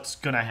biggest. What's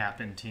going to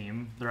happen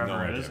team there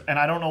ever is, and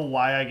I don't know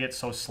why I get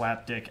so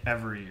slapdick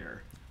every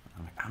year.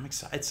 I'm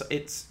excited.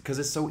 It's because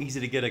it's so easy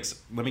to get.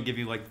 Let me give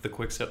you like the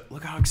quick step.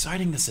 Look how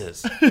exciting this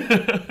is.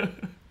 The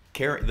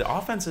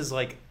offense is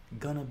like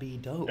gonna be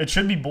dope. It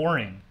should be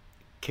boring.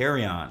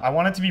 Carry on. I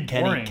want it to be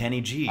boring.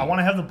 Kenny G. I want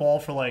to have the ball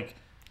for like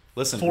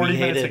 40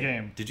 minutes a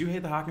game. Did you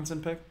hate the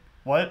Hawkinson pick?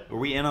 What? Were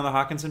we in on the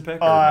Hawkinson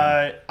pick?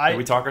 Did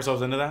we talk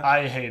ourselves into that?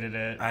 I hated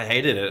it. I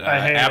hated it.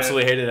 I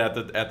absolutely hated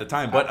it at the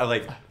time. But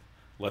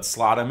let's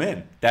slot him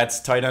in. That's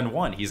tight end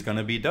 1. He's going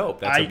to be dope.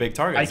 That's a big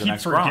target. I keep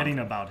forgetting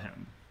about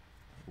him.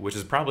 Which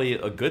is probably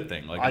a good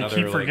thing. I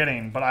keep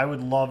forgetting, but I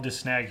would love to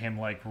snag him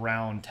like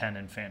round 10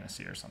 in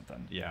fantasy or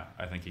something. Yeah,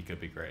 I think he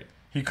could be great.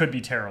 He could be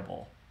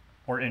terrible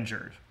or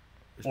injured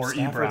or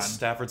Ebron.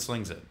 Stafford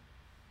slings it,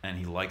 and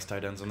he likes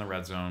tight ends in the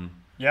red zone.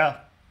 Yeah.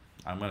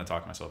 I'm going to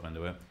talk myself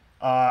into it.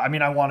 I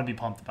mean, I want to be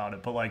pumped about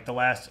it, but like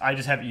I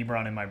just have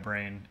Ebron in my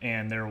brain,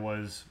 and there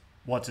was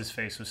what's his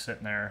face was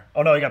sitting there.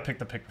 Oh no, he got picked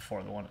the pick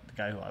before the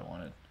guy who I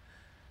wanted.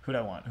 Who'd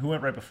I want? Who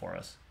went right before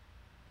us?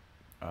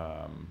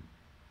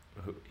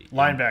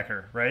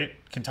 Linebacker, right?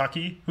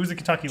 Kentucky. Who's the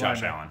Kentucky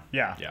Josh linebacker? Allen.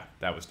 Yeah,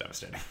 that was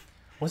devastating.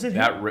 Was it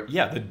that?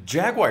 The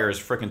Jaguars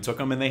freaking took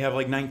him, and they have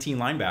like 19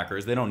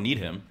 linebackers. They don't need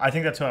him. I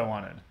think that's who I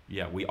wanted.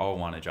 Yeah, we all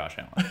wanted Josh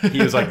Allen.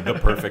 He was like the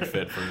perfect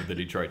fit for the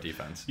Detroit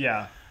defense.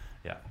 Yeah.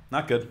 Yeah,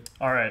 not good.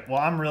 All right. Well,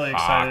 I'm really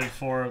excited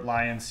for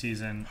Lions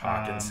season.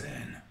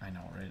 Hawkinson. I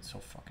know, right? It's so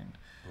fucking.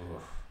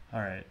 Ugh. All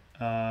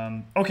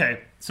right. Okay.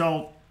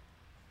 So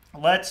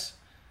let's.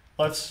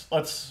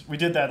 We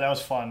did that. That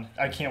was fun.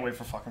 I can't wait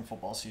for fucking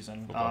football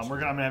season. I'm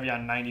gonna have you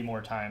on 90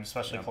 more times,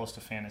 especially close to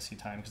fantasy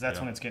time, because that's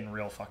when it's getting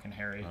real fucking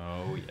hairy.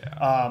 Oh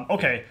yeah.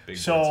 Okay. Big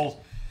so.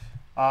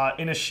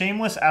 In a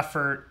shameless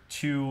effort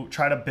to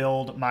try to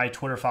build my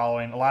Twitter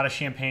following, a lot of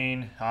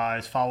champagne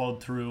is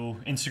followed through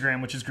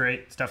Instagram, which is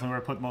great. It's definitely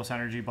where I put the most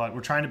energy, but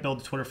we're trying to build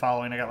the Twitter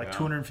following. I got like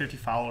 250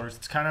 followers.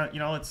 It's kind of,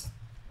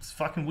 it's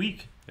fucking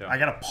weak. Yeah. I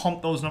got to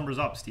pump those numbers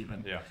up,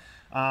 Steven. Yeah.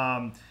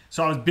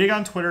 So I was big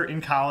on Twitter in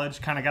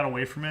college, kind of got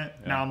away from it.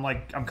 Yeah.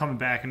 Now I'm coming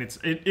back, and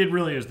it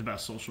really is the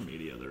best social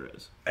media there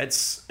is.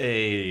 It's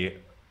a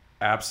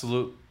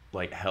absolute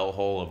like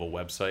hellhole of a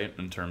website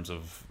in terms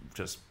of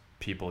just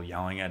people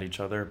yelling at each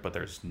other, but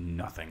there's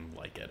nothing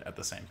like it at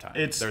the same time.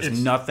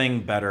 There's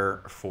nothing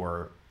better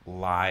for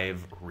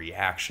live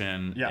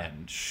reaction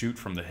and shoot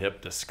from the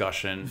hip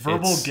discussion.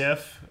 Verbal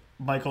GIF,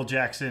 Michael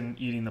Jackson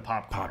eating the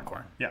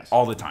popcorn. Yes.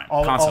 All the time.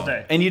 Constantly. All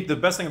day. And the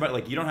best thing about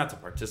it, you don't have to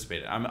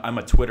participate. I'm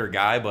a Twitter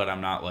guy, but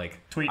I'm not like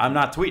I'm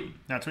not tweeting.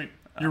 Not tweet.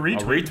 You're retweeting.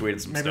 I'll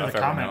retweet some Maybe stuff with a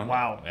comment.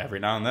 Wow. Every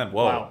now and then.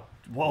 Whoa.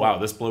 Wow,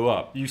 this blew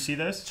up. You see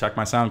this? Check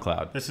my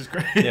SoundCloud. This is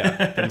great.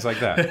 Yeah, things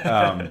like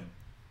that.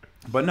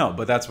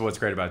 But that's what's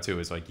great about it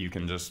too, is like you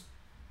can just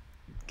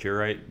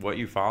curate what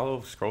you follow,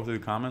 scroll through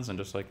the comments, and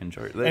just like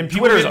enjoy it. And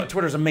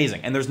Twitter's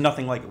amazing, and there's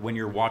nothing like when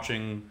you're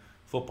watching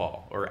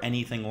football or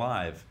anything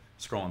live,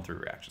 scrolling through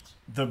reactions.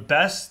 The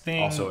best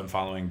thing, also in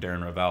following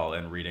Darren Ravel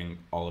and reading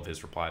all of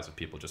his replies of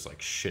people just like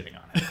shitting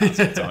on it.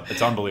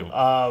 It's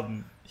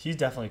unbelievable. He's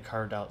definitely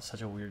carved out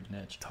such a weird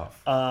niche.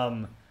 Tough.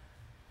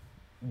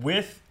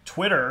 With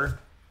Twitter,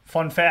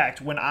 fun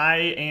fact: when I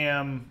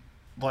am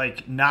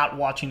like not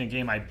watching a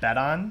game I bet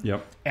on,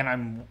 and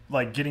I'm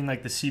like getting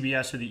like the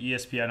CBS or the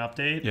ESPN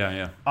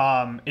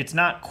update, it's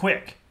not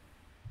quick.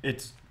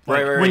 It's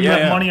like when you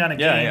have money on a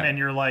game and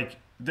you're like,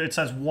 it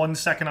says 1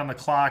 second on the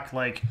clock,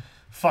 like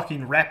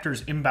fucking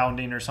Raptors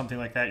inbounding or something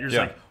like that. You're just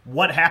like,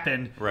 what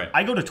happened? Right.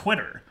 I go to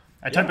Twitter.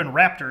 I type in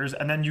Raptors,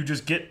 and then you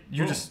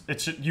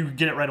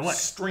get it right away.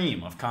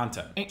 Stream of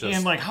content,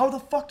 and like, how the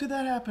fuck did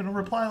that happen? A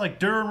reply like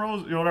Durham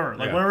Rose, whatever,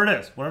 like whatever it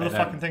is, whatever the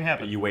fucking thing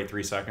happened. You wait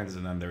 3 seconds,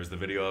 and then there's the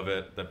video of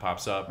it that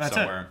pops up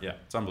somewhere. Yeah,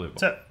 it's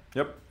unbelievable. That's it.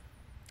 Yep.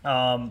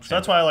 So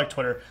that's why I like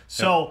Twitter.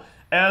 So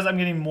as I'm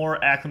getting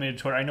more acclimated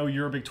to Twitter, I know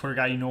you're a big Twitter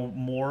guy. You know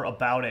more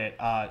about it.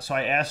 So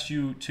I asked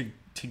you to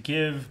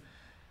give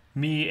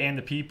me and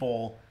the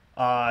people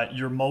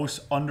your most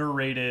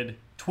underrated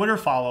Twitter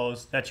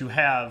follows that you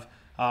have.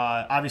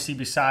 Obviously,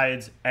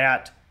 besides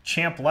at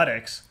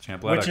Champletics,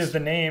 which is the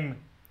name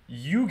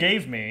you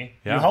gave me,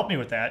 Yeah. you helped me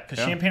with that because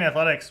Yeah. Champaign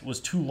Athletics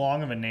was too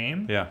long of a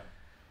name. Yeah.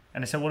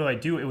 And I said, what do I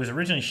do? It was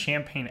originally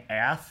Champaign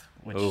Ath,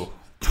 which Ooh.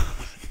 I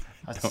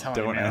was Don't- telling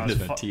don't you, man, I end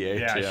was in a TH,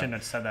 yeah, I yeah. shouldn't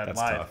have said that That's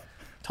live.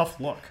 Tough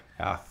look.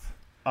 Ath.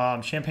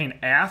 Champaign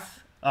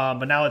Ath,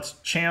 but now it's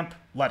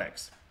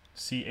Champletics.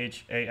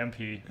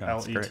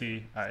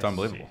 Champletix. It's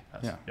unbelievable.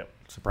 Yeah. Yep.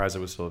 Surprised it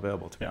was still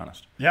available, to be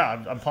honest.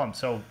 Yeah, I'm pumped.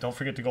 So don't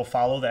forget to go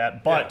follow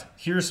that. But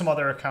here's some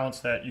other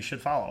accounts that you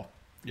should follow.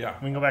 Yeah.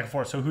 We can go back and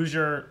forth. So who do you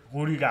got?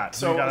 Who do you got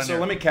So on there?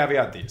 let me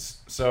caveat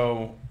these.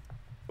 So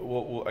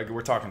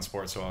we're talking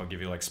sports, so I'll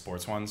give you like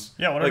sports ones.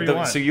 Yeah, whatever like you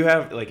want. So you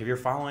have like if you're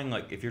following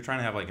like if you're trying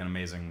to have like an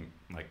amazing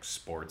like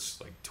sports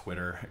like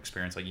Twitter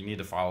experience, like you need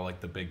to follow like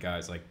the big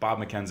guys like Bob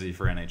McKenzie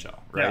for NHL,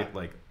 right? Yeah.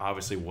 Like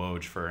obviously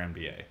Woj for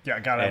NBA. Yeah,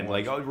 got it. And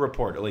like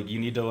report, like you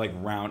need to like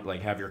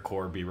have your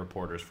core be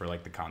reporters for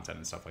like the content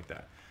and stuff like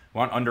that.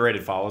 Want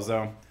underrated follows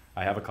though?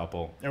 I have a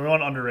couple. And we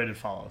want underrated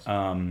follows.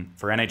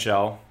 For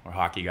NHL or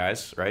hockey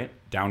guys, right?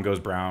 Down Goes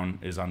Brown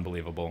is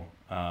unbelievable.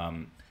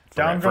 For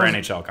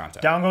NHL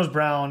content. Down Goes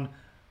Brown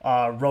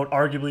wrote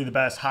arguably the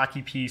best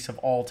hockey piece of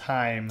all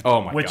time.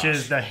 Oh my which gosh.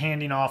 is the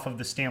handing off of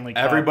the Stanley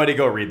Cup. Everybody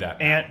go read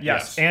that. And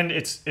yes, and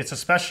it's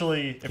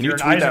especially if Can you're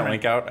you an tweet Yzerman. that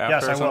link out after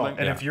Yes, or I will. something?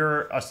 And Yeah. if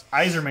you're a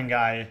Yzerman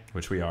guy,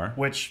 Which we are.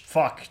 which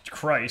fuck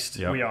Christ,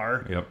 Yep. we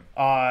are. Yep.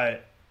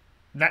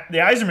 The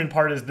Yzerman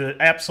part is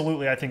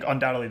absolutely, I think,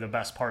 undoubtedly the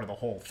best part of the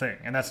whole thing,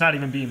 and that's not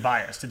even being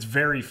biased. It's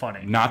very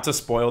funny. Not to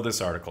spoil this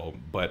article,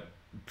 but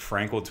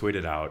Frank will tweet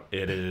it out.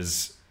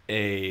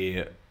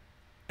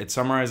 It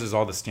summarizes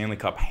all the Stanley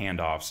Cup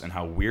handoffs and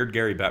how weird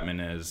Gary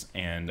Bettman is.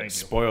 And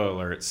spoiler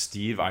alert,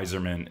 Steve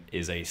Yzerman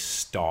is a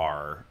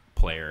star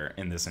player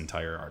in this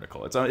entire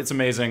article. It's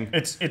amazing.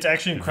 It's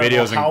actually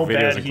incredible how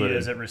bad he included.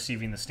 is at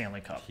receiving the Stanley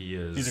Cup.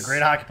 He's a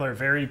great hockey player,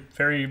 very,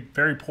 very,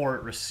 very poor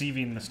at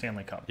receiving the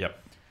Stanley Cup.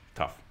 Yep,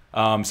 tough.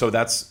 So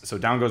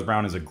Down Goes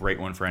Brown is a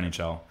great one for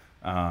NHL.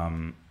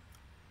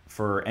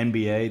 For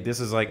NBA, this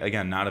is like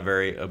again not a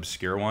very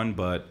obscure one,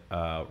 but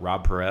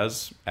Rob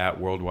Perez at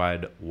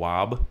Worldwide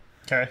Wob.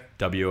 Okay.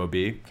 WOB.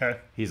 Okay.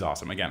 He's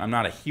awesome. Again, I'm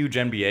not a huge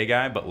NBA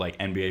guy, but like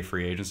NBA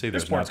free agency,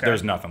 there's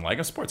nothing like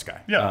a sports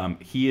guy. Yeah.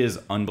 He is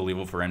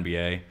unbelievable for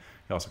NBA.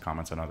 He also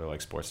comments on other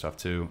like sports stuff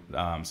too.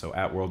 So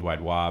at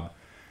Worldwide Wob.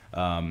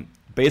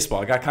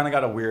 Baseball.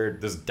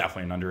 This is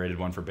definitely an underrated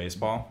one for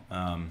baseball.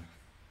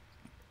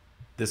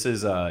 This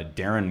is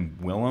Darren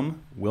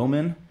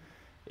Willman.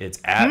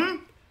 It's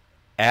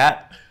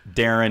at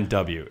Darren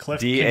W. Cliff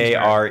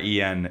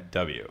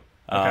DARENW.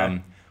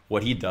 Okay.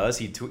 What he does,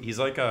 he's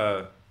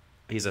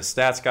a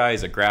stats guy,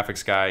 he's a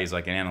graphics guy, he's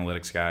like an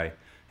analytics guy,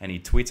 and he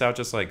tweets out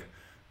just like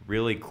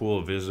really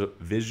cool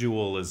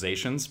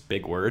visualizations.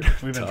 Big word.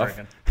 We've been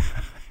drinking.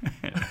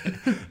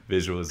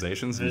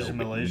 Visualizations.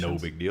 No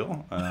big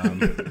deal.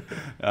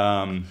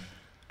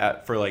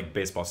 For like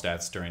baseball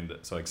stats during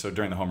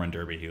the home run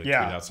derby, he tweeted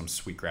out some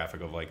sweet graphic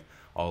of like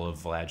all of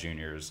Vlad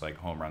Jr.'s like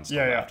home runs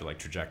after like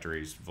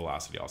trajectories,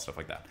 velocity, all stuff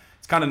like that.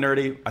 It's kind of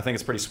nerdy. I think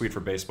it's pretty sweet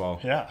for baseball.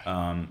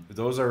 Yeah.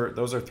 Those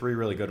are three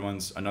really good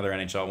ones. Another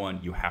NHL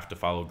one, you have to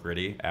follow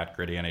Gritty at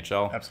Gritty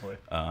NHL. Absolutely.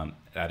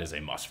 That is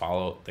a must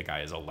follow. The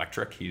guy is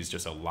electric. He's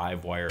just a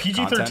live wire.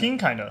 PG-13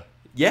 kind of.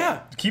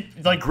 Yeah.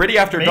 Keep like Gritty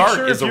After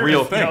Dark is a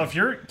real thing. You know, if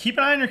you're keep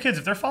an eye on your kids,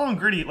 if they're following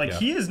Gritty, like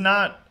he is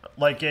not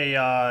like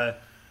a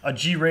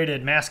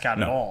G-rated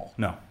mascot at all.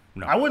 No.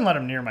 I wouldn't let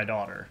him near my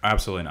daughter.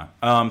 Absolutely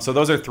not. So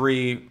those are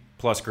 3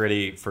 plus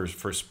Gritty for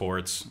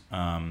sports.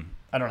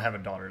 I don't have a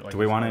daughter. Like,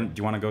 do you want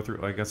to go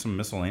through? I got some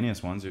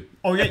miscellaneous ones.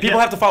 Oh yeah, people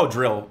have to follow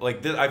Drill.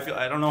 Like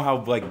I don't know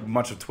how like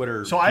much of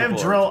Twitter. So I have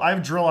Drill. I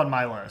have Drill on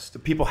my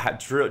list. People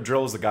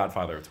Drill is the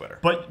godfather of Twitter.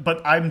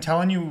 But I'm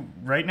telling you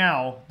right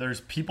now,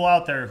 there's people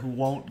out there who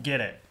won't get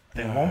it.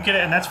 They won't get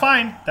it, and that's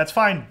fine. That's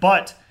fine.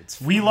 But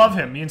we love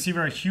him. Me and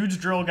Steven are huge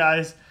Drill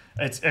guys.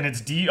 It's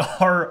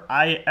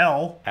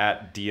DRIL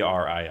at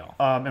DRIL.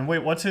 And wait,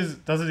 what's his?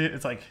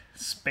 It's like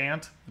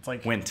Spant. It's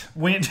like Wint.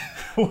 Wint.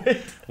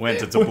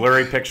 It's a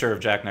blurry picture of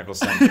Jack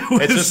Nicholson.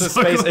 It's just his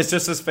face. It's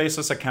just his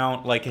faceless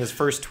account. Like his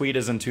first tweet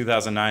is in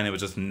 2009. It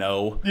was just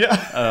no. Yeah.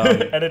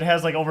 And it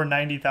has like over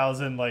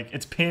 90,000. Like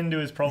it's pinned to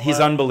his profile.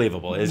 He's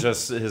unbelievable. It's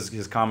just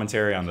his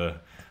commentary on the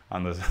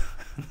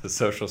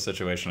social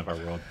situation of our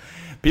world.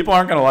 People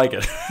aren't going to like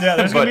it. Yeah,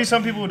 there's going to be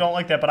some people who don't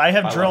like that, but I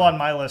have Drill on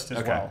my list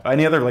as well.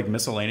 Any other like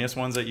miscellaneous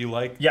ones that you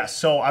like? Yes,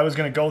 so I was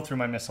going to go through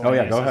my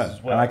miscellaneous go ahead.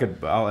 as well.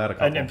 And I'll add a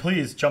couple. And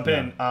please jump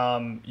in.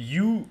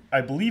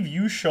 I believe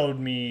you showed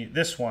me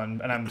this one,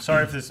 and I'm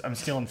sorry if I'm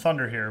stealing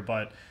thunder here,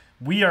 but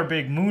we are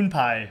big moon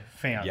pie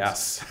fans.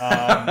 Yes.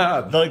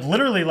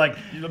 Literally like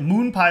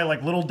moon pie,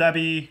 like Little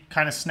Debbie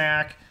kind of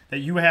snack that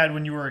you had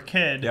when you were a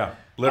kid. Yeah,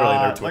 literally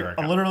their Twitter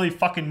account. Literally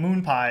fucking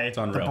moon pie, it's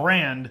unreal. the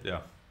brand.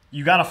 Yeah.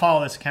 You got to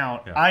follow this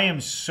account. Yeah. I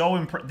am so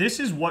impressed. This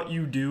is what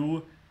you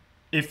do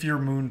if you're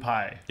Moon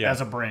Pie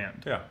as a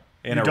brand. Yeah.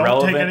 An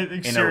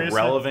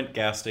irrelevant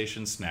gas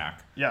station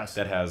snack yes.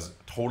 that has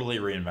totally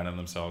reinvented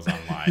themselves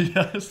online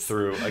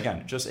through,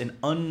 again, just an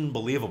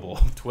unbelievable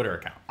Twitter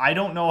account. I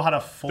don't know how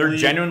to fully... They're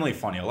genuinely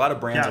funny. A lot of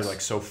brands are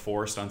like so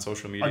forced on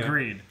social media.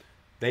 Agreed.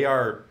 They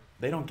are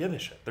They don't give a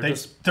shit.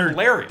 They're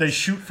hilarious. They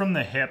shoot from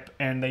the hip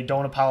and they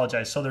don't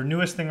apologize. So their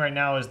newest thing right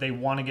now is they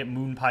want to get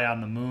Moon Pie on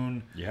the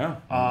moon. Yeah.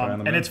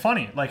 And it's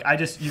funny. Like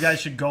you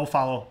guys should go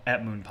follow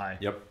at Moon Pie.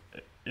 Yep.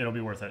 It'll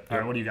be worth it. All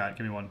right, what do you got?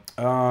 Give me one.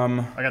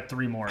 I got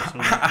 3 more. So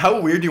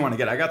how weird do you want to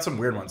get? I got some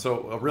weird ones.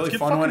 So a really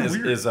fun one is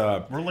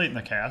we're late in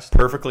the cast.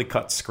 Perfectly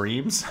cut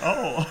screams.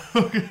 Oh.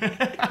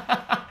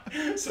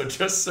 Okay. So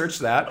just search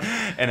that,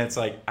 and it's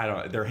like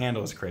their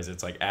handle is crazy.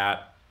 It's like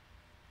at.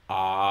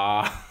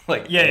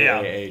 Like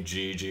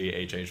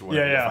AAGGHH,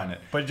 whatever you find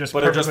it. But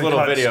they're just little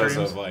videos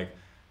screams. of like,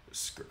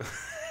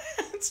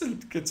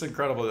 it's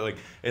incredible. Like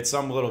it's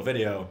some little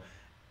video,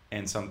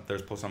 and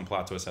there's some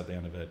plot twist at the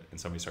end of it, and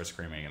somebody starts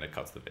screaming, and it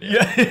cuts the video.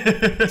 Yeah,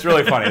 it's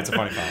really funny. It's a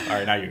funny file. All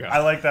right, now you go.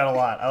 I like that a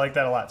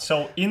lot.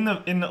 So in the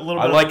little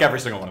bit I like every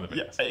single one of the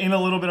videos. In a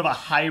little bit of a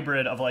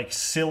hybrid of like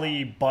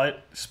silly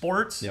butt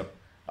sports. Yep.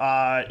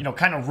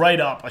 Kind of right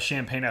up a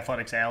Champaign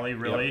Athletics alley,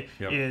 really,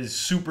 Yep. is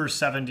Super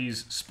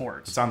 70s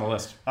Sports. It's on the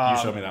list. You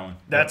showed me that one.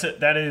 That's it.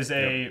 That is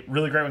a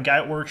really great one. Guy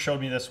at work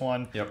showed me this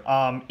one. Yep.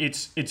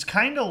 It's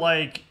kind of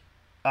like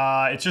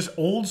it's just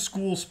old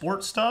school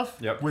sports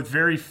stuff with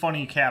very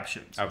funny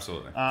captions.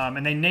 Absolutely.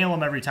 And they nail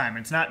them every time.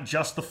 It's not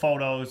just the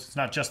photos. It's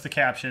not just the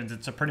captions.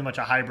 It's pretty much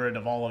a hybrid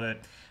of all of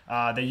it.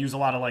 They use a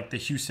lot of like the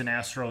Houston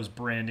Astros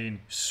branding.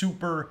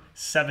 Super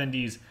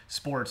 70s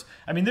Sports.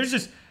 I mean, there's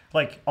just...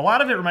 Like, a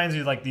lot of it reminds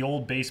me of, like, the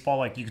old baseball.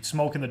 Like, you could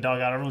smoke in the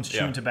dugout. Everyone's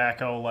chewing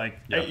tobacco. Like,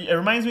 it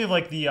reminds me of,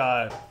 like,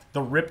 the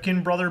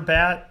Ripken brother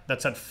bat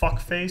that said fuck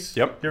face.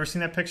 Yep. You ever seen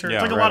that picture? Yeah,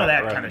 it's like a lot of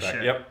that kind of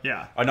shit. Yep.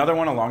 Yeah. Another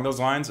one along those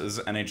lines is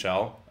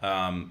NHL.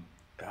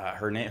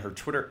 Her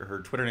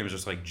Twitter name is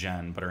just, like,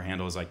 Jen, but her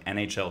handle is, like,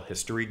 NHL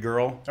History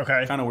Girl.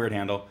 Okay. Kind of weird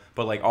handle.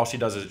 But, like, all she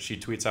does is she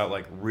tweets out,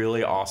 like,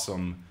 really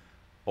awesome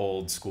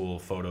old school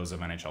photos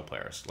of NHL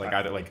players. Like,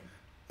 either, like...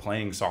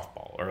 playing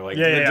softball or like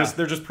they're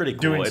just pretty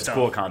cool. Doing it's stuff.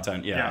 Cool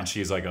content, and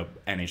she's like a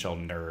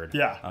NHL nerd.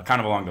 Kind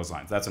of along those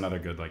lines. That's another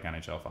good like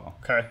NHL follow.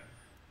 Okay.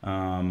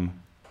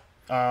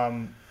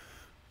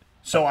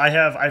 So I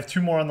have 2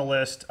 more on the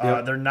list.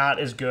 They're not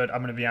as good.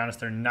 I'm going to be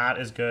honest. They're not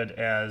as good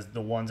as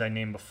the ones I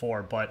named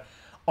before. But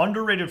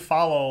underrated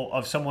follow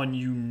of someone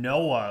you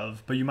know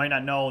of, but you might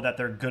not know that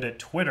they're good at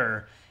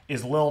Twitter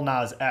is Lil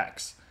Nas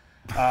X.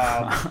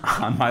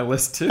 On my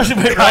list too.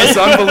 Guy's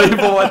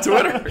unbelievable at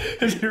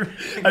Twitter.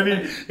 I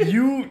mean,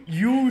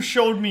 you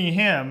showed me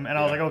him, and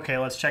I was like, okay,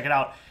 let's check it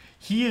out.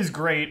 He is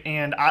great,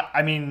 and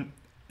I mean,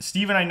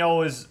 Steven I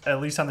know is at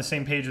least on the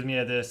same page with me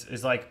at this.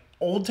 Is like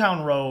Old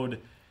Town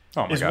Road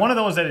is one of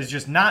those that is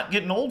just not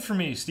getting old for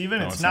me, Steven.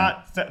 No, it's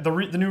not. The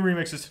new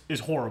remix is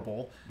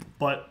horrible,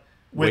 but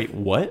wait,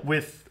 what?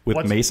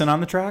 With Mason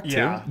on the track too?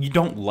 Yeah. You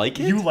don't like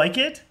it? You like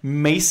it?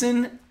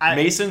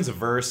 Mason's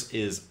verse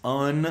is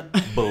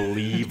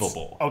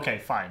unbelievable. Okay,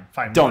 fine.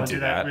 Don't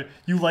do that.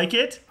 You like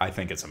it? I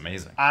think it's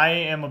amazing. I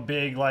am a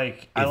big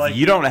If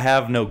you don't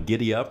have no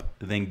giddy up,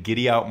 then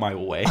giddy out my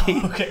way.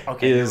 Okay,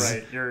 you're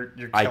right. You're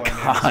killing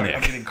iconic. me.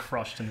 I'm getting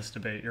crushed in this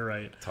debate. You're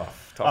right.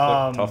 Tough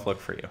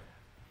look for you.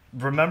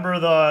 Remember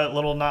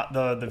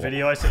the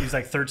video I said? He's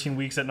like 13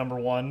 weeks at number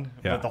 1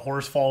 with the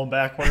horse falling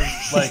backwards.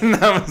 Like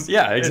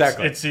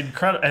exactly. It's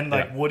incredible,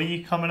 and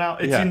Woody coming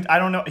out. I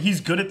don't know. He's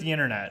good at the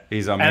internet.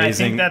 He's amazing, and I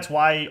think that's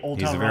why Old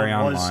Town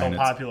Road was so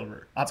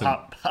popular.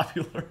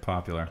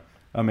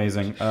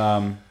 Amazing.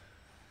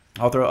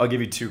 I'll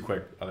give you 2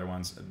 quick other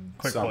ones.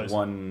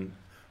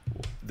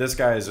 This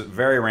guy is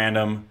very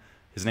random.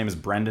 His name is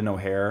Brendan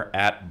O'Hare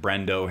at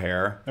Brendo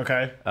O'Hare.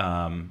 Okay.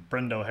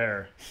 Brendo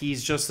O'Hare.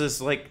 He's just this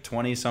like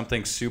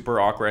 20-something super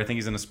awkward. I think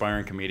he's an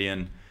aspiring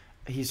comedian.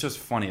 He's just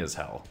funny as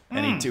hell.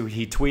 And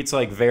he tweets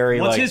like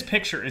very What's his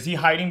picture? Is he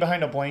hiding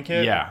behind a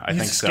blanket? Yeah, I think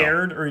so. He's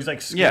scared or he's like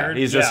scared?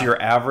 Yeah, he's just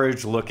your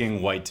average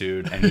looking white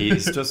dude, and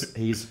he's just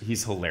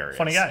he's hilarious.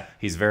 Funny guy.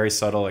 He's very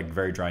subtle, like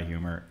very dry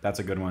humor. That's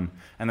a good one.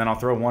 And then I'll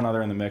throw one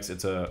other in the mix.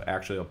 It's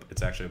actually a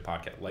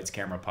podcast. Lights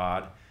Camera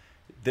Pod.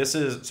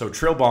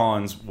 Trill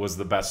Ballins was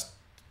the best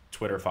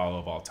Twitter follow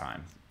of all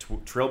time.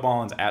 Trill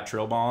Ballins at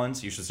Trill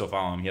Ballins. You should still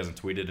follow him. He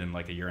hasn't tweeted in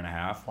like a year and a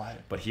half. Why?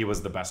 But he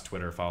was the best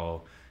Twitter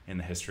follow in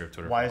the history of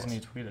Twitter. Why hasn't he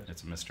tweeted?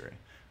 It's a mystery.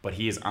 But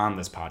he is on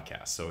this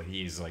podcast, so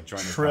he's like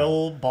joining.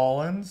 Trill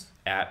Ballins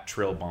at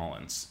Trill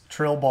Ballins.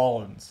 Trill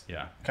Ballins.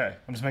 Yeah. Okay,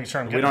 I'm just making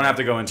sure I'm getting. We don't have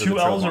to go into 2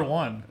 L's or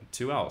 1.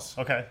 2 L's.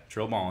 Okay.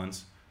 Trill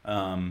Ballins.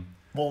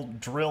 Well,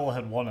 Drill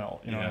had 1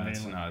 L. You know what I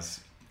mean? It's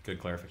good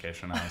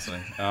clarification, honestly.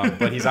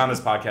 But he's on this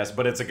podcast,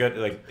 but it's a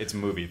good, it's a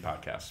movie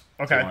podcast.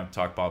 Okay. So you want to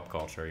talk pop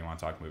culture, you want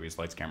to talk movies,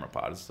 Lights, Camera,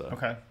 Pod.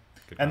 Okay.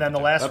 And then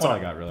that's all I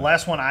got, really.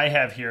 Last one I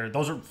have here,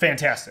 those are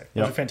fantastic.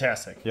 Those are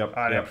fantastic. Yep.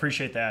 I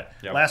appreciate that.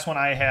 Yep. Last one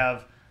I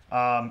have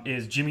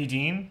is Jimmy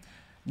Dean.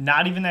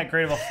 Not even that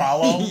great of a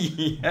follow,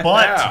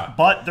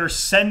 but they're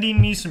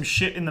sending me some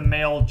shit in the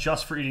mail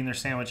just for eating their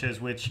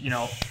sandwiches, which,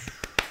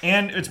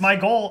 And it's my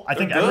goal. I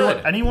think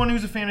good. anyone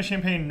who's a fan of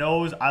Champagne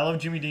knows I love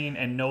Jimmy Dean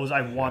and knows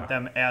I want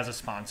them as a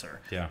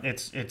sponsor. Yeah.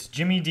 It's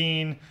Jimmy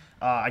Dean.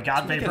 I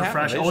got make it Vapor happen,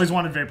 Fresh. bitch. Always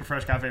wanted Vapor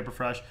Fresh. Got Vapor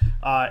Fresh.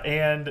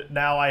 And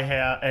now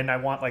I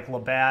want like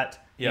Labatt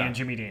and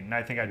Jimmy Dean. And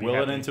I think I'd be Will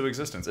happy. it into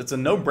existence. It's a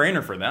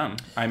no-brainer for them.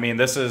 I mean,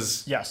 this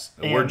is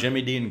we're And-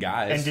 Jimmy Dean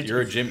guys. and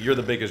You're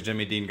the biggest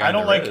Jimmy Dean guy. I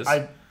don't there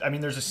like. is. I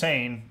mean, there's a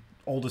saying,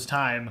 old as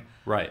time.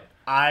 Right.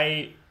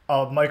 A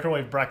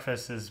microwave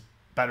breakfast is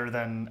better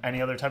than any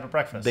other type of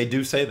breakfast. They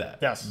do say that.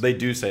 Yes. They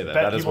do say that.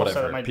 Bet That is people what I've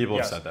have said heard. it People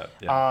have yes. said that.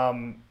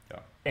 Yeah. Yeah.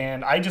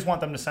 And I just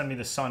want them to send me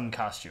the sun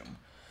costume.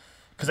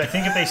 Because I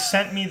think if they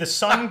sent me the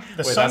sun...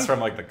 Wait, that's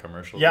from like the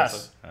commercial?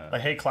 Yes.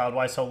 Like, hey, Cloud,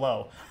 why so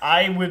low?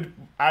 I would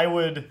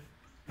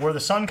wear the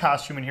sun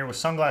costume in here with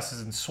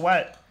sunglasses and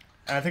sweat,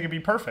 and I think it'd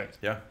be perfect.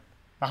 Yeah.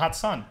 A hot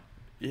sun.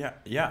 Yeah.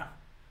 Yeah.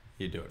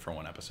 You do it for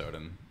one episode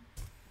and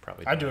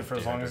probably... I'd do it for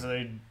as long as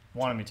they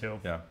wanted me to.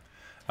 Yeah.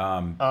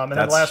 And then the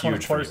that's last one, of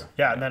huge for course... you.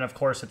 Yeah, and then, of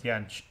course, at the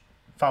end...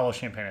 Follow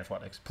Champagne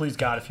Athletics. Please,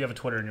 God, if you have a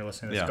Twitter and you're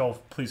listening to this, go,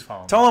 please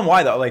follow me. Tell them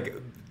why, though. Like,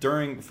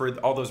 for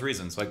all those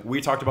reasons. Like,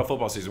 we talked about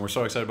football season. We're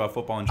so excited about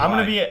football in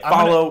July.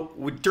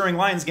 During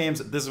Lions games,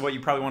 this is what you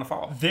probably want to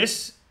follow.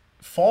 This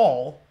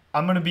fall,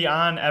 I'm going to be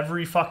on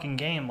every fucking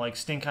game, like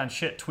stink on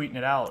shit, tweeting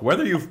it out.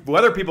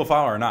 Whether people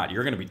follow or not,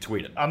 you're going to be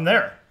tweeting. I'm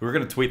there. We're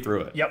going to tweet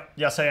through it. Yep.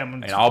 Yes, I am.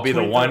 And I'll be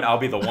the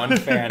one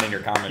fan in your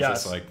comments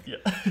yes. just like... Yeah.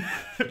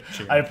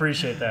 I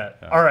appreciate that.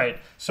 Yeah. All right.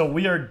 So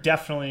we are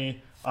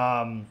definitely...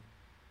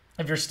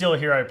 if you're still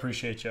here, I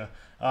appreciate you.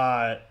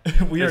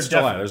 It's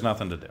still on. There's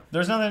nothing to do.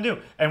 There's nothing to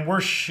do, and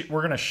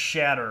we're gonna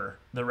shatter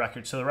the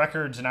record. So the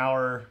record's an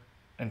hour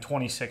and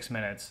 26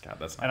 minutes. God,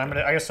 that's not. And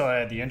I guess I'll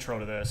add the intro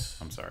to this.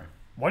 I'm sorry.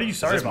 What are you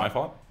sorry about? Is this about? my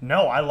fault?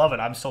 No, I love it.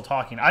 I'm still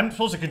talking. I'm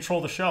supposed to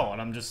control the show,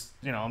 and I'm just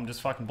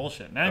fucking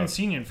bullshitting. I haven't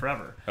seen you in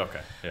forever.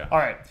 Okay. Yeah. All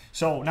right.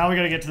 So now we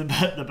got to get to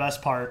the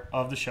best part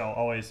of the show.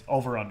 Always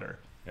over under.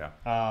 Yeah.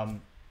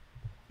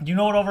 Do you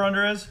know what over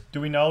under is?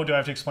 Do we know? Do I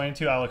have to explain it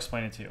to you? I'll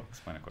explain it to you.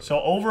 Explain it quickly. So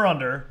over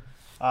under,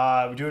 we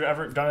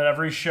done it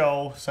every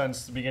show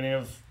since the beginning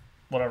of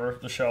whatever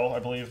the show, I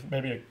believe.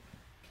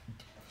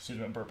 Excuse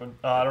me, I'm burping.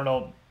 I don't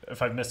know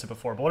if I've missed it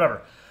before, but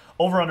whatever.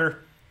 Over under,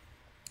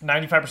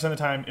 95% of the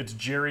time, it's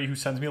Jerry who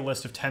sends me a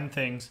list of 10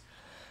 things.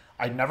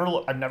 I've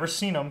never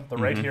seen them. They're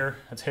right here.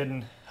 It's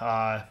hidden.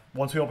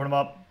 Once we open them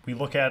up, we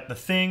look at the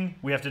thing.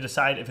 We have to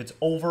decide if it's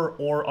over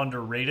or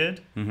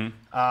underrated.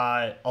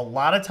 A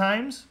lot of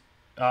times,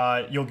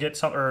 you'll get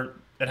some, or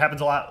it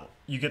happens a lot.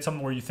 You get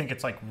something where you think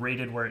it's like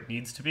rated where it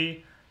needs to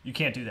be. You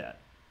can't do that.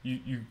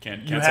 You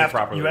can't say say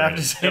properly. You have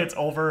to say it's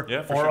over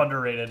or sure.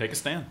 underrated. Take a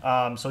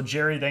stand. So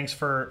Jerry, thanks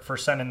for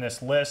sending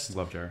this list.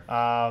 Love Jerry.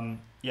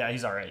 Yeah,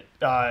 he's all right.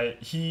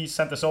 He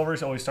sent this over.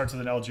 He always starts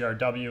with an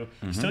LGRW.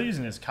 He's still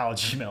using his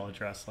college email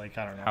address. Like,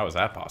 I don't know. How is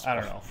that possible? I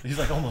don't know. He's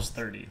like almost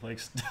 30. Like,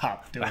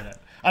 stop doing it.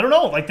 I don't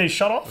know. Like, they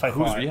shut off.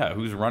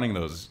 Who's running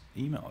those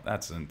email?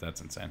 That's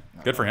insane.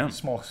 Good for him.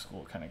 Small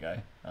school kind of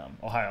guy.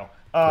 Ohio.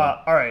 Cool.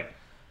 All right.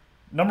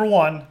 Number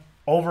one,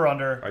 over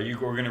under. We're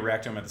going to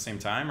react to him at the same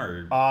time,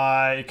 or?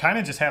 It kind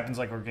of just happens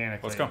like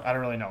organically. Let's go. I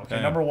don't really know. Okay,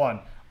 Yeah. Number one,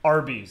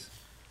 Arby's.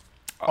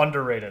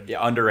 Underrated. Yeah,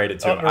 underrated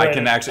too. Underrated. I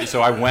can actually.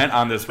 So I went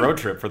on this road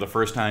trip for the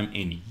first time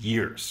in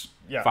years.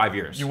 Yeah. 5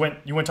 years. You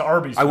went to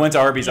Arby's. I went to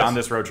Arby's Yes. on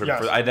this road trip.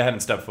 Yes. I hadn't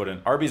stepped foot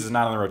in. Arby's is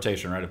not on the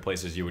rotation, right? Of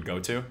places you would go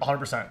to.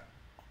 100%.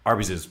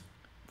 Arby's is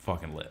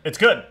fucking lit. It's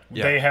good.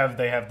 Yeah. They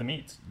have the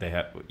meats.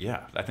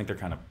 I think they're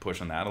kind of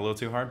pushing that a little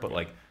too hard, but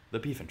like the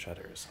beef and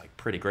cheddar is like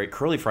pretty great.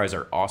 Curly fries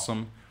are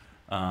awesome.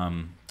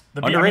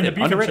 Underrated.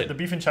 The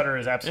beef and cheddar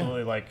is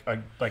absolutely like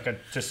a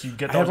just you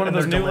get I those had one of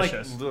those and new they're like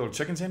delicious. little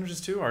chicken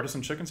sandwiches too,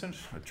 artisan chicken sandwich.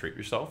 Treat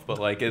yourself, but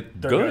like They're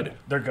good.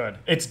 They're good.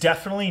 It's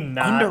definitely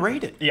not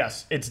Underrated.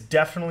 Yes, it's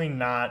definitely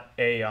not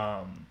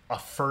a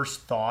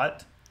first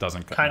thought.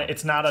 Doesn't Kind of.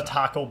 It's not a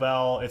Taco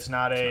Bell. It's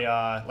not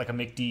a like a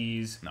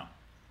McD's. No.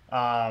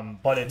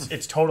 But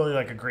it's totally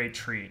like a great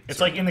treat. It's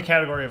like in the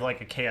category of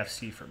like a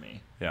KFC for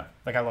me. Yeah.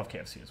 Like I love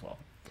KFC as well.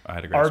 I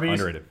had a great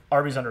underrated.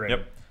 Arby's underrated.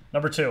 Yep.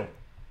 Number two.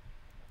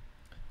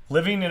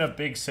 Living in a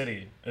big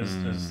city is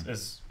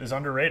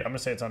underrated. I'm gonna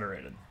say it's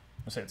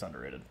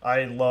underrated.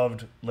 I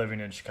loved living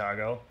in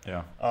Chicago.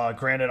 Yeah.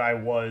 Granted, I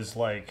was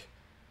like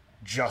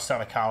just out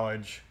of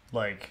college,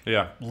 like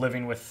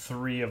living with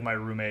 3 of my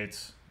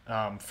roommates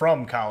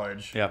from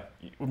college. Yeah.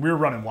 We were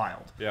running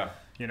wild. Yeah.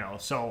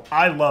 So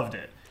I loved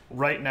it.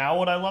 Right now,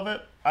 would I love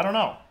it? I don't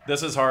know.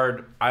 This is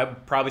hard.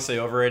 I'd probably say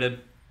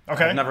overrated.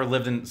 Okay. I've never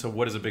lived in. So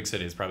what is a big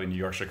city? It's probably New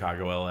York,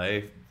 Chicago,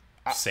 LA,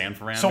 San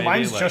Fran. So maybe?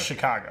 mine's like, just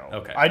Chicago.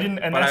 Okay. I didn't,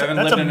 and But I that's haven't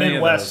a lived in any of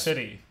Midwest those.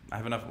 city. I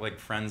have enough like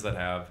friends that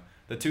have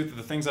the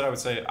things that I would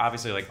say.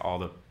 Obviously, like all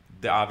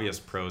the obvious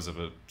pros of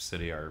a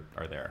city are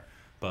there,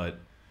 but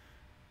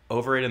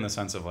overrated in the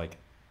sense of like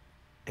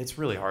it's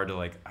really hard to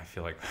like. I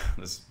feel like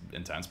this is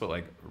intense, but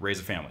like raise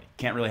a family.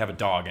 Can't really have a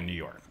dog in New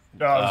York.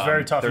 It's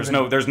very tough. There's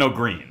no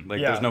green. Like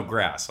Yeah. there's no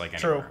grass like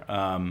anywhere.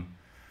 True.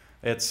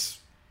 It's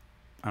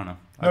I don't know.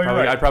 No, you're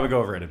right. I'd probably go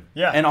overrated.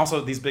 Yeah. And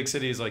also these big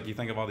cities, like you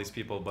think of all these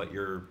people, but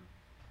your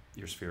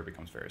sphere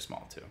becomes very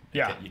small too.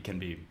 Yeah. You can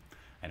be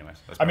Anyways,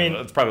 that's I mean,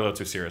 it's probably a little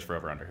too serious for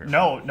over under here.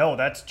 No,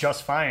 that's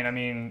just fine. I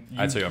mean,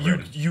 I'd say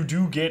overrated. you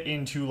do get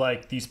into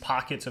like these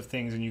pockets of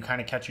things, and you kind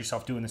of catch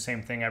yourself doing the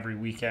same thing every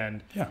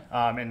weekend. Yeah.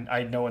 And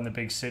I know in the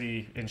big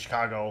city in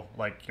Chicago,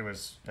 like it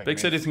was like, Big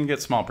cities can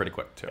get small pretty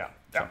quick too. Yeah.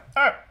 So.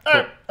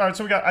 Yeah. All right.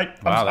 So we got. I'm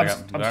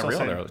still real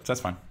saying, there. That's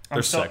fine.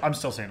 They're sick. I'm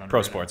still saying Pro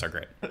underrated. sports are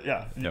great.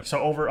 Yeah. Yep. So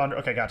over under.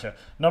 Okay, gotcha.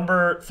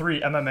 Number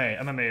 3,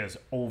 MMA. MMA is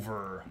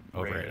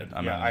overrated.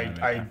 I'm Yeah, not an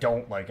MMA I guy.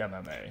 don't like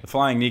MMA. The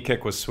flying knee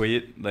kick was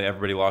sweet. Like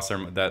everybody lost their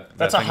that.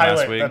 That's that a thing last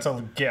highlight. week. That's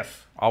a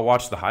GIF. I'll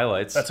watch the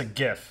highlights. That's a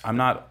GIF. I'm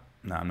not.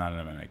 No, I'm not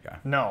an MMA guy.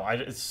 No,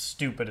 it's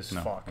stupid as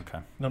No. fuck. Okay.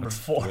 Number We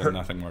 4. have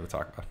nothing more to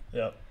talk about.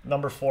 Yeah.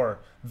 Number 4.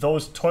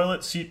 Those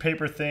toilet seat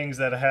paper things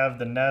that have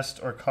the nest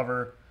or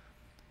cover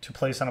to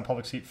place on a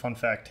public seat. Fun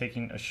fact: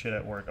 taking a shit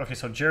at work. Okay,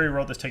 so Jerry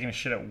wrote this taking a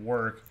shit at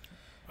work.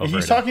 Overrated.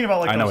 He's talking about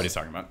like I know those, what he's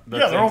talking about.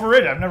 Yeah, they're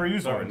overrated. I've never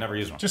used Or one. never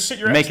used one. Just sit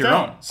your Make ass your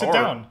down. own. Sit Or-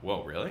 down.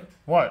 Whoa, really?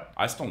 What?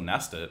 I still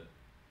nest it.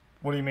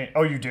 What do you mean?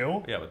 Oh, you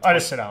do? Yeah, but I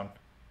just sit down.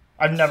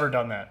 I've never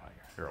done that.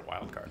 You're a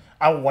wild card.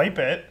 I'll wipe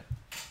it.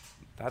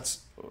 That's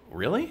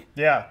really.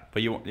 Yeah.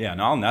 But no,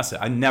 I'll nest it.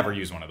 I never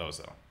use one of those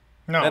though.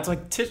 No. That's like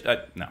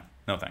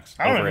no thanks.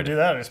 I don't Overrated. even do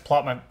that. I just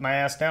plop my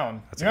ass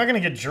down. You're not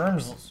going to get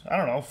germs. I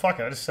don't know. Fuck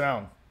it. I just sit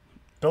down.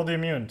 Build the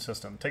immune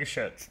system. Take a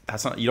shit.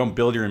 That's not. You don't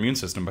build your immune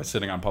system by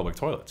sitting on public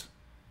toilets.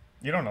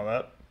 You don't know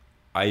that.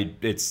 I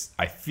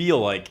feel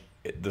like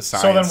the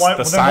science.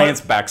 Then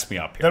what- backs me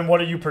up here. Then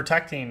what are you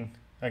protecting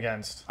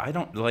against? I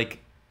don't like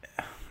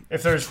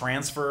If there's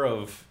transfer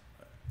of.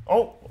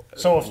 Oh,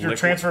 so if your Liquid.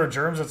 transfer of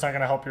germs, it's not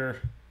going to help your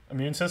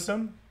immune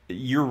system?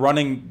 You're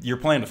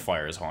playing with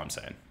fire. Is all I'm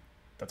saying.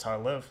 That's how I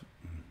live.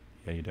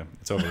 Yeah, you do.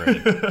 It's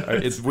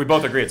overrated. We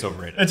both agree it's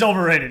overrated. It's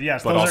overrated,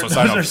 yes. But Those also, are-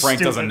 side those note, are Frank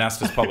doesn't stupid. nest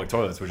his public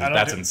toilets, which is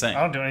that's insane.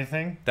 I don't do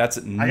anything. That's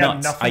got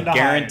nuts. nothing I to hide.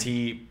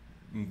 guarantee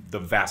the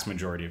vast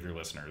majority of your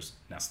listeners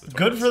nest the toilets.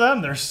 Good for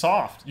them. They're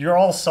soft. You're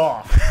all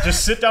soft.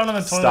 Just sit down on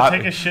the toilet,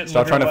 take a shit, and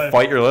Stop live trying your to life.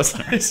 fight your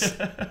listeners.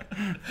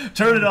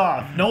 Turn it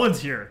off. No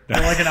one's here. We're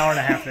like an hour and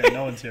a half in.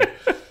 No one's here.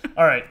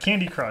 All right,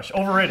 Candy Crush.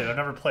 Overrated. I've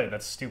never played.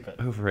 That's stupid.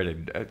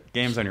 Overrated.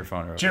 Games on your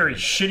phone are Jerry, overrated.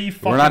 shitty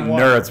fucking We're not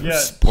one. nerds. We're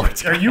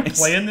sports Are you guys.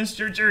 playing this,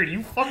 Jerry? Do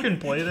you fucking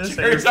play this?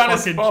 Jerry's on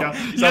his phone.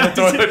 He's on the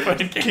toilet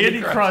playing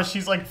Candy Crush.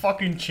 He's like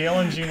fucking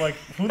challenging. Like,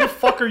 who the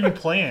fuck are you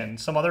playing?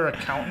 Some other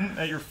accountant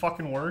at your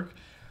fucking work?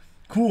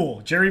 Cool.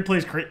 Jerry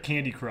plays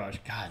Candy Crush.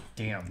 God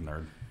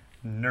damn.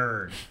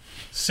 Nerd.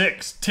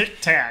 6.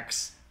 Tic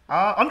Tacs.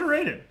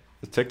 Underrated.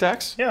 The Tic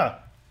Tacs? Yeah.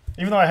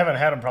 Even though I haven't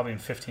had them probably in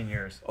 15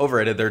 years.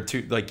 Overrated. They're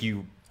too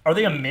you. Are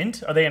they a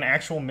mint? Are they an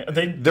actual mint?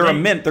 They're a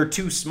mint. They're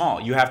too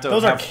small. You have to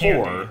Those have are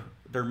candy. 4.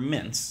 They're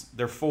mints.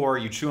 They're 4.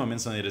 You chew them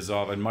instantly, they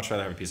dissolve. I'd much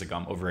rather have a piece of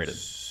gum. Overrated.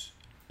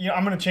 Yeah,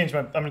 I'm gonna change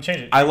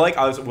it. I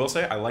will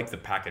say I like the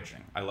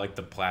packaging. I like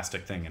the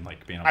plastic thing and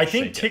like being able to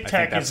shake it. Tic I Tac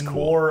think that's is cool.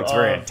 more It's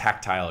very of-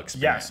 tactile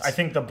experience. Yes, I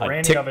think the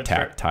branding of it.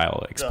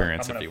 Tactile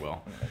experience, I'm if you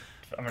will.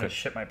 I'm gonna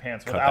shit my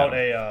pants Cut without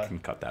that. Can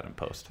cut that in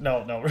post.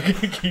 No, we're gonna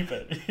keep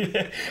it.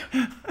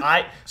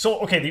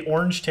 The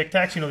orange Tic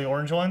Tacs, you know the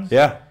orange ones?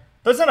 Yeah,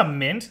 That's not a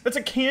mint. That's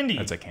a candy.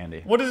 that's a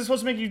candy. What is it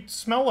supposed to make you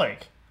smell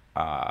like?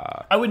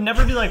 I would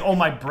never be like, oh,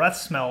 my breath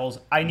smells.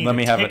 I need Let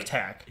me a have Tic it.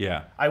 Tac.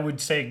 Yeah, I would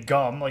say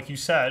gum, like you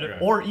said,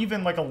 Right. or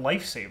even like a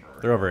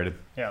lifesaver. they're overrated.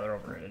 Yeah, they're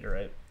overrated. You're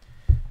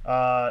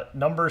right.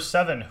 Number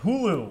 7,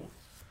 Hulu.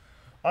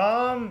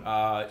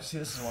 See,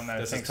 this is one that I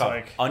This think is tough.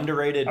 like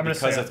Underrated I'm gonna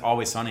because say it's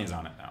Always Sunny's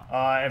on it now.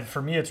 and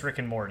for me, it's Rick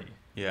and Morty.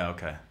 Yeah,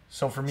 okay.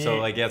 So for me,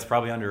 it's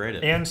probably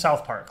underrated. and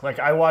South Park. Like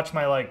I watch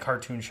my like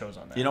cartoon shows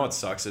on there. You know what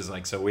sucks is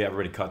like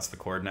everybody cuts the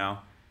cord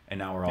now, and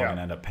now we're all Yeah.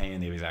 gonna end up paying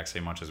the exact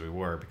same much as we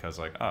were because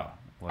like I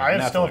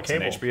Netflix still have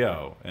cable. and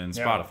HBO and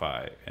Yeah.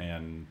 Spotify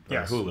and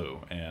Yes.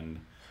 Hulu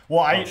and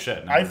Well,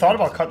 now I thought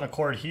about it's- cutting the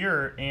cord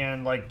here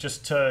and like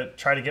just to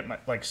try to get my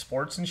like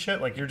sports and shit.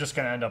 Like you're just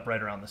gonna end up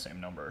right around the same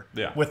number.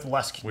 Yeah. With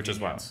less which is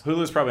why convenience.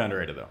 Hulu's probably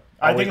underrated though.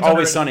 I think it's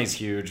Always underrated. Sunny's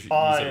huge. You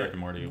said Rick and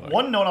Morty. You like.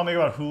 One note I'll make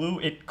about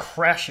Hulu: it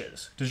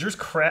crashes. Does yours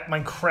crash?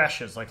 Mine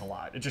crashes like a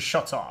lot. It just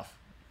shuts off.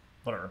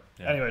 Whatever.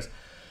 Yeah. Anyways,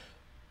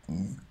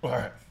 all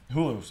right.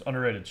 Hulu's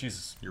underrated.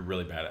 Jesus. You're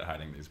really bad at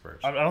hiding these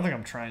birds. I don't think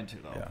I'm trying to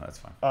though. Yeah, that's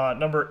fine.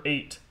 Number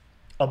 8,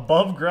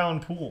 above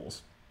ground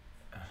pools.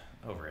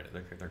 Overrated.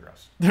 They're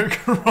gross. They're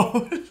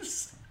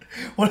gross.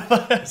 What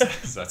about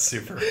Is that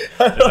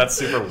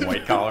super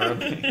white collar of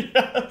me?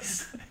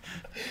 yes.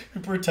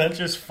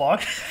 Pretentious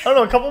fuck. I don't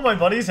know. A couple of my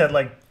buddies had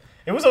like.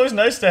 It was always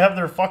nice to have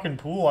their fucking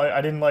pool.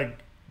 I didn't like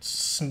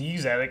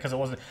sneeze at it because it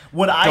wasn't.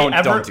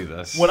 Don't do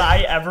this. Would I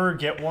ever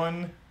get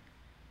one?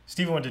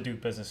 Steven went to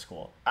Duke Business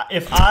School.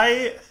 If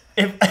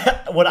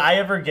would I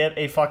ever get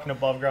a fucking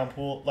above ground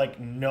pool? Like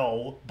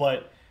no,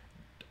 but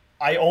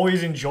I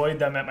always enjoyed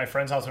them at my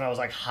friend's house when I was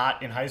like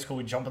hot in high school.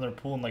 We'd jump in their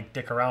pool and like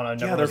dick around. I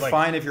never Yeah, they're was, like,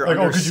 fine if you're like,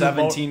 under could you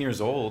 17 years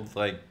old.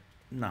 Like,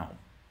 no,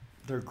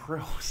 they're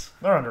gross.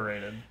 They're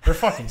underrated. They're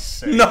fucking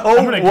sick. No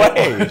I'm gonna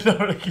way. Get one. I'm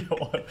gonna get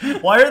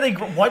one. Why are they?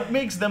 What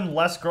makes them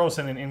less gross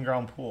than an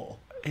in-ground pool?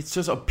 It's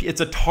just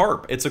it's a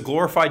tarp. It's a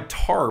glorified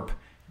tarp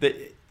that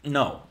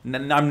No,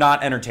 I'm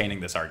not entertaining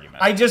this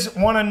argument. I just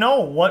want to know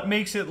what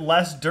makes it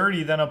less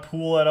dirty than a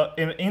pool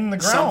in the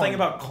ground. Something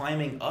about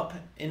climbing up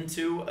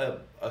into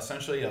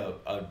essentially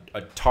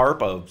a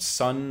tarp of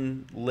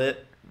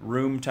sunlit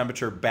room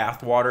temperature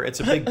bath water. It's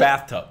a big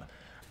bathtub.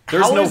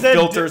 There's no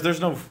filters.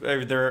 There's no.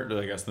 I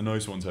guess the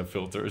nice ones have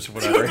filters.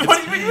 Whatever.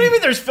 What do you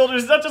mean there's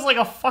filters? It's not just like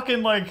a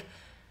fucking like.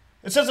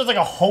 It says it's like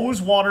a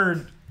hose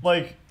water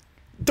like.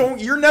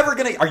 You're never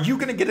gonna. Are you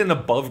gonna get an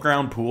above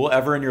ground pool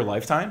ever in your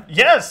lifetime?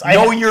 Yes.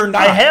 You're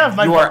not. I have.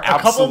 A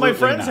couple of my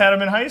friends had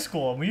them in high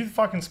school. We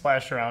fucking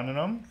splashed around in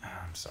them.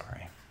 I'm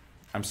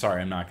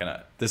sorry. I'm not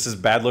gonna. This is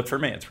bad luck for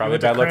me. It's probably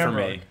bad luck for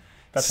me.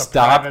 That's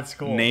Stop a private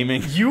school.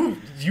 Naming. You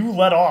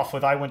let off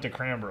with I went to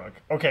Cranbrook.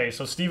 Okay,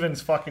 so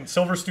Steven's fucking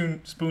Silver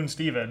Spoon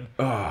Steven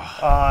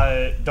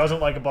doesn't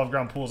like above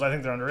ground pools. I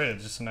think they're underrated.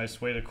 It's just a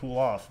nice way to cool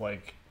off.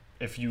 Like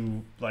if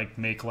you like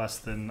make less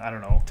than, I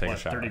don't know, Take a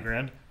shower. 30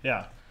 grand.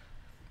 Yeah.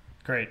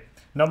 Great.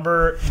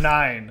 Number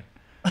 9.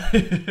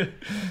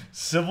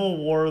 Civil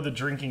War, the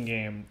drinking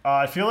game.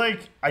 I feel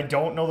like I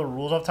don't know the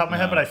rules off the top of my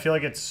head, but I feel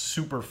like it's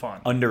super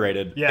fun.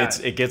 Underrated. Yeah.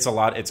 It gets a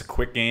lot. It's a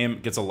quick game.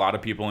 Gets a lot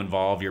of people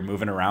involved. You're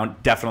moving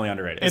around. Definitely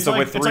underrated. It's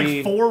like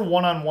 4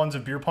 one-on-ones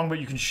of beer pong, but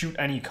you can shoot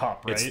any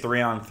cup, right? It's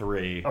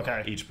 3-on-3.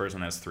 Okay. Each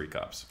person has 3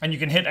 cups. And you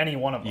can hit any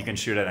one of them. You can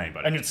shoot at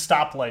anybody. And it's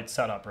stoplight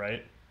setup,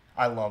 right?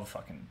 I love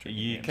fucking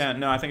drinking games. Can't.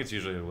 No, I think it's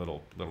usually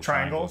little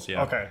triangles.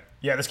 Yeah. Okay.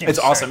 Yeah, this game. It's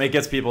awesome. It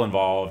gets people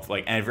involved.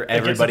 Like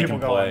everybody can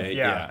play.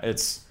 Yeah.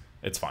 It's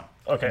fun.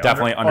 Okay.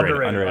 Definitely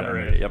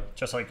underrated. Yep.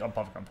 Just like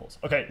above ground pools.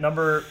 Okay.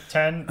 Number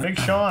 10, Big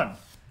Sean.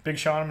 Big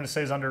Sean, I'm going to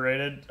say is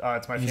underrated.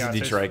 It's my fiance.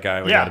 He's a Detroit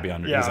guy. We got to be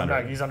under.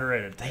 Yeah, he's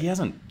underrated. He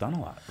hasn't done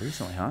a lot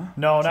recently, huh?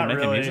 No, not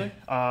really.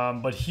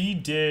 But he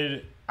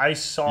did. I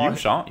saw.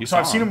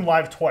 I've seen him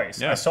live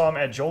twice. Yeah. I saw him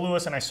at Joe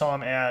Louis and I saw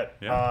him at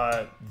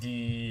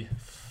the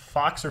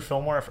Fox or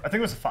Fillmore. I think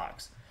it was the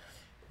Fox.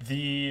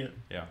 The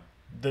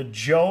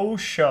Joe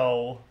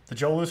show, the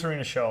Joe Louis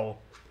Arena show,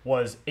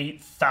 was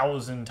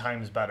 8,000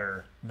 times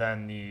better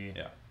than the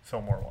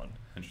Fillmore one.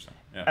 Interesting.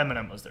 Yeah.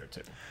 Eminem was there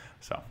too.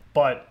 So,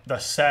 but the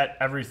set,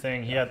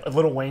 everything, he had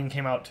Lil Wayne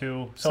came out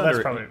too. So that's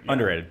probably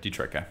underrated.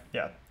 Detroit guy.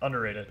 Yeah,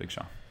 underrated. Big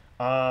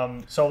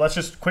Sean. So let's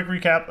just quick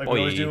recap like we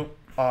always do.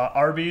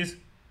 Arby's,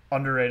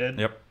 underrated.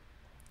 Yep.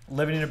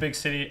 Living in a big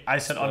city, I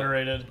said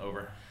underrated.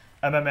 Over.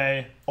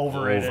 MMA,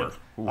 overrated.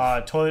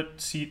 Toilet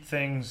seat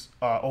things,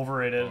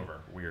 overrated.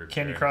 Weird.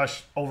 Candy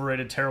Crush,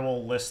 overrated.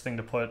 Terrible list thing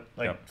to put.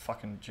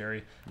 Fucking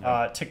Jerry.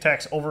 Tic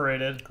Tacs,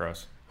 overrated.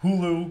 Gross.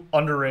 Hulu,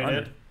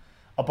 underrated.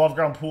 Above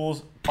ground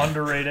pools,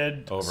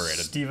 underrated.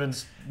 Overrated.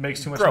 Stevens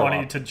makes too much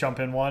money to jump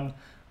in one.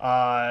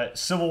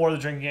 Civil War, the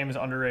drinking game, is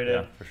underrated.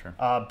 Yeah, for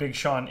sure. Big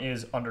Sean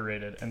is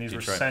underrated. And these were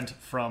sent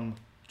from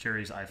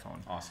Jerry's iPhone.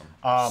 Awesome.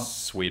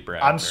 Sweet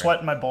Brad. I'm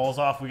sweating my balls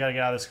off. We got to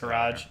get out of this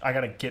garage. I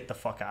got to get the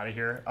fuck out of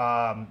here.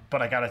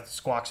 But I got to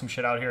squawk some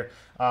shit out here.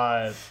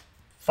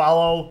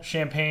 Follow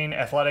Champagne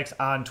Athletics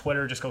on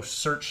Twitter. Just go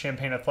search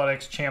Champagne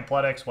Athletics,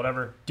 Champletics,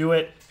 whatever. Do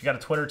it. If you got a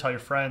Twitter, tell your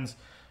friends.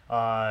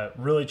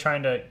 Really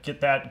trying to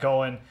get that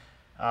going.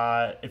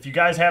 If you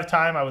guys have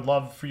time, I would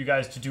love for you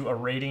guys to do a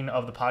rating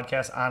of the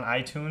podcast on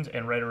iTunes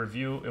and write a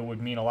review. It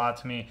would mean a lot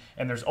to me.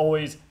 And there's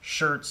always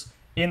shirts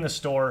in the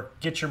store.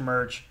 Get your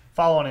merch.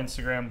 Follow on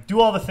Instagram. Do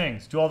all the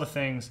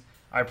things.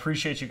 I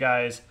appreciate you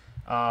guys.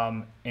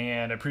 And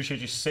I appreciate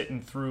you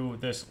sitting through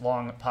this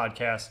long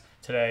podcast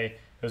today.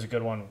 It was a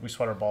good one. We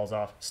sweat our balls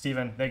off.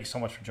 Steven, thank you so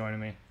much for joining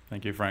me.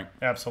 Thank you, Frank.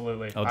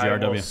 Absolutely.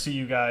 LGRW. I will see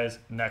you guys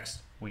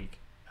next week.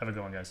 Have a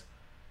good one, guys.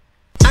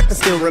 I can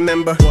still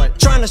remember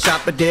trying to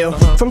shop a deal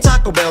from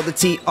Taco Bell to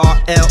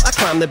TRL. I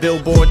climbed the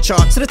Billboard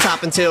chart to the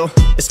top until,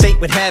 as fate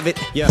would have it,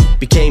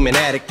 became an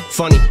addict.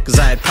 Funny, cause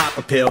I had pop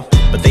a pill,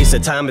 but they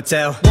said time would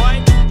tell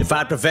if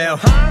I'd prevail.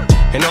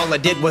 And all I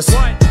did was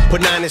put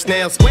 9-inch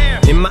nails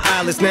in my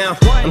eyelids now.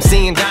 I'm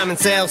seeing diamond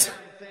sales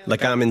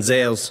like I'm in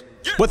Zales.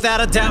 Without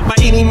a doubt, by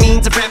any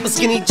means, I wrapped my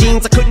skinny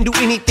jeans. I couldn't do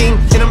anything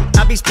in them.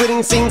 I'd be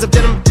splitting scenes of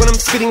denim when I'm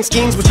spitting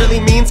schemes, which really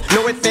means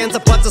no ifs, ands,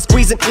 or buts are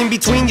squeezing in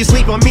between. You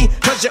sleep on me,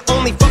 cause you're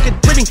only fucking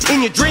living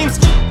in your dreams.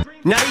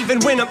 Not even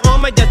when I'm on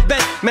my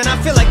deathbed. Man, I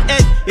feel like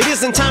Ed. It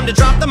isn't time to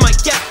drop the mic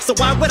yet. So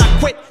why would I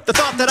quit? The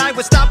thought that I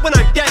would stop when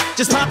I'm dead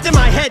just popped in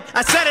my head.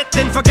 I said it,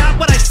 then forgot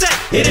what I said.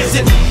 It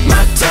isn't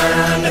my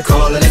time to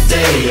call it a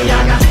day.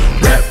 I got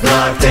rep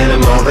locked and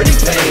I'm already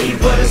paid.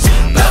 But it's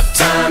about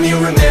time you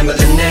remember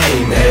the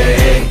name.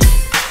 Hey,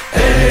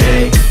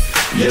 hey,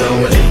 you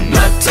know it ain't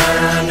my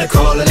time to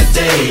call it a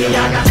day.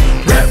 I got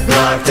rep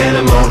locked and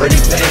I'm already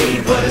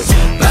paid. But it's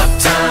about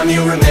time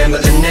you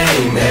remember the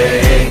name.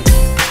 Hey,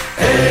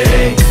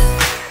 hey.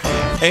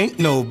 Ain't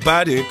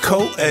nobody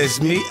cold as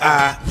me.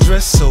 I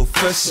dress so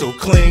fresh, so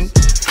clean.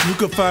 You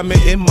can find me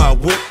in my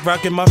whip,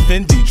 rocking my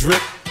Fendi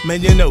drip.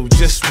 Man, you know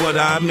just what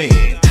I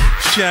mean.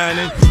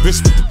 Shining,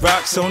 wrist with the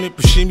rocks on it,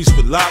 Pashimis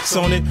with locks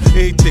on it.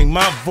 Everything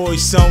my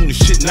voice on, the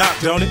shit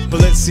knocked on it.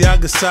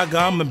 Balenciaga saga,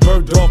 I'm a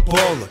bird dog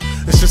baller.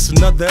 It's just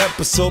another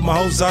episode, my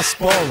hoes are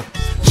spoiling.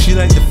 She She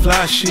like to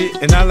fly shit,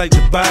 and I like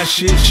to buy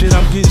shit. Shit,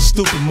 I'm getting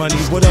stupid money.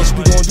 What else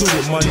we gon' do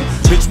with money?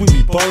 Bitch, we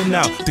be ballin'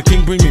 out. The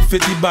king bring me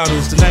 50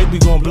 bottles. Tonight we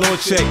gon' blow a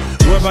check.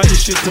 What about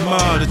this shit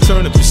tomorrow? The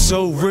turnip is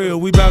so real.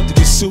 We bout to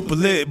get super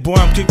lit. Boy,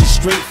 I'm kicking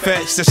straight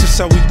facts. That's just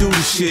how we do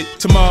this shit.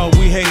 Tomorrow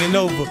we hanging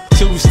over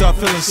till we start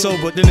feeling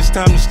sober. Then it's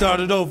time to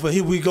start it over.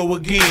 Here we go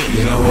again.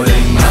 You know it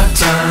ain't my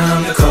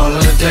time to call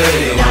it a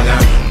day. I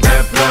got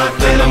wrapped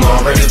up and I'm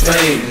already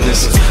paid. And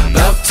this is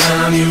about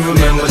time you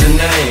remember the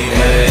name.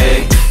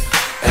 Hey,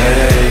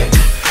 hey.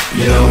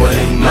 You know it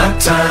ain't my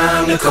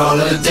time to call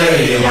it a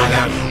day. I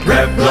got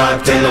rap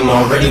blocked and I'm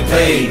already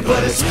paid.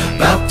 But it's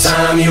about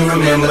time you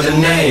remember the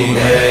name.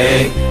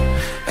 Hey.